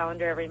have a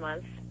calendar every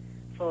month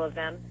full of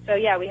them. So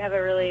yeah, we have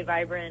a really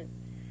vibrant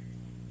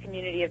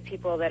community of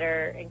people that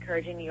are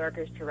encouraging New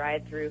Yorkers to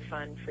ride through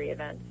fun, free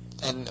events.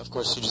 And, of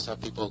course, you just have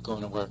people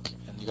going to work,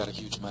 and you got a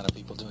huge amount of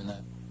people doing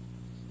that.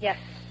 Yes,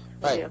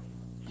 we right. do.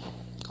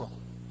 Cool.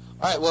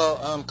 All right,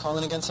 well, call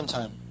in again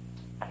sometime.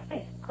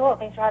 Okay, cool.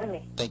 Thanks for having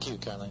me. Thank you,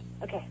 Caroline.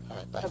 Okay. All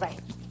right, bye. Bye-bye.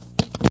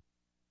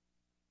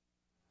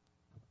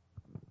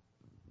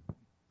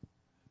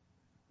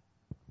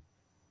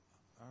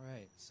 All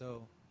right,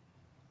 so...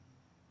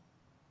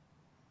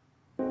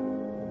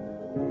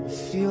 I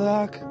feel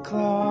like a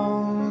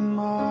clown when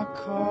my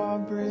car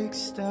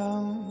breaks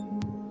down.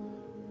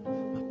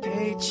 My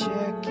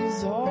paycheck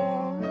is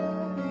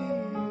already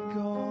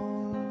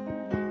gone.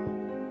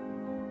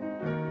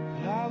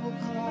 I will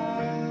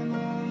climb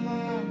on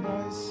my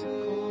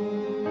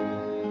bicycle.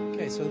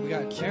 Okay, so we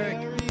got Eric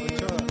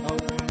Ochoa.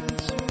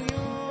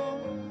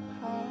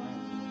 I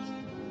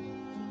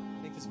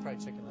think this is probably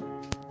Chicken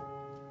Letter.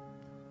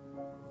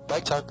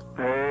 Bike Talk.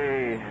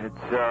 Hey,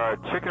 it's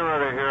Chicken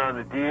Letter here on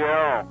the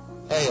DL.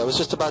 Hey, I was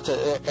just about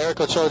to...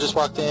 Eric Ochoa just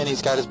walked in.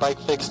 He's got his bike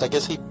fixed. I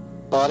guess he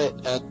bought it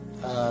at...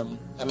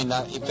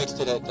 he fixed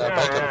it at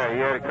Bike. Yeah, he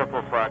had a couple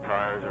of flat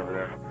tires over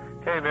there.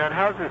 Hey, man,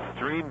 how's the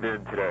stream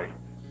been today?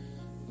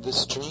 The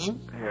stream?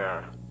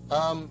 Yeah.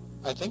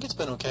 I think it's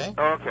been okay.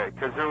 Okay,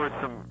 because there was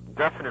some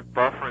definite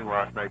buffering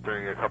last night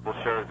during a couple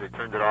shows. They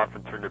turned it off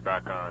and turned it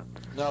back on.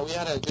 No, we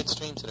had a good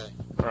stream today.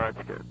 Oh,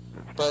 that's good.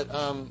 But,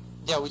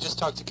 yeah, we just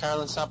talked to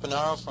Carolyn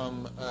Sampanaro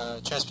from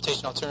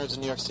Transportation Alternatives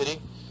in New York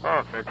City.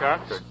 Oh,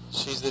 fantastic.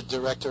 She's the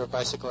director of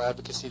bicycle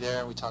advocacy there,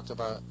 and we talked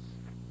about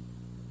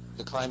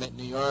the climate in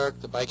New York,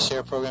 the bike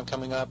share program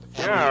coming up.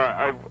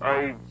 Yeah,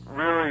 I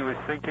really was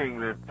thinking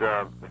that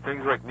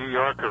things like New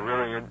York are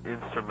really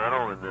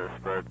instrumental in this,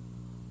 but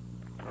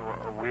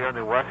we on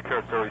the West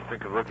Coast always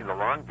think of looking to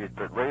Long Beach,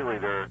 but lately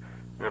the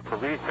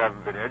police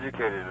haven't been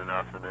educated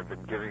enough, and they've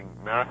been giving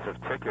massive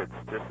tickets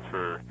just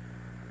for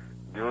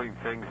doing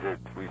things that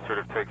we sort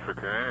of take for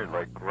granted,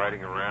 like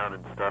riding around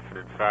and stuff. And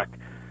in fact,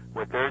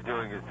 what they're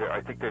doing is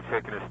I think they've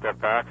taken a step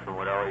back from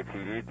what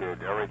LAPD did.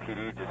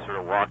 LAPD just sort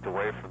of walked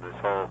away from this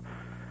whole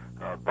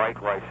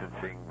bike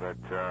licensing, but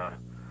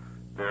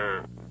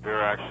they're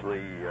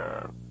actually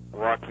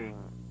walking.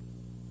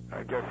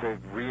 I guess they've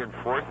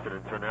reinforced it,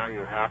 and so now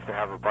you have to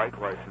have a bike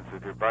license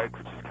with your bike,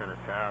 which is kind of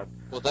sad.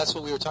 Well, that's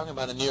what we were talking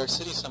about in New York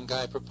City. Some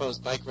guy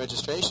proposed bike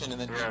registration, and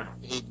then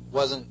he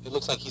wasn't. It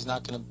looks like he's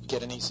not going to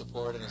get any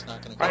support, and it's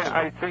not going to go.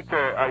 I think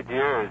the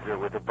idea is that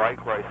with a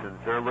bike license,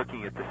 they're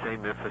looking at the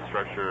same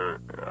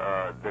infrastructure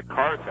that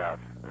cars have,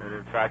 and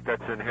in fact,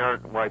 that's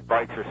inherent why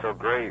bikes are so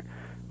great.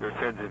 their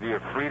sense of view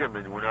of freedom,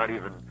 and we're not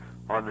even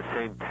on the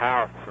same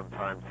path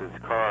sometimes as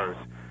cars.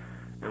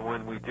 And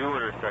when we do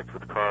intersect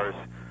with cars,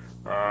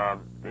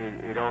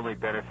 it only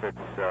benefits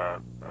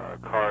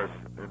cars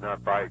and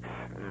not bikes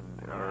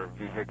or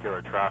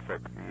vehicular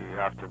traffic. You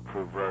have to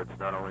improve roads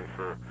not only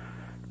for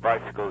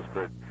bicycles,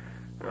 but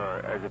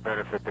as a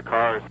benefit, the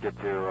cars get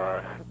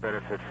to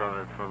benefit from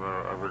it, from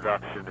a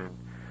reduction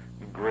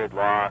in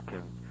gridlock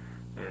and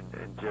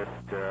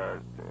just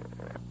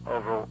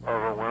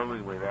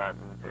overwhelmingly that,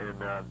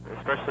 and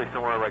especially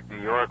somewhere like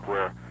New York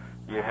where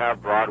you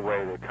have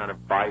Broadway that kind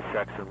of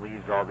bisects and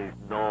leaves all these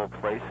null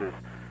places.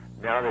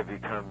 Now they've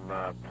become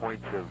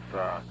points of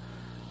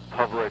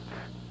public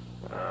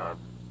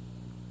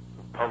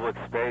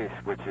space,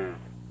 which is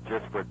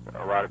just what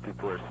a lot of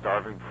people are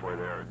starving for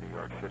there in New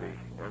York City.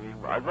 I mean,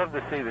 I'd love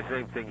to see the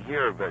same thing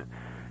here, but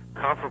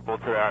comparable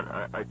to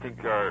that, I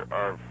think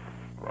our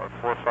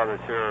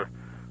forefathers here,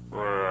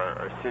 or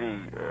our city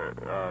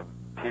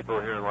people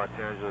here in Los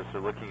Angeles,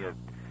 are looking at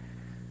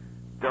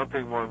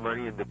dumping more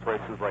money into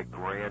places like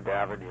Grand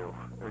Avenue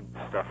and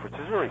stuff, which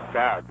is really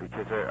sad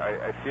because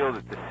I feel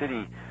that the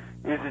city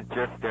isn't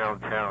just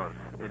downtown.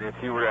 And if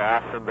you were to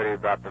ask somebody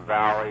about the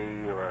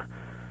Valley or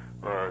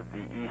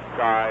the East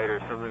Side or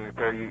something like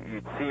that,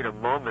 you'd see in a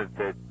moment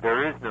that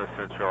there is no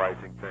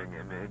centralizing thing.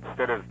 And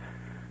instead of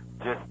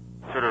just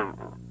sort of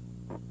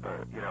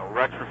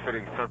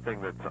retrofitting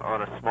something that's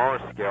on a smaller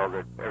scale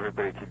that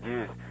everybody could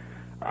use,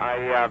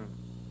 I'm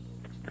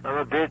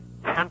a bit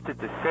tempted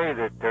to say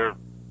that they're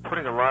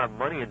putting a lot of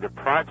money into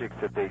projects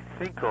that they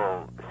think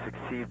will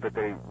succeed, but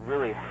they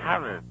really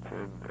haven't.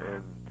 And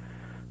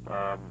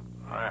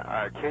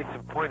case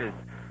in point is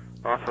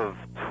off of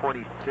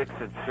 26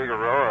 in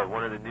Figueroa,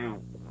 one of the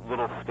new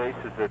little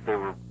spaces that they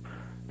were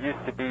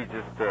used to be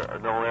just a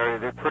null area.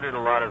 They put in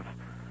a lot of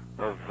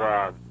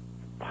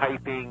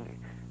piping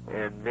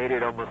and made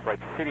it almost like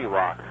City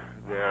Walk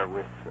there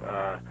with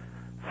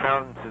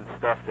fountains and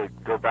stuff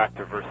that go back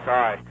to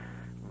Versailles.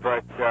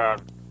 But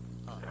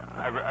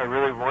I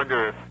really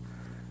wonder if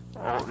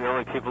the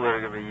only people that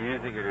are going to be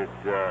using it is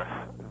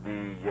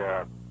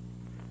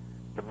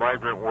the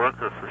migrant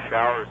worker for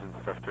showers and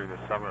stuff during the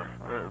summer.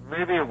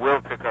 Maybe it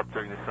will pick up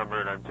during the summer,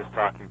 and I'm just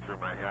talking through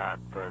my hat.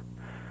 But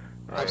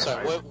I'm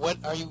sorry. What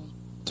are you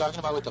talking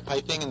about with the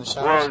piping and the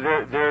showers?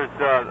 Well, there's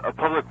a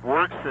public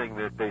works thing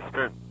that they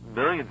spent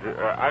millions.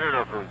 I don't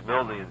know if it was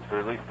millions, but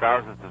at least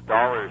thousands of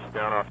dollars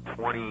down off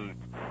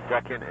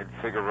 22nd and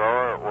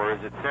Figueroa, or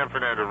is it San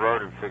Fernando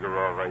Road and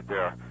Figueroa right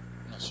there?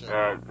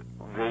 Sure.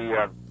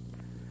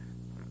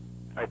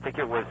 I think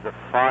it was the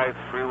 5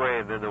 freeway,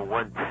 and then the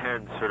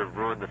 110 sort of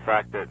ruined the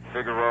fact that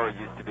Figueroa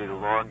used to be the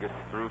longest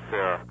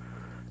thoroughfare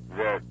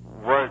that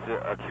was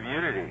a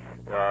community,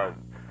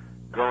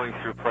 going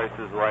through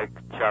places like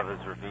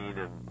Chavez Ravine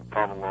and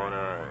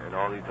Pomolona and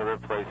all these other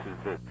places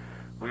that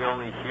we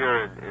only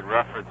hear in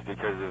reference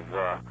because of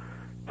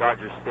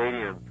Dodger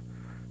Stadium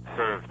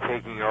sort of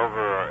taking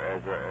over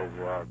as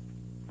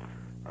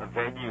a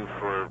venue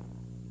for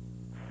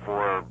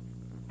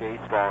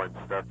baseball and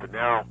stuff. But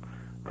now,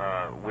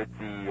 with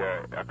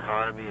the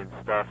economy and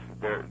stuff,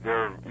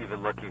 they're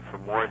even looking for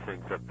more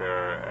things up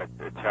there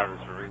at Chavez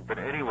Ravine. But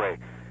anyway,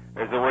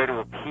 as a way to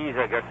appease,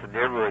 I guess, the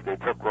neighborhood, they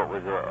took what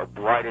was a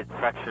blighted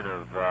section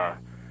of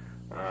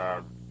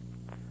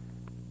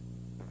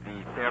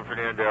the San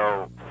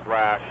Fernando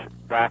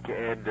 / back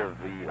end of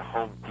the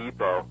Home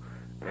Depot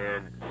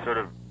and sort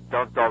of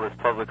dumped all this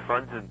public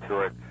funds into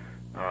it.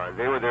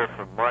 They were there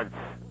for months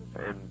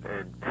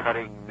and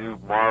cutting new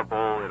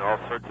marble and all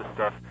sorts of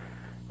stuff.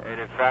 And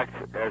in fact,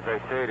 as I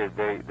stated,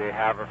 they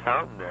have a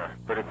fountain there,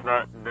 but it's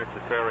not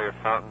necessarily a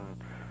fountain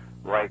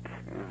like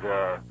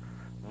the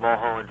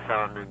Mulholland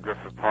Fountain in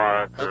Griffith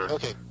Park.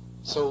 Okay,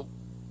 so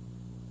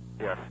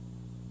yes,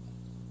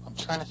 I'm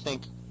trying to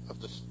think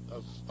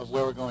of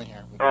where we're going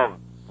here. Oh,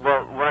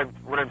 well,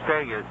 what I'm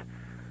saying is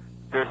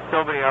there's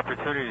so many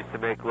opportunities to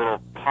make little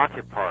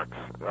pocket parks,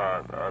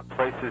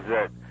 places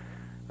that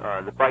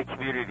the bike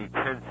community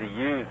tends to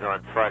use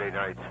on Friday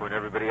nights when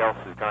everybody else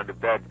has gone to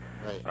bed.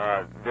 Right.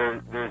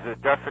 There's a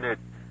definite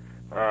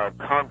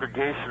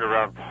congregation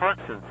around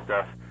parks and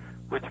stuff,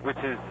 which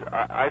is,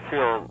 I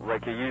feel,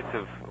 like a use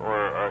of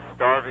or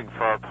starving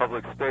for our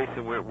public space,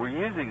 and we're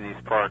using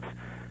these parks,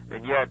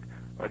 and yet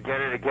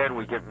again and again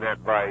we get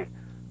met by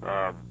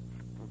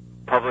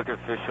public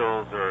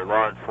officials or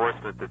law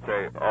enforcement that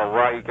say, "Oh,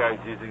 why are you guys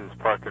using this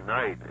park at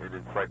night?" And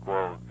it's like,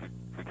 well,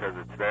 because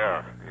it's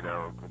there,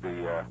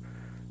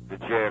 the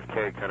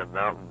JFK kind of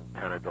mountain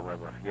kind of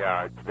dilemma.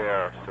 Yeah, it's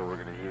there, so we're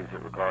going to use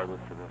it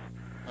regardless of this.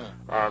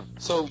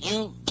 So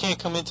you can't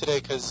come in today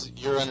because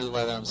you're under the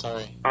weather. I'm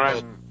sorry.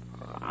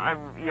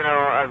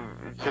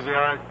 To be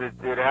honest,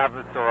 it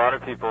happens to a lot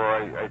of people.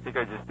 I think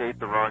I just ate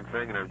the wrong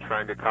thing, and I'm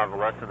trying to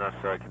convalesce enough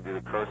so I can do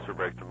the coaster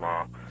break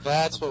tomorrow.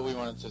 That's what we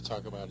wanted to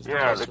talk about.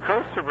 The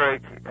coaster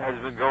break has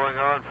been going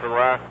on for the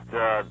last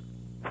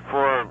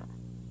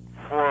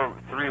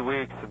 3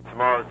 weeks, and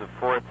tomorrow's the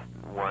 4th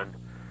one.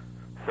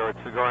 So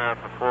it's been going on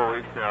for 4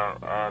 weeks now.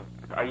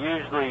 I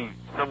usually,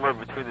 somewhere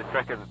between the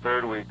 2nd and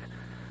 3rd week,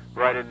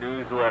 write a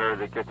newsletter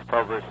that gets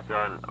published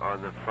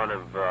on the front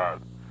of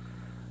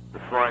the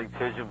Flying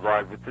Pigeon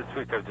blog, but this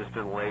week I've just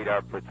been laid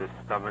up with this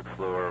stomach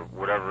flu or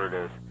whatever it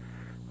is.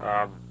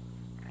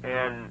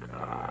 And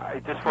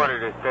I just wanted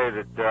to say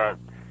that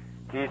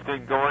he's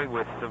been going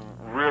with some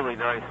really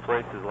nice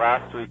places.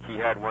 Last week he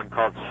had one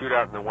called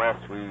Shootout in the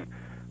West. We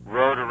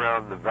rode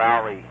around the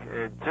valley.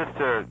 And just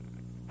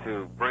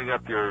to bring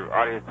up your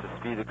audience to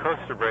speed, the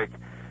Coaster Break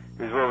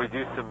is where we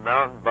do some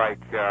mountain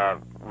bike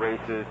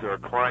races or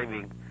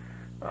climbing,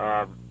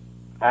 all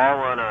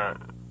on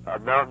a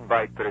mountain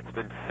bike, but it's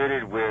been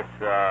fitted with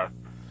a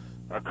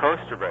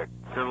coaster brake,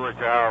 similar to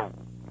how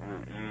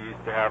you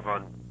used to have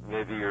on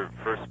maybe your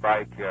first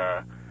bike.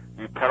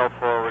 You pedal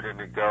forward and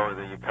then go, and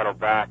then you pedal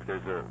back.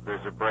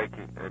 There's a brake,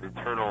 an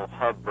internal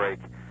hub brake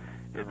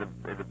in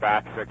the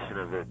back section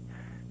of it.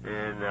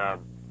 And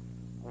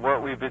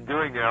what we've been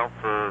doing now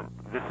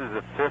this is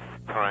the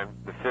fifth time,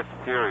 the fifth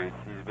series.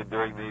 He's been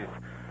doing these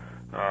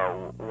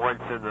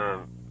once in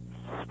the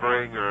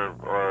spring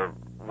or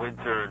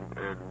winter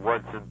and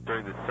once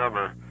during the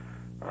summer.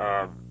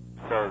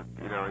 So,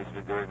 he's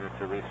been doing this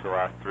at least for the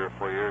last 3 or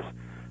 4 years.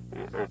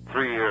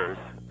 3 years.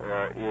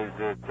 Is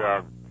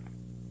that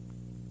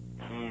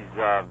he's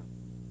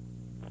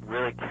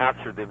really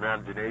captured the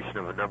imagination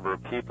of a number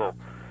of people,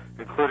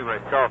 including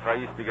myself. I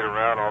used to get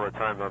around all the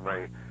time on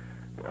my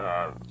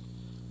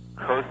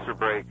coaster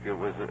brake.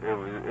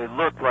 It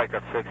looked like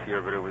a fixed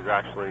gear, but it was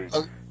actually.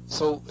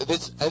 So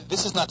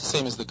this is not the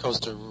same as the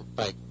coaster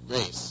bike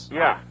race.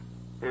 Yeah,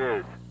 it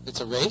is.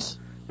 It's a race?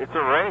 It's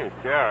a race,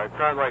 yeah. It's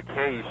not like,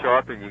 hey, you show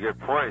up and you get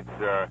points.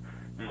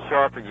 You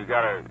show up and you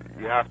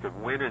have to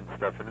win and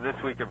stuff. And this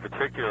week in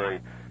particular,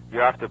 you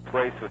have to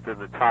place within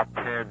the top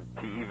 10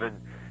 to even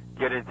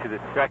get into the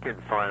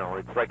second final.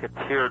 It's like a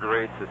tiered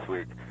race this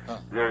week.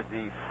 There's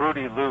the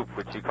Fruity Loop,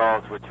 which he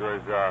calls, which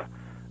was a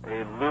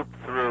loop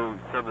through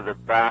some of the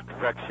back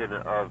section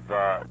of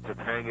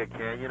Topanga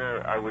Canyon,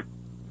 I would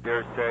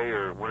dare say,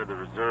 or one of the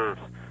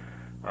reserves.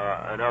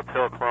 An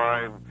uphill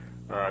climb,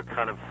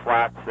 kind of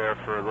flats there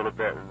for a little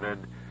bit, and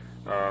then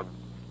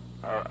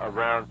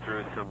around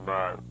through some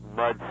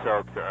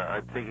mud-soaked.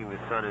 I'm thinking the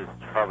sun has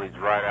probably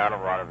dried out a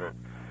lot of it.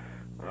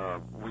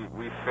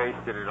 We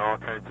faced it in all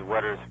kinds of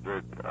weathers,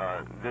 but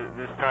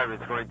this time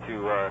it's going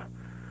to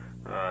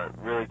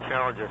really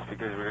challenge us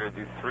because we're going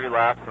to do 3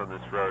 laps on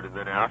this road, and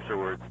then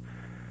afterwards,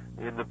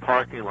 in the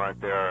parking lot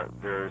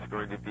there's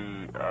going to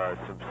be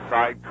some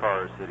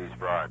sidecars that he's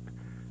brought,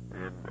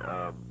 and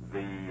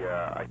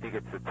I think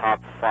it's the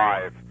top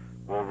 5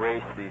 will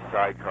race these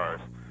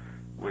sidecars,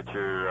 which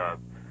are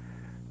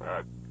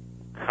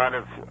kind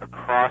of a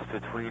cross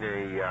between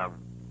a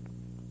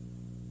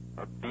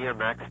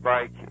BMX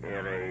bike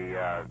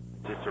and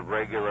just a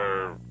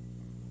regular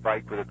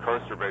bike with a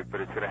coaster brake,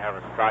 but it's going to have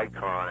a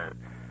sidecar on it.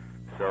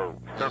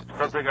 So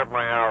something up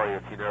my alley,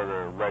 if you know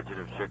the Legend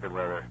of Chicken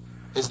Leather.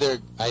 Is there?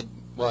 I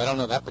don't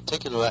know that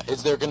particular.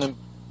 Is there going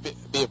to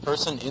be a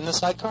person in the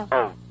sidecar?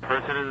 Oh,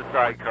 person in the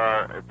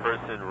sidecar, a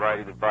person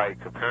riding the bike.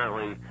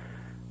 Apparently,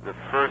 the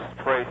first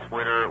place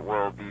winner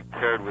will be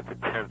paired with the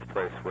 10th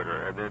place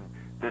winner, and then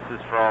this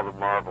is for all the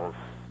marbles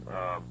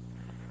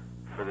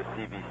for the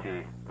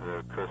CBC,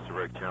 the Coaster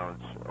Brake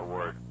Challenge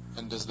Award.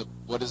 And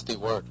what is the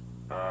award?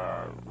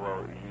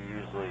 Well, he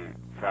usually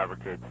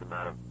fabricates them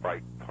out of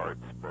bike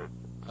parts, but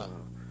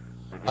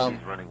I think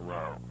he's running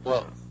low.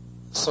 Well,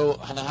 so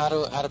and how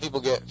do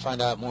people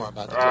find out more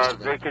about the Coaster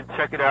Brake? They can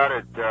check it out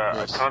at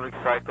Atomic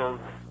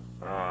Cycles.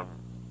 I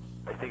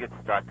think it's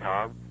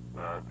 .com,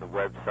 the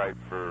website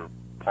for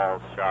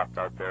Paul's shop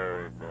out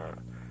there in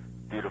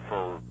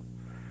beautiful,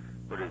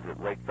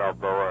 Lake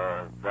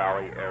Balboa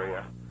Valley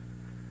area.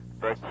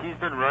 But he's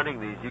been running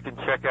these. You can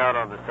check out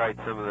on the site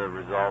some of the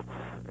results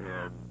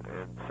and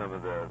some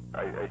of the.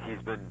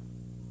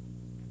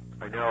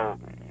 I know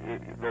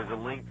there's a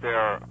link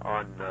there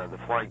on the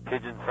Flying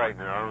Pigeon site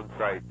and our own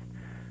site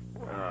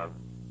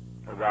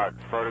about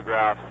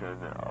photographs,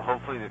 and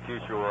hopefully in the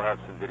future we'll have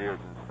some videos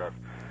and stuff.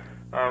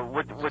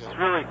 What's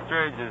really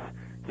strange is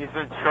he's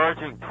been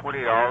charging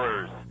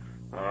 $20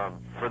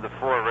 for the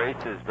 4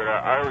 races, but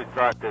I always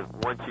thought that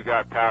once you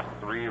got past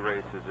 3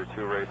 races or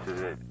 2 races,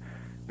 it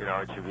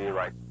should be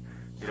like,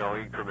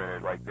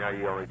 incremented. Like now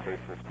you only pay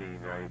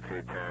 15, now you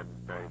pay 10,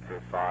 now you pay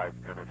 5,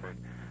 kind of thing.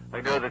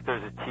 I know that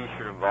there's a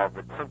T-shirt involved,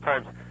 but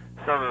sometimes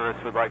some of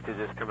us would like to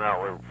just come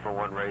out for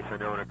one race. I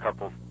know in a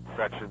couple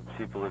sections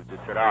people have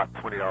just said,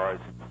 $20,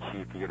 it's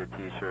cheap, you get a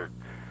T-shirt.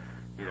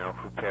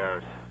 Who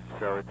cares?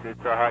 So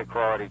it's a high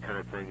quality kind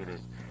of thing, and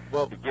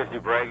it gives you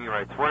bragging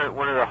rights. One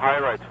of the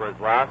highlights was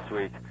last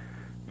week,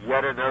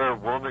 yet another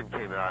woman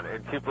came out,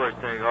 and people are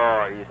saying,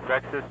 are you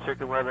sexist,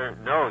 Chicken Leather?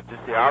 No,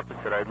 just the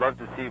opposite. I'd love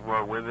to see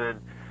more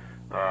women,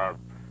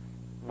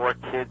 more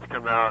kids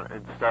come out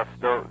and stuff,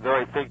 though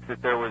I think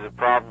that there was a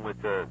problem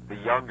with the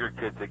younger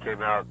kids that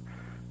came out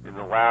in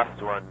the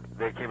last one.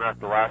 They came out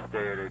the last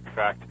day, and in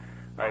fact,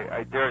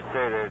 I dare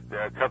say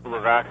that a couple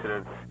of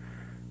accidents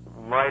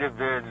might have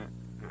been,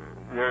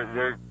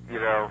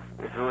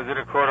 if it was in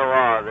a court of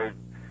law, they'd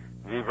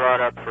be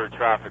brought up for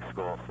traffic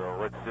school, so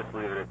let's just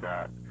leave it at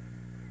that.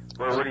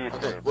 What are you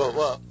saying?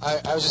 Well,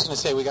 I was just going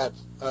to say we got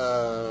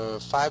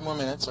 5 more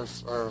minutes or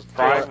 4,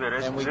 5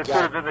 minutes. and we this got.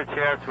 would have been the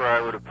chance where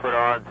I would have put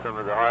on some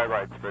of the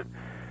highlights, but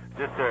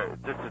just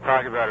to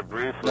talk about it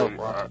briefly,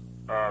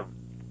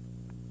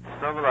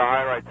 some of the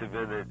highlights have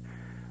been that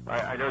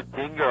I know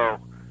Dingo.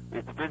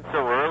 It's been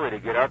so early to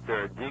get up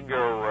there.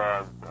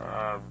 Dingo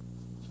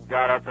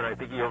got up, and I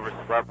think he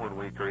overslept one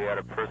week, or he had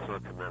a personal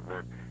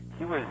commitment.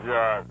 He was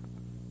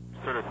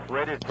sort of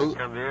slated to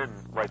come in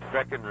like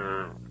second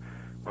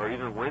or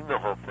even win the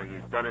whole thing.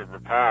 He's done it in the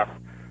past.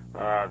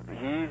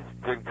 He's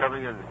been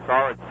coming in a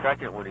solid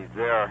second when he's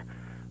there.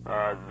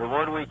 The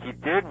one week he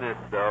did miss,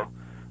 though,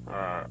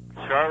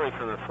 Charlie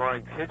from the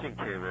Flying Pigeon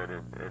came in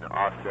and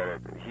offset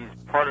it. He's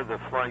part of the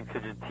Flying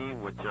Pigeon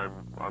team, which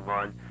I'm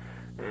on,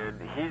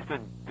 and he's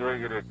been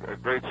doing it a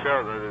great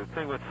show. The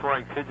thing with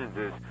Flying Pigeons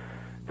is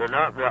they're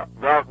not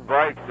mountain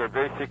bikes. They're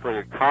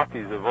basically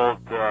copies of old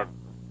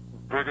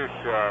British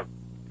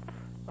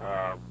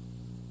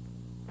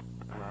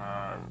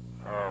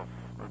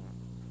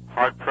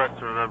hard pressed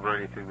to remember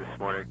anything this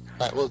morning.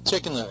 All right, well,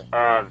 chicken leather.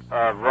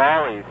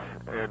 Raleighs,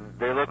 and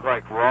they look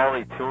like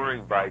Raleigh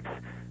touring bikes.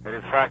 And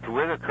in fact,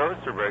 with a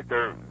coaster brake,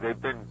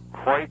 they've been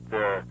quite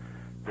the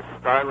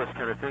stylish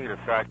kind of thing. And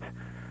in fact,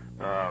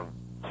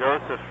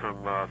 Joseph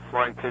from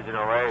Flying Pigeon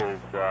LA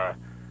has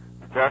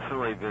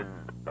definitely been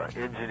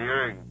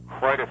engineering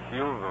quite a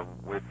few of them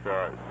with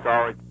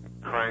solid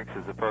cranks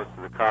as opposed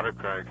to the cotter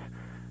cranks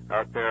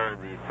out there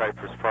in the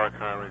Cypress Park,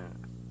 Highland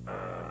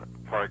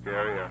Park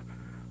area.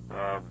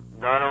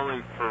 Not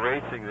only for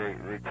racing,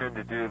 they tend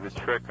to do the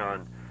trick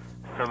on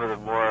some of the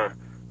more,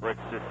 let's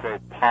just say,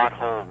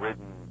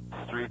 pothole-ridden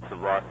streets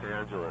of Los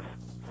Angeles.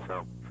 So.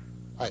 All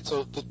right,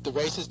 so the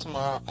race is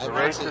tomorrow. The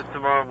race is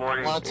tomorrow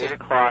morning, 8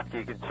 o'clock.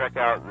 You can check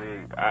out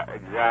the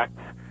exact,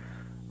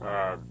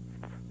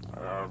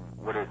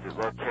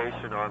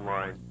 location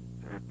online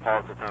at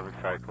Paul's Atomic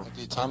Cycle.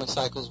 The Atomic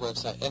Cycles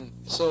website. And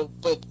so,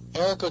 but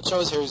Eric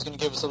Ochoa's here. He's going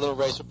to give us a little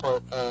race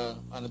report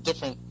on a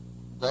different,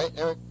 right,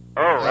 Eric?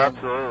 Oh,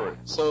 absolutely.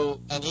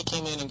 So, and he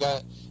came in and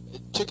got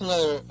Chicken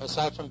Leather.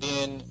 Aside from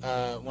being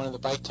one of the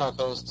Bike Talk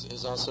hosts,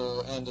 is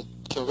also and the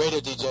Kill Radio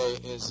DJ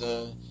is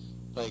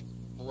like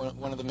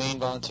one of the main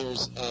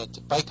volunteers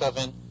at Bike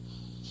Oven.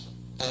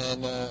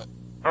 And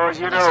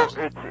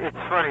it's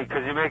funny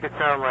because you make it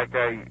sound like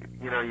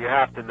you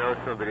have to know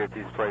somebody at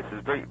these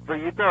places, but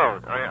you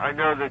don't. I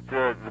know that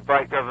the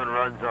Bike Oven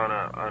runs on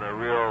a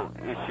real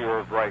issue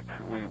of like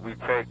we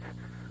take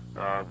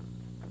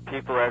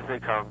people as they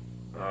come.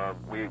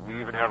 We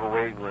even have a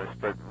waiting list,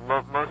 but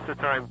most of the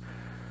time,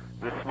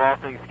 the small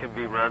things can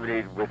be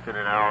remedied within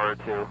an hour or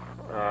two.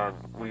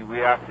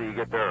 We ask that you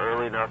get there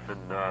early enough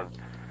and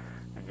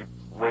you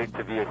wait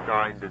to be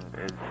assigned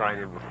and sign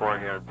in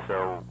beforehand.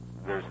 So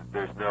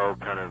there's no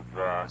kind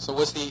of. So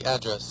what's the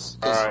address?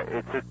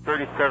 It's at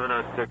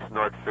 3706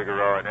 North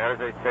Figueroa, and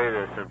as I say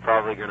this, I'm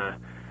probably going to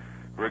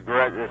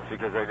regret this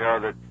because I know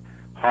that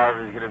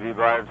Harv is going to be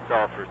by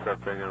himself or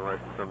something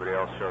unless somebody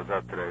else shows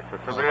up today. So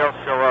somebody else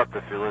show up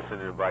if you're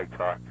listening to Bike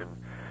Talk. And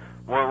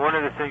one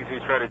of the things we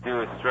try to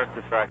do is stress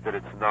the fact that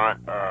it's not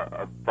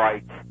a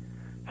bike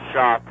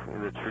shop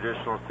in the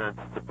traditional sense.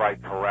 It's a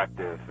bike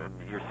collective. And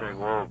you're saying,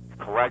 well,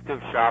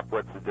 collective shop,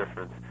 what's the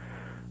difference?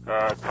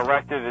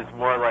 Collective is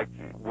more like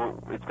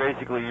it's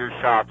basically your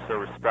shop, so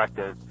respect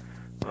it.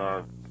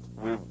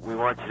 We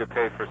want you to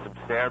pay for some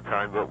stand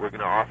time, but we're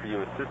going to offer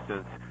you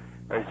assistance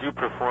as you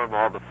perform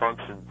all the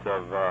functions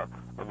of a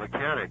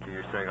mechanic. And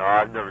you're saying, oh,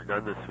 I've never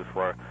done this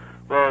before.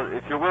 Well,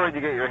 if you're willing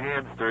to get your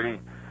hands dirty,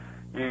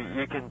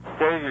 you can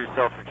save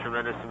yourself a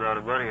tremendous amount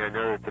of money. I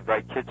know that the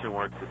Bike Kitchen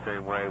works the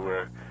same way,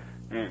 where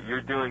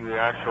you're doing the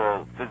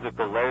actual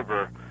physical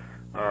labor,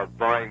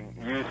 buying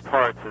used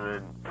parts and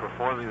then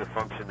performing the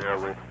function there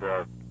with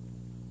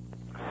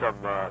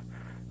some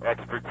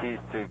expertise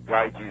to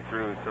guide you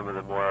through some of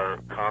the more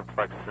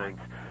complex things.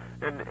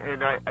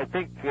 And I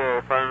think,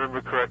 if I remember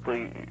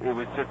correctly, it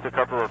was just a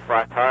couple of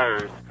flat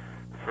tires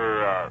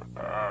for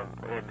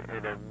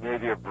and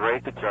maybe a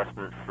brake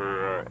adjustment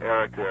for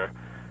Eric there.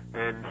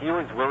 And he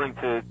was willing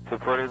to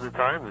put in the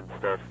time and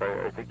stuff.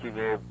 I think he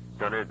may have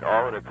done it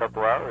all in a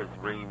couple hours,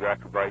 bringing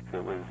back a bike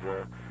that was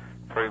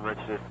pretty much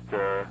just...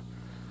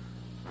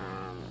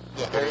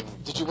 Eric,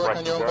 did you work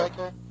on your own bike,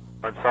 Eric?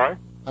 I'm sorry?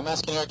 I'm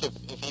asking Eric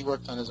if he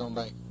worked on his own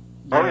bike.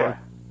 Oh, yeah.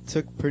 It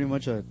took pretty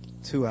much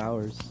 2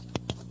 hours.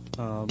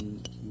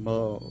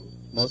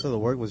 Most of the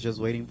work was just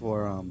waiting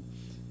for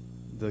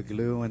the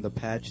glue and the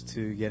patch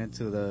to get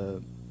into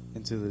the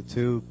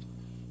tube,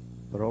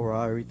 but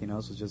overall everything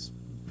else was just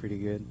pretty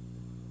good.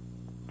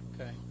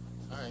 Okay,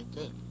 all right,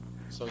 good.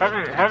 So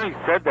having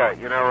said that,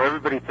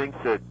 everybody thinks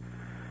that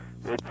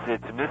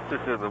it's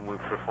mysticism we've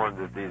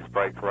performed at these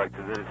bike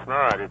collectors, and it's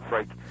not. It's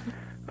like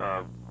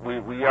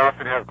we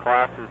often have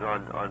classes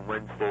on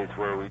Wednesdays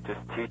where we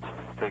just teach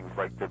things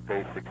like the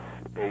basics,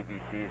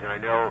 ABCs, and I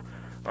know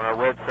on our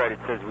website it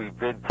says we've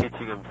been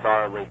teaching them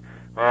solidly.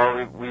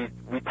 Well, we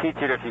teach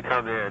it if you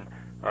come in,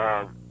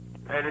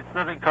 and it's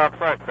nothing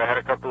complex. I had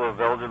a couple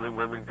of elderly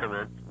women come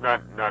in,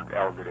 not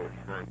elderly,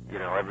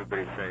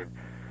 everybody's saying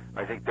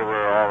I think they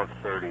were all of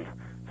 30.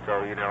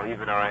 So,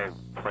 even I am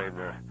playing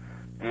the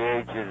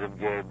ageism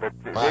game. But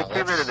they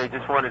came in and they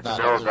just wanted to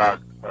know about,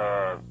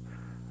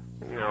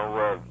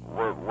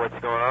 what's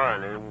going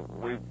on. And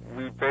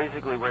we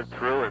basically went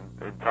through and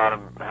taught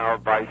them how a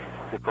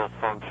bicycle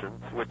functions,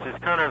 which is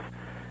kind of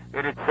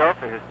in itself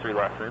a history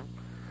lesson,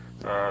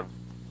 as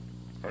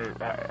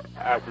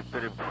it's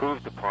been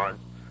improved upon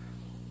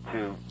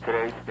to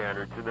today's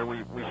standards. And then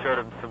we showed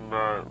them some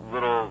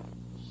little,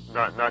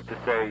 not to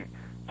say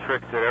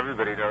tricks that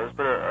everybody knows,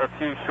 but a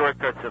few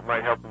shortcuts that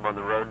might help them on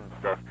the road and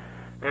stuff.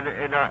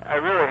 And I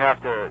really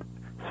have to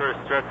sort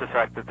of stress the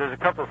fact that there's a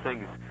couple of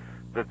things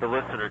that the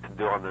listener can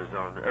do on their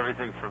own.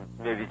 Everything from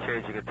maybe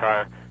changing a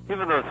tire.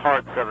 Even those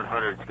hard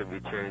 700s can be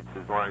changed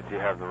as long as you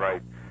have the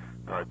right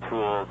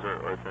tools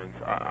or things.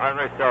 I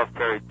myself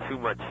carry too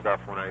much stuff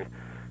when I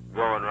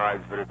go on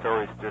rides, but it's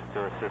always just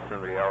to assist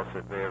somebody else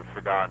that may have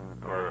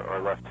forgotten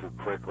or left too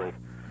quickly.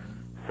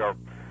 So,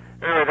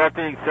 anyway, that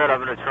being said,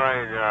 I'm going to try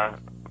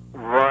and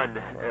run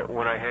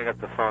when I hang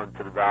up the phone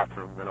to the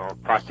bathroom, and I'll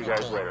talk to you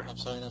guys later. I'm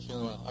sorry, not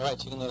feeling well. All right,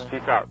 chicken leather.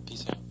 Peace out.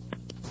 Peace out.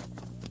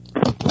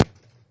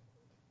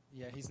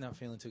 Yeah, he's not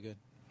feeling too good.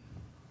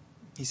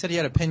 He said he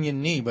had a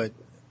pinion knee,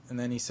 and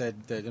then he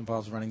said that it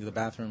involves running to the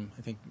bathroom.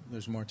 I think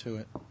there's more to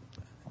it.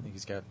 I think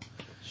he's got.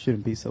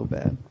 Shouldn't be so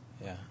bad.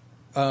 Yeah.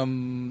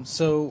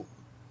 So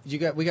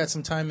we got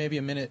some time, maybe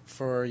a minute,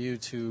 for you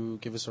to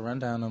give us a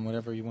rundown on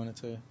whatever you wanted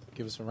to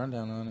give us a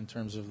rundown on in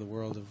terms of the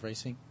world of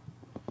racing.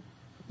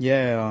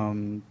 Yeah,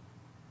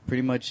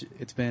 pretty much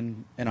it's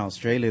been in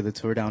Australia, the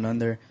Tour Down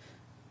Under.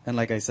 And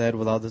like I said,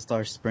 with all the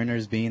star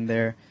sprinters being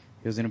there,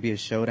 it was going to be a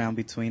showdown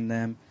between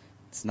them.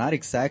 It's not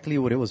exactly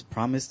what it was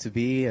promised to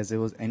be, as it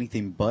was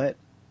anything but,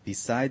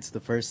 besides the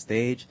first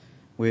stage,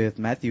 with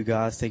Matthew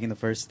Goss taking the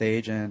first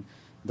stage and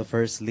the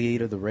first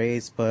lead of the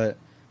race. But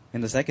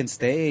in the second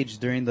stage,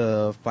 during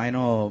the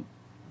final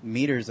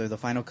meters or the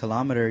final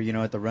kilometer,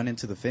 at the run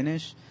into the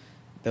finish,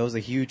 there was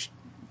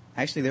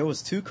there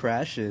was 2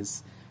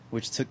 crashes,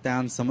 which took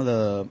down some of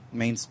the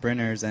main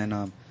sprinters,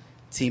 and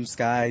Team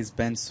Sky's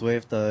Ben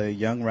Swift, a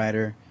young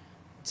rider,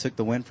 took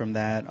the win from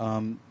that.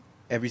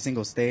 Every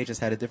single stage has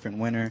had a different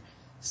winner.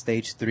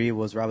 Stage 3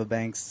 was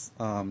Rabobank's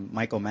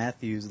Michael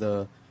Matthews,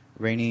 the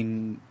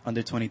reigning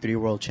under-23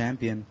 world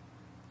champion.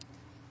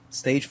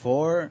 Stage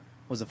 4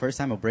 was the first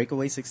time a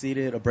breakaway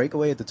succeeded. A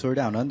breakaway at the Tour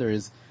Down Under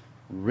is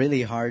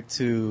really hard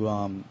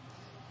to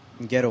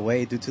get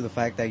away due to the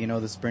fact that,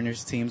 the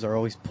sprinters teams are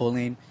always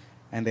pulling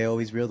and they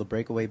always reel the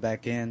breakaway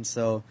back in.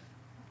 So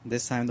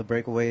this time the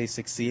breakaway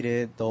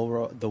succeeded.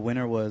 The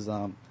winner was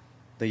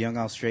the young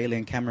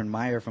Australian Cameron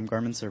Meyer from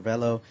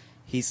Garmin-Cervelo.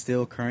 He's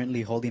still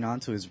currently holding on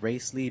to his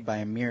race lead by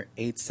a mere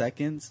 8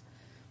 seconds.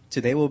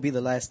 Today will be the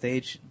last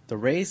stage. The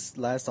race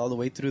lasts all the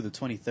way through the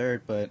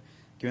 23rd, but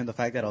given the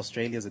fact that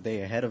Australia is a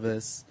day ahead of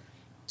us,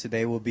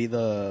 today will be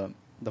the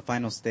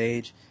final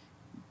stage.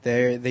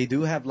 They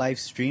do have live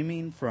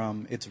streaming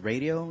from its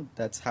radio.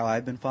 That's how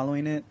I've been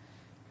following it.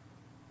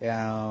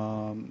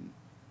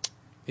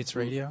 It's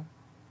radio?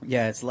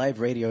 Yeah, it's live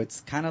radio.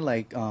 It's kind of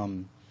like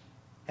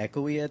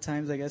echoey at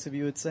times, I guess, if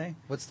you would say.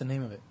 What's the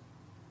name of it?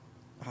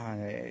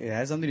 It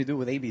has something to do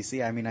with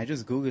ABC. I mean, I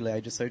just Google it. I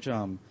just search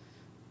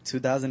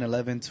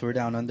 2011 Tour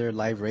Down Under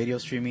live radio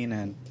streaming,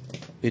 and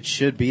it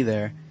should be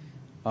there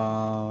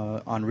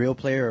on Real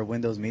Player or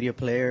Windows Media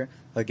Player.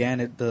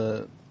 Again,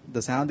 the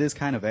sound is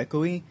kind of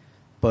echoey,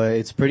 but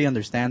it's pretty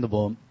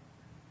understandable,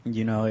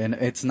 and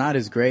it's not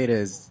as great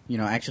as,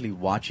 actually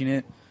watching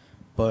it,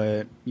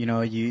 but,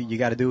 you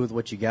got to do with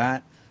what you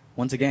got.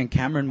 Once again,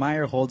 Cameron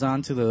Meyer holds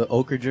on to the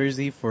ochre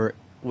jersey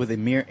with a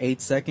mere 8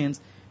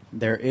 seconds.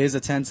 There is a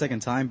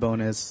 10-second time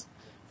bonus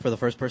for the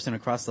first person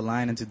across the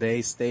line, and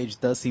today's stage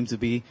does seem to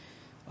be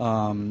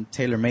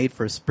tailor-made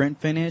for a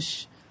sprint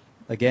finish.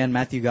 Again,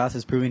 Matthew Goss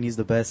has proven he's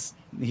the best.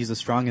 He's the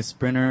strongest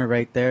sprinter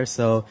right there.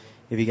 So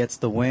if he gets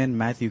the win,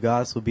 Matthew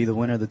Goss will be the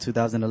winner of the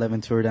 2011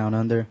 Tour Down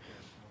Under.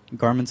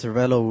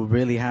 Garmin-Cervelo will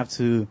really have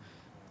to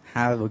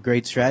have a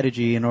great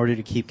strategy in order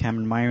to keep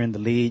Cameron Meyer in the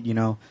lead.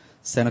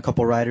 Send a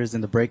couple riders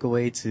in the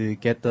breakaway to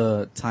get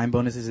the time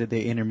bonuses at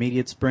the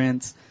intermediate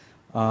sprints.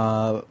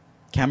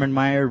 Cameron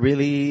Meyer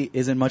really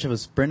isn't much of a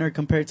sprinter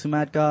compared to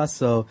Matt Goss,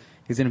 so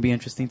it's going to be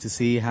interesting to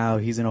see how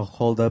he's going to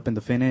hold up in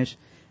the finish.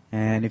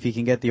 And if he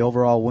can get the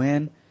overall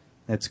win,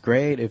 that's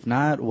great. If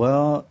not,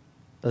 well,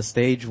 a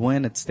stage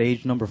win at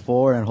stage number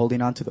 4 and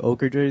holding on to the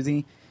ochre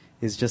jersey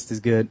is just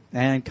as good,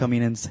 and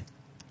coming in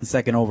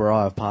second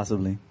overall if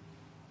possibly.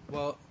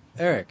 Well,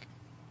 Eric,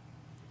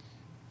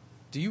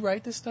 do you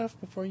write this stuff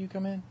before you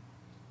come in?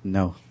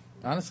 No.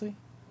 Honestly?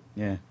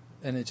 Yeah.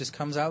 And it just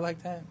comes out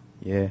like that?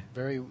 Yeah.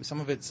 Some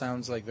of it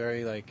sounds like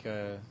very like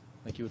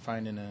you would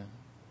find in a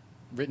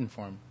written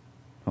form.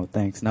 Oh,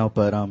 thanks. No,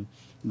 but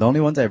the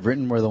only ones I've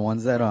written were the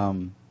ones that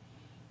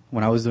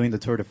when I was doing the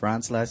Tour de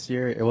France last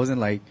year, it wasn't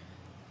like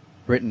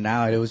written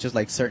out. It was just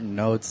like certain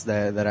notes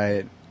that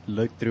I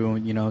looked through,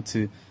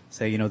 to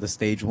say, the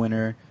stage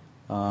winner.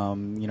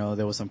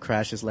 There was some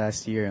crashes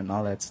last year and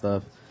all that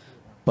stuff.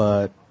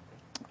 But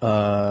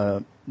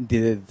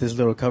this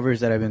little coverage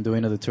that I've been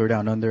doing of the Tour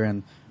Down Under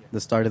and the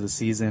start of the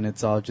season,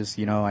 it's all just,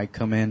 I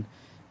come in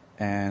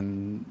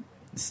and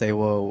say,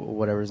 well,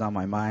 whatever's on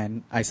my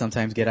mind. I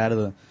sometimes get out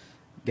of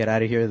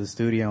here to the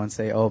studio and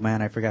say, oh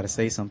man, I forgot to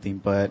say something.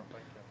 But,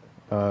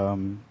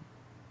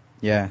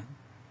 yeah,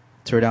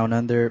 Tour Down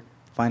Under,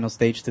 final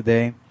stage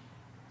today.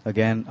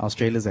 Again,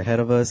 Australia's ahead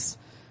of us.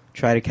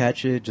 Try to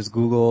catch it. Just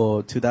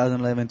Google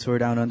 2011 Tour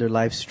Down Under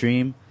live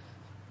stream,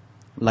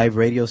 live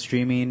radio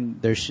streaming.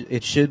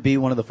 It should be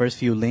one of the first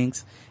few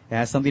links. It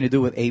has something to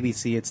do with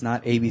ABC. It's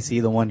not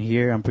ABC, the one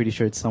here. I'm pretty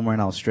sure it's somewhere in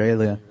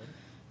Australia.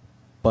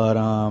 But,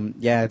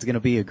 yeah, it's going to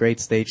be a great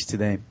stage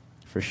today,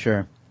 for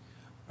sure.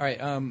 All right.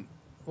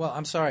 Well,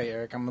 I'm sorry,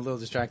 Eric. I'm a little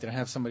distracted. I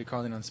have somebody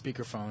calling on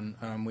speakerphone.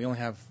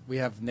 We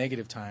have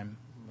negative time.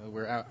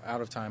 We're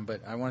out of time.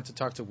 But I wanted to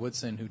talk to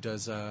Woodson, who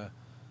does a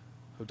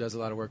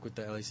lot of work with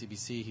the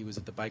LACBC. He was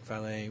at the Bike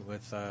Valet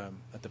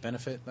at the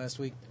Benefit last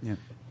week. Yeah.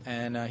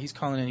 And he's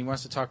calling in. He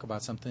wants to talk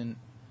about something.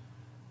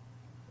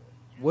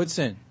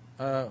 Woodson,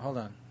 hold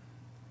on.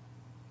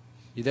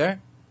 You there?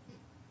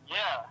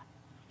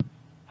 Yeah.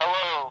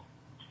 Hello.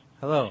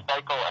 Hello.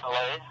 Cycle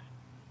LA.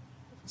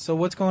 So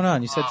what's going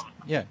on? You said,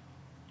 yeah.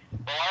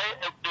 Well, I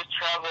have just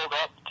traveled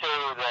up to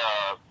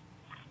the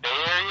Bay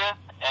Area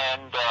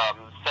and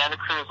Santa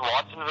Cruz,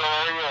 Watsonville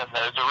area, and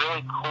there's a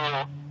really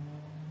cool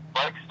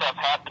bike stuff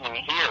happening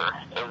here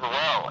as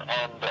well.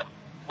 And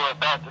we're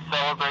about to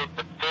celebrate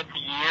the 5th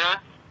year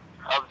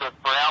of the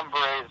Brown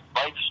Berets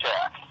Bike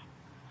Shack.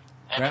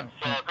 And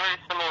it's very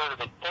similar to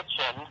the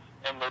Kitchen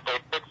in that they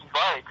fix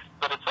bikes,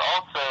 but it's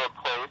also a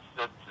place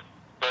that's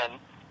been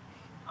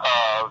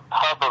a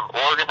hub of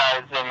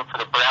organizing for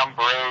the Brown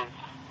Berets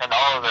and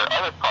all of their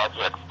other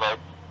projects like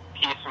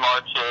peace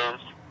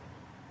marches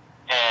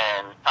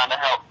and kind of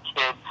help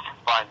kids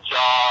find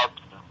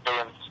jobs and stay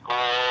in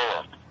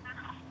school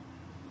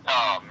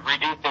and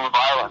reducing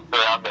violence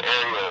around the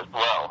area as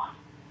well.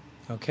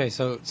 Okay,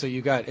 so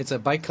you got, it's a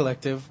bike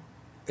collective.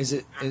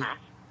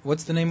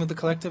 What's the name of the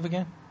collective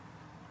again?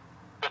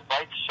 The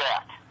Bike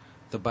Shack.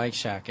 The Bike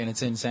Shack, and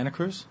it's in Santa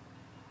Cruz?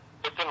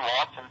 It's in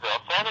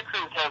Watsonville. Santa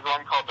Cruz has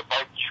one called the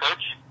Bike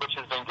Church, which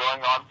has been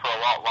going on for a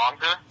lot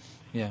longer.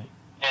 Yeah.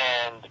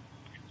 And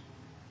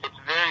it's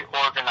very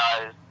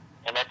organized.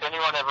 And if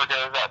anyone ever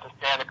goes out to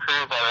Santa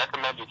Cruz, I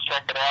recommend you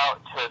check it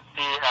out to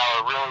see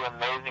how a really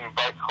amazing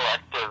bike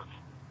collective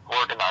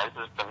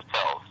organizes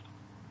themselves.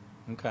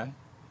 Okay.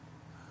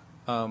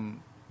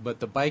 But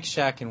the Bike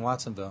Shack in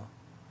Watsonville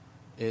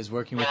is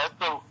working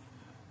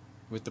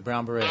with the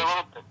Brown Berets.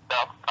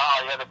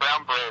 Yeah, the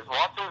Brown Berets.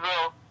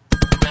 Watsonville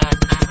and Santa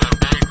Cruz are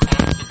very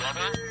close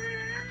together,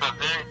 but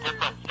very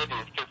different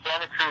cities. Because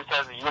Santa Cruz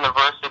has a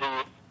university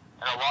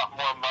and a lot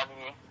more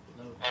money,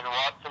 and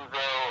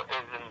Watsonville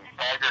is an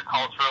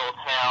agricultural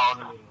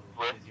town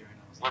with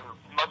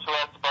much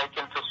less bike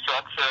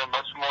infrastructure,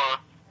 much more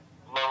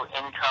low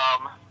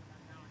income.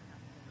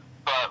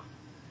 But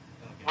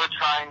we're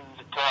trying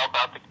to help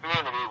out the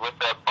community with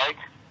a bike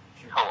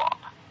co-op,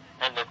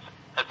 and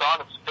it's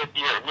on its 5th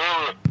year,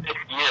 nearly its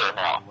 5th year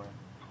now.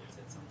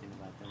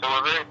 So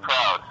we're very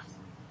proud.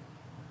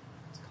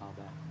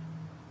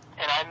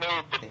 And I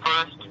made the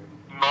first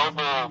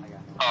mobile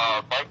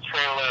bike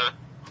trailer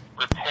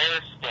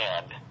repair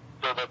stand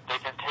so that they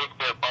can take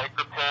their bike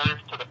repairs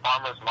to the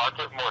farmer's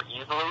market more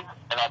easily,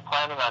 and I'm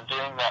planning on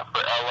doing that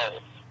for LA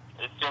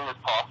as soon as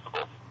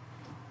possible.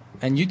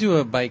 And you do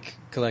a bike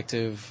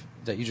collective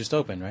that you just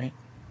opened, right?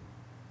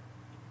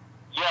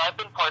 Yeah, I've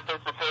been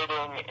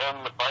participating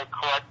in the bike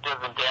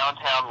collective in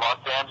downtown Los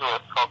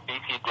Angeles called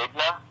BC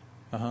Digna,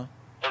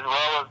 as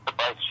well as the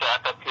Bike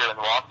Shack up here in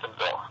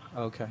Watsonville.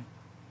 Okay.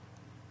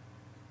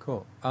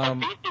 Cool.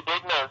 And BC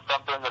Digna is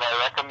something that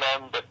I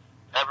recommend that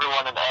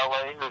everyone in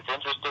LA who's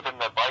interested in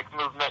the bike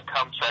movement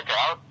come check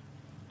out.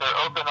 They're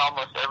open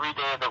almost every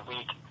day of the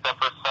week except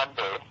for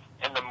Sunday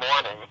in the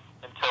morning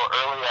until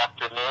early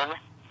afternoon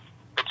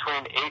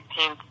between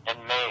 18th and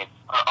Main,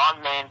 or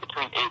on Main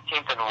between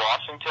 18th and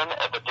Washington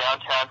at the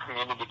Downtown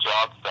Community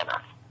Jobs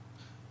Center.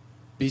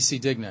 BC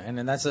Digna, and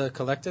then that's a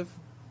collective?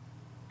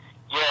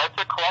 Yeah,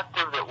 it's a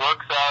collective that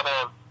works out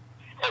of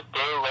a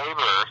day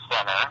labor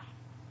center.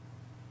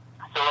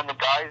 So when the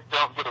guys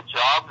don't get a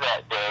job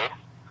that day,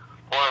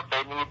 or if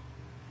they need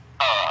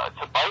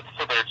to bikes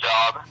to their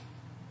job,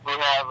 we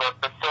have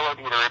a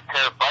facility to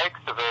repair bikes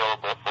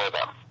available for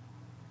them.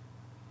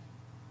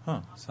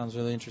 Huh, sounds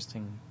really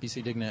interesting.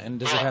 BC Digna. And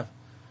does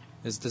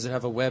it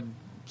have a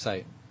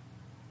website?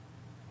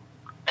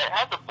 It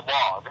has a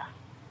blog.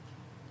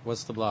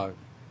 What's the blog?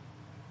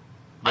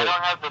 I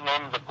don't have the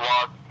name of the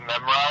blog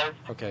memorized.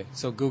 Okay,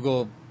 so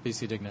Google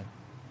BC Digna,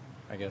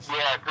 I guess.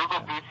 Yeah,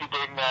 Google BC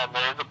Digna, and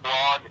there's a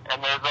blog,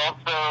 and there's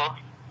also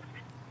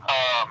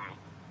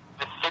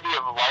the City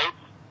of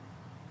Lights,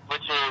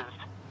 which is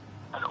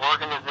an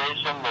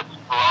organization that's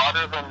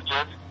broader than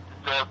just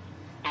the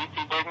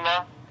BC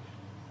Digna,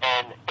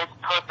 and its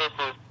purpose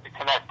is to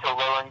connect to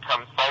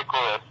low-income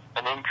cyclists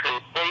and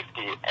increase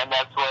safety, and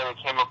that's why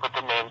they came up with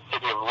the name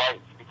City of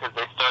Lights, because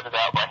they started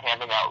out by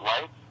handing out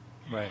lights.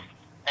 Right.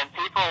 And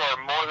people are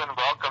more than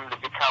welcome to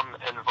become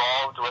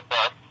involved with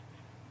us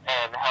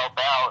and help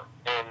out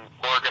in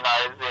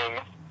organizing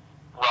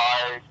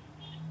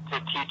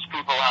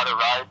how to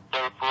ride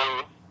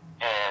safely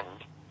and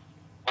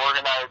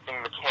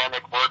organizing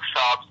mechanic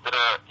workshops that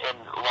are in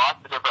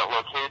lots of different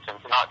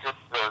locations, not just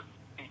the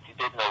BC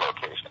Digno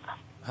location.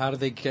 How do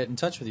they get in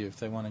touch with you if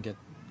they want to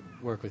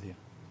work with you?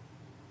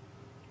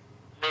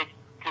 They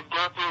could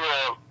go through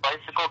the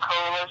Bicycle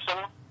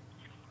Coalition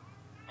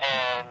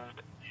and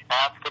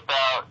ask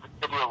about the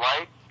City of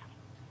Lights.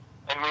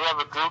 And we have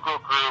a Google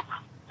group,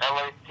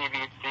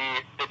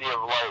 LACBC City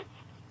of Lights.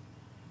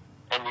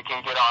 And you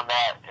can get on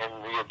that and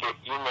you'll get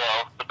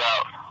emails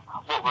about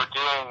what we're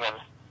doing and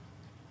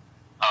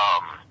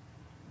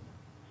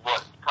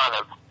what kind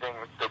of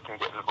things they can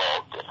get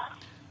involved in.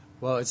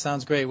 Well, it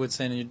sounds great,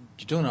 Woodson. You're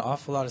doing an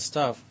awful lot of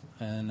stuff,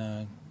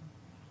 and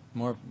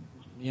more,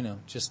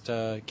 just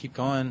keep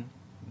going.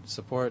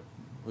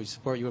 We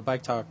support you at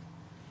Bike Talk.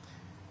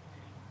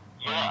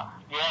 Yeah,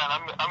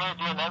 and I'm going to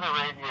do another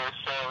radio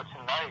show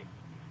tonight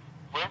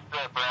with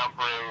the Brown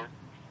Braves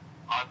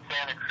on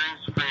Santa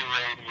Cruz Free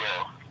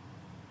Radio.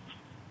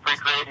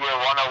 Freak Radio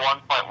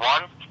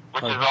 101.1,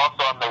 which is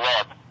also on the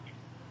web.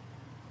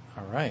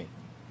 All right.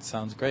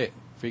 Sounds great.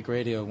 Freak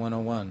Radio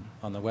 101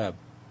 on the web.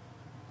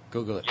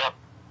 Google it. Yep.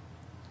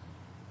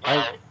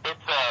 Yeah,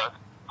 it's a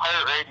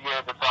pirate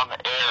radio that's on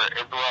the air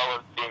as well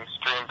as being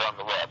streamed on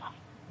the web.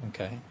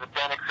 Okay. The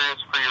Santa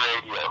Cruz Free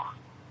Radio.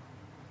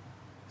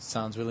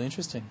 Sounds really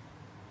interesting.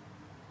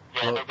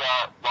 Yeah, they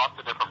got lots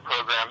of different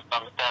programs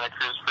on the Santa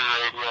Cruz Free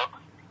Radio.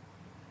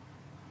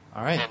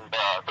 All right. And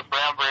the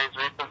Brown Braves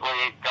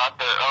recently got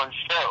their own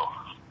show.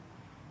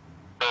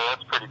 So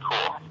that's pretty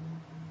cool.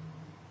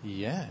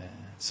 Yeah.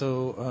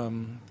 So,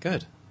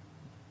 good.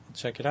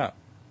 Check it out.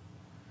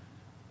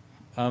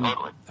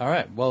 Totally. All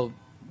right. Well,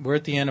 we're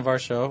at the end of our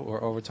show.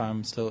 We're over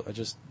time still.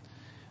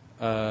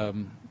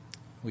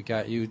 We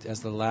got you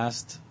as the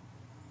last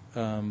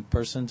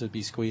person to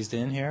be squeezed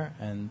in here,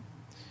 and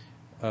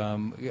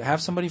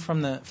have somebody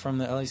from the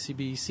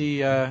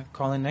LACBC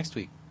call in next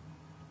week,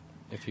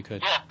 if you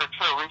could. Yeah, for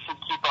sure. We should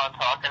keep on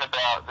talking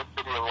about the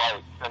City of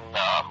Lights and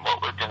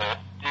what we're going to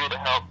do to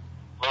help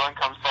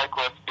low-income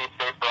cyclists be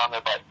safer on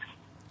their bikes.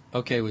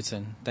 Okay,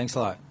 Woodson. Thanks a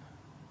lot.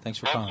 Thanks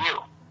for calling. Thank you.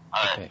 All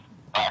right. Okay.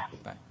 Bye.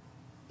 Bye.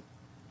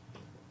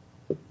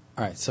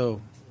 All right.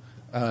 So,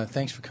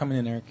 thanks for coming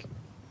in, Eric.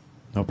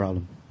 No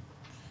problem.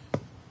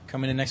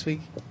 Coming in next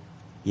week?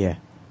 Yeah.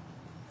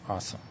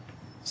 Awesome.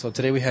 So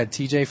today we had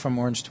TJ from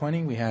Orange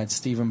 20. We had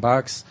Stephen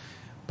Box,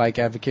 bike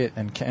advocate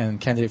and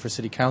candidate for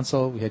city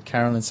council. We had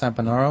Carolyn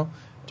Sampanaro,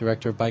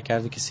 director of bike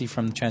advocacy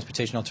from the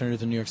Transportation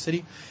Alternative in New York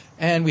City.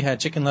 And we had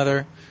Chicken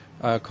Leather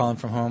calling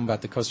from home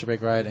about the Coaster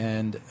Break ride,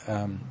 and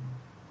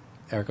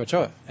Eric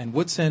Ochoa. And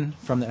Woodson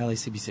from the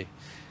LACBC.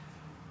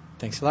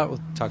 Thanks a lot.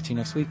 We'll talk to you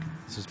next week.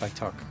 This is Bike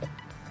Talk.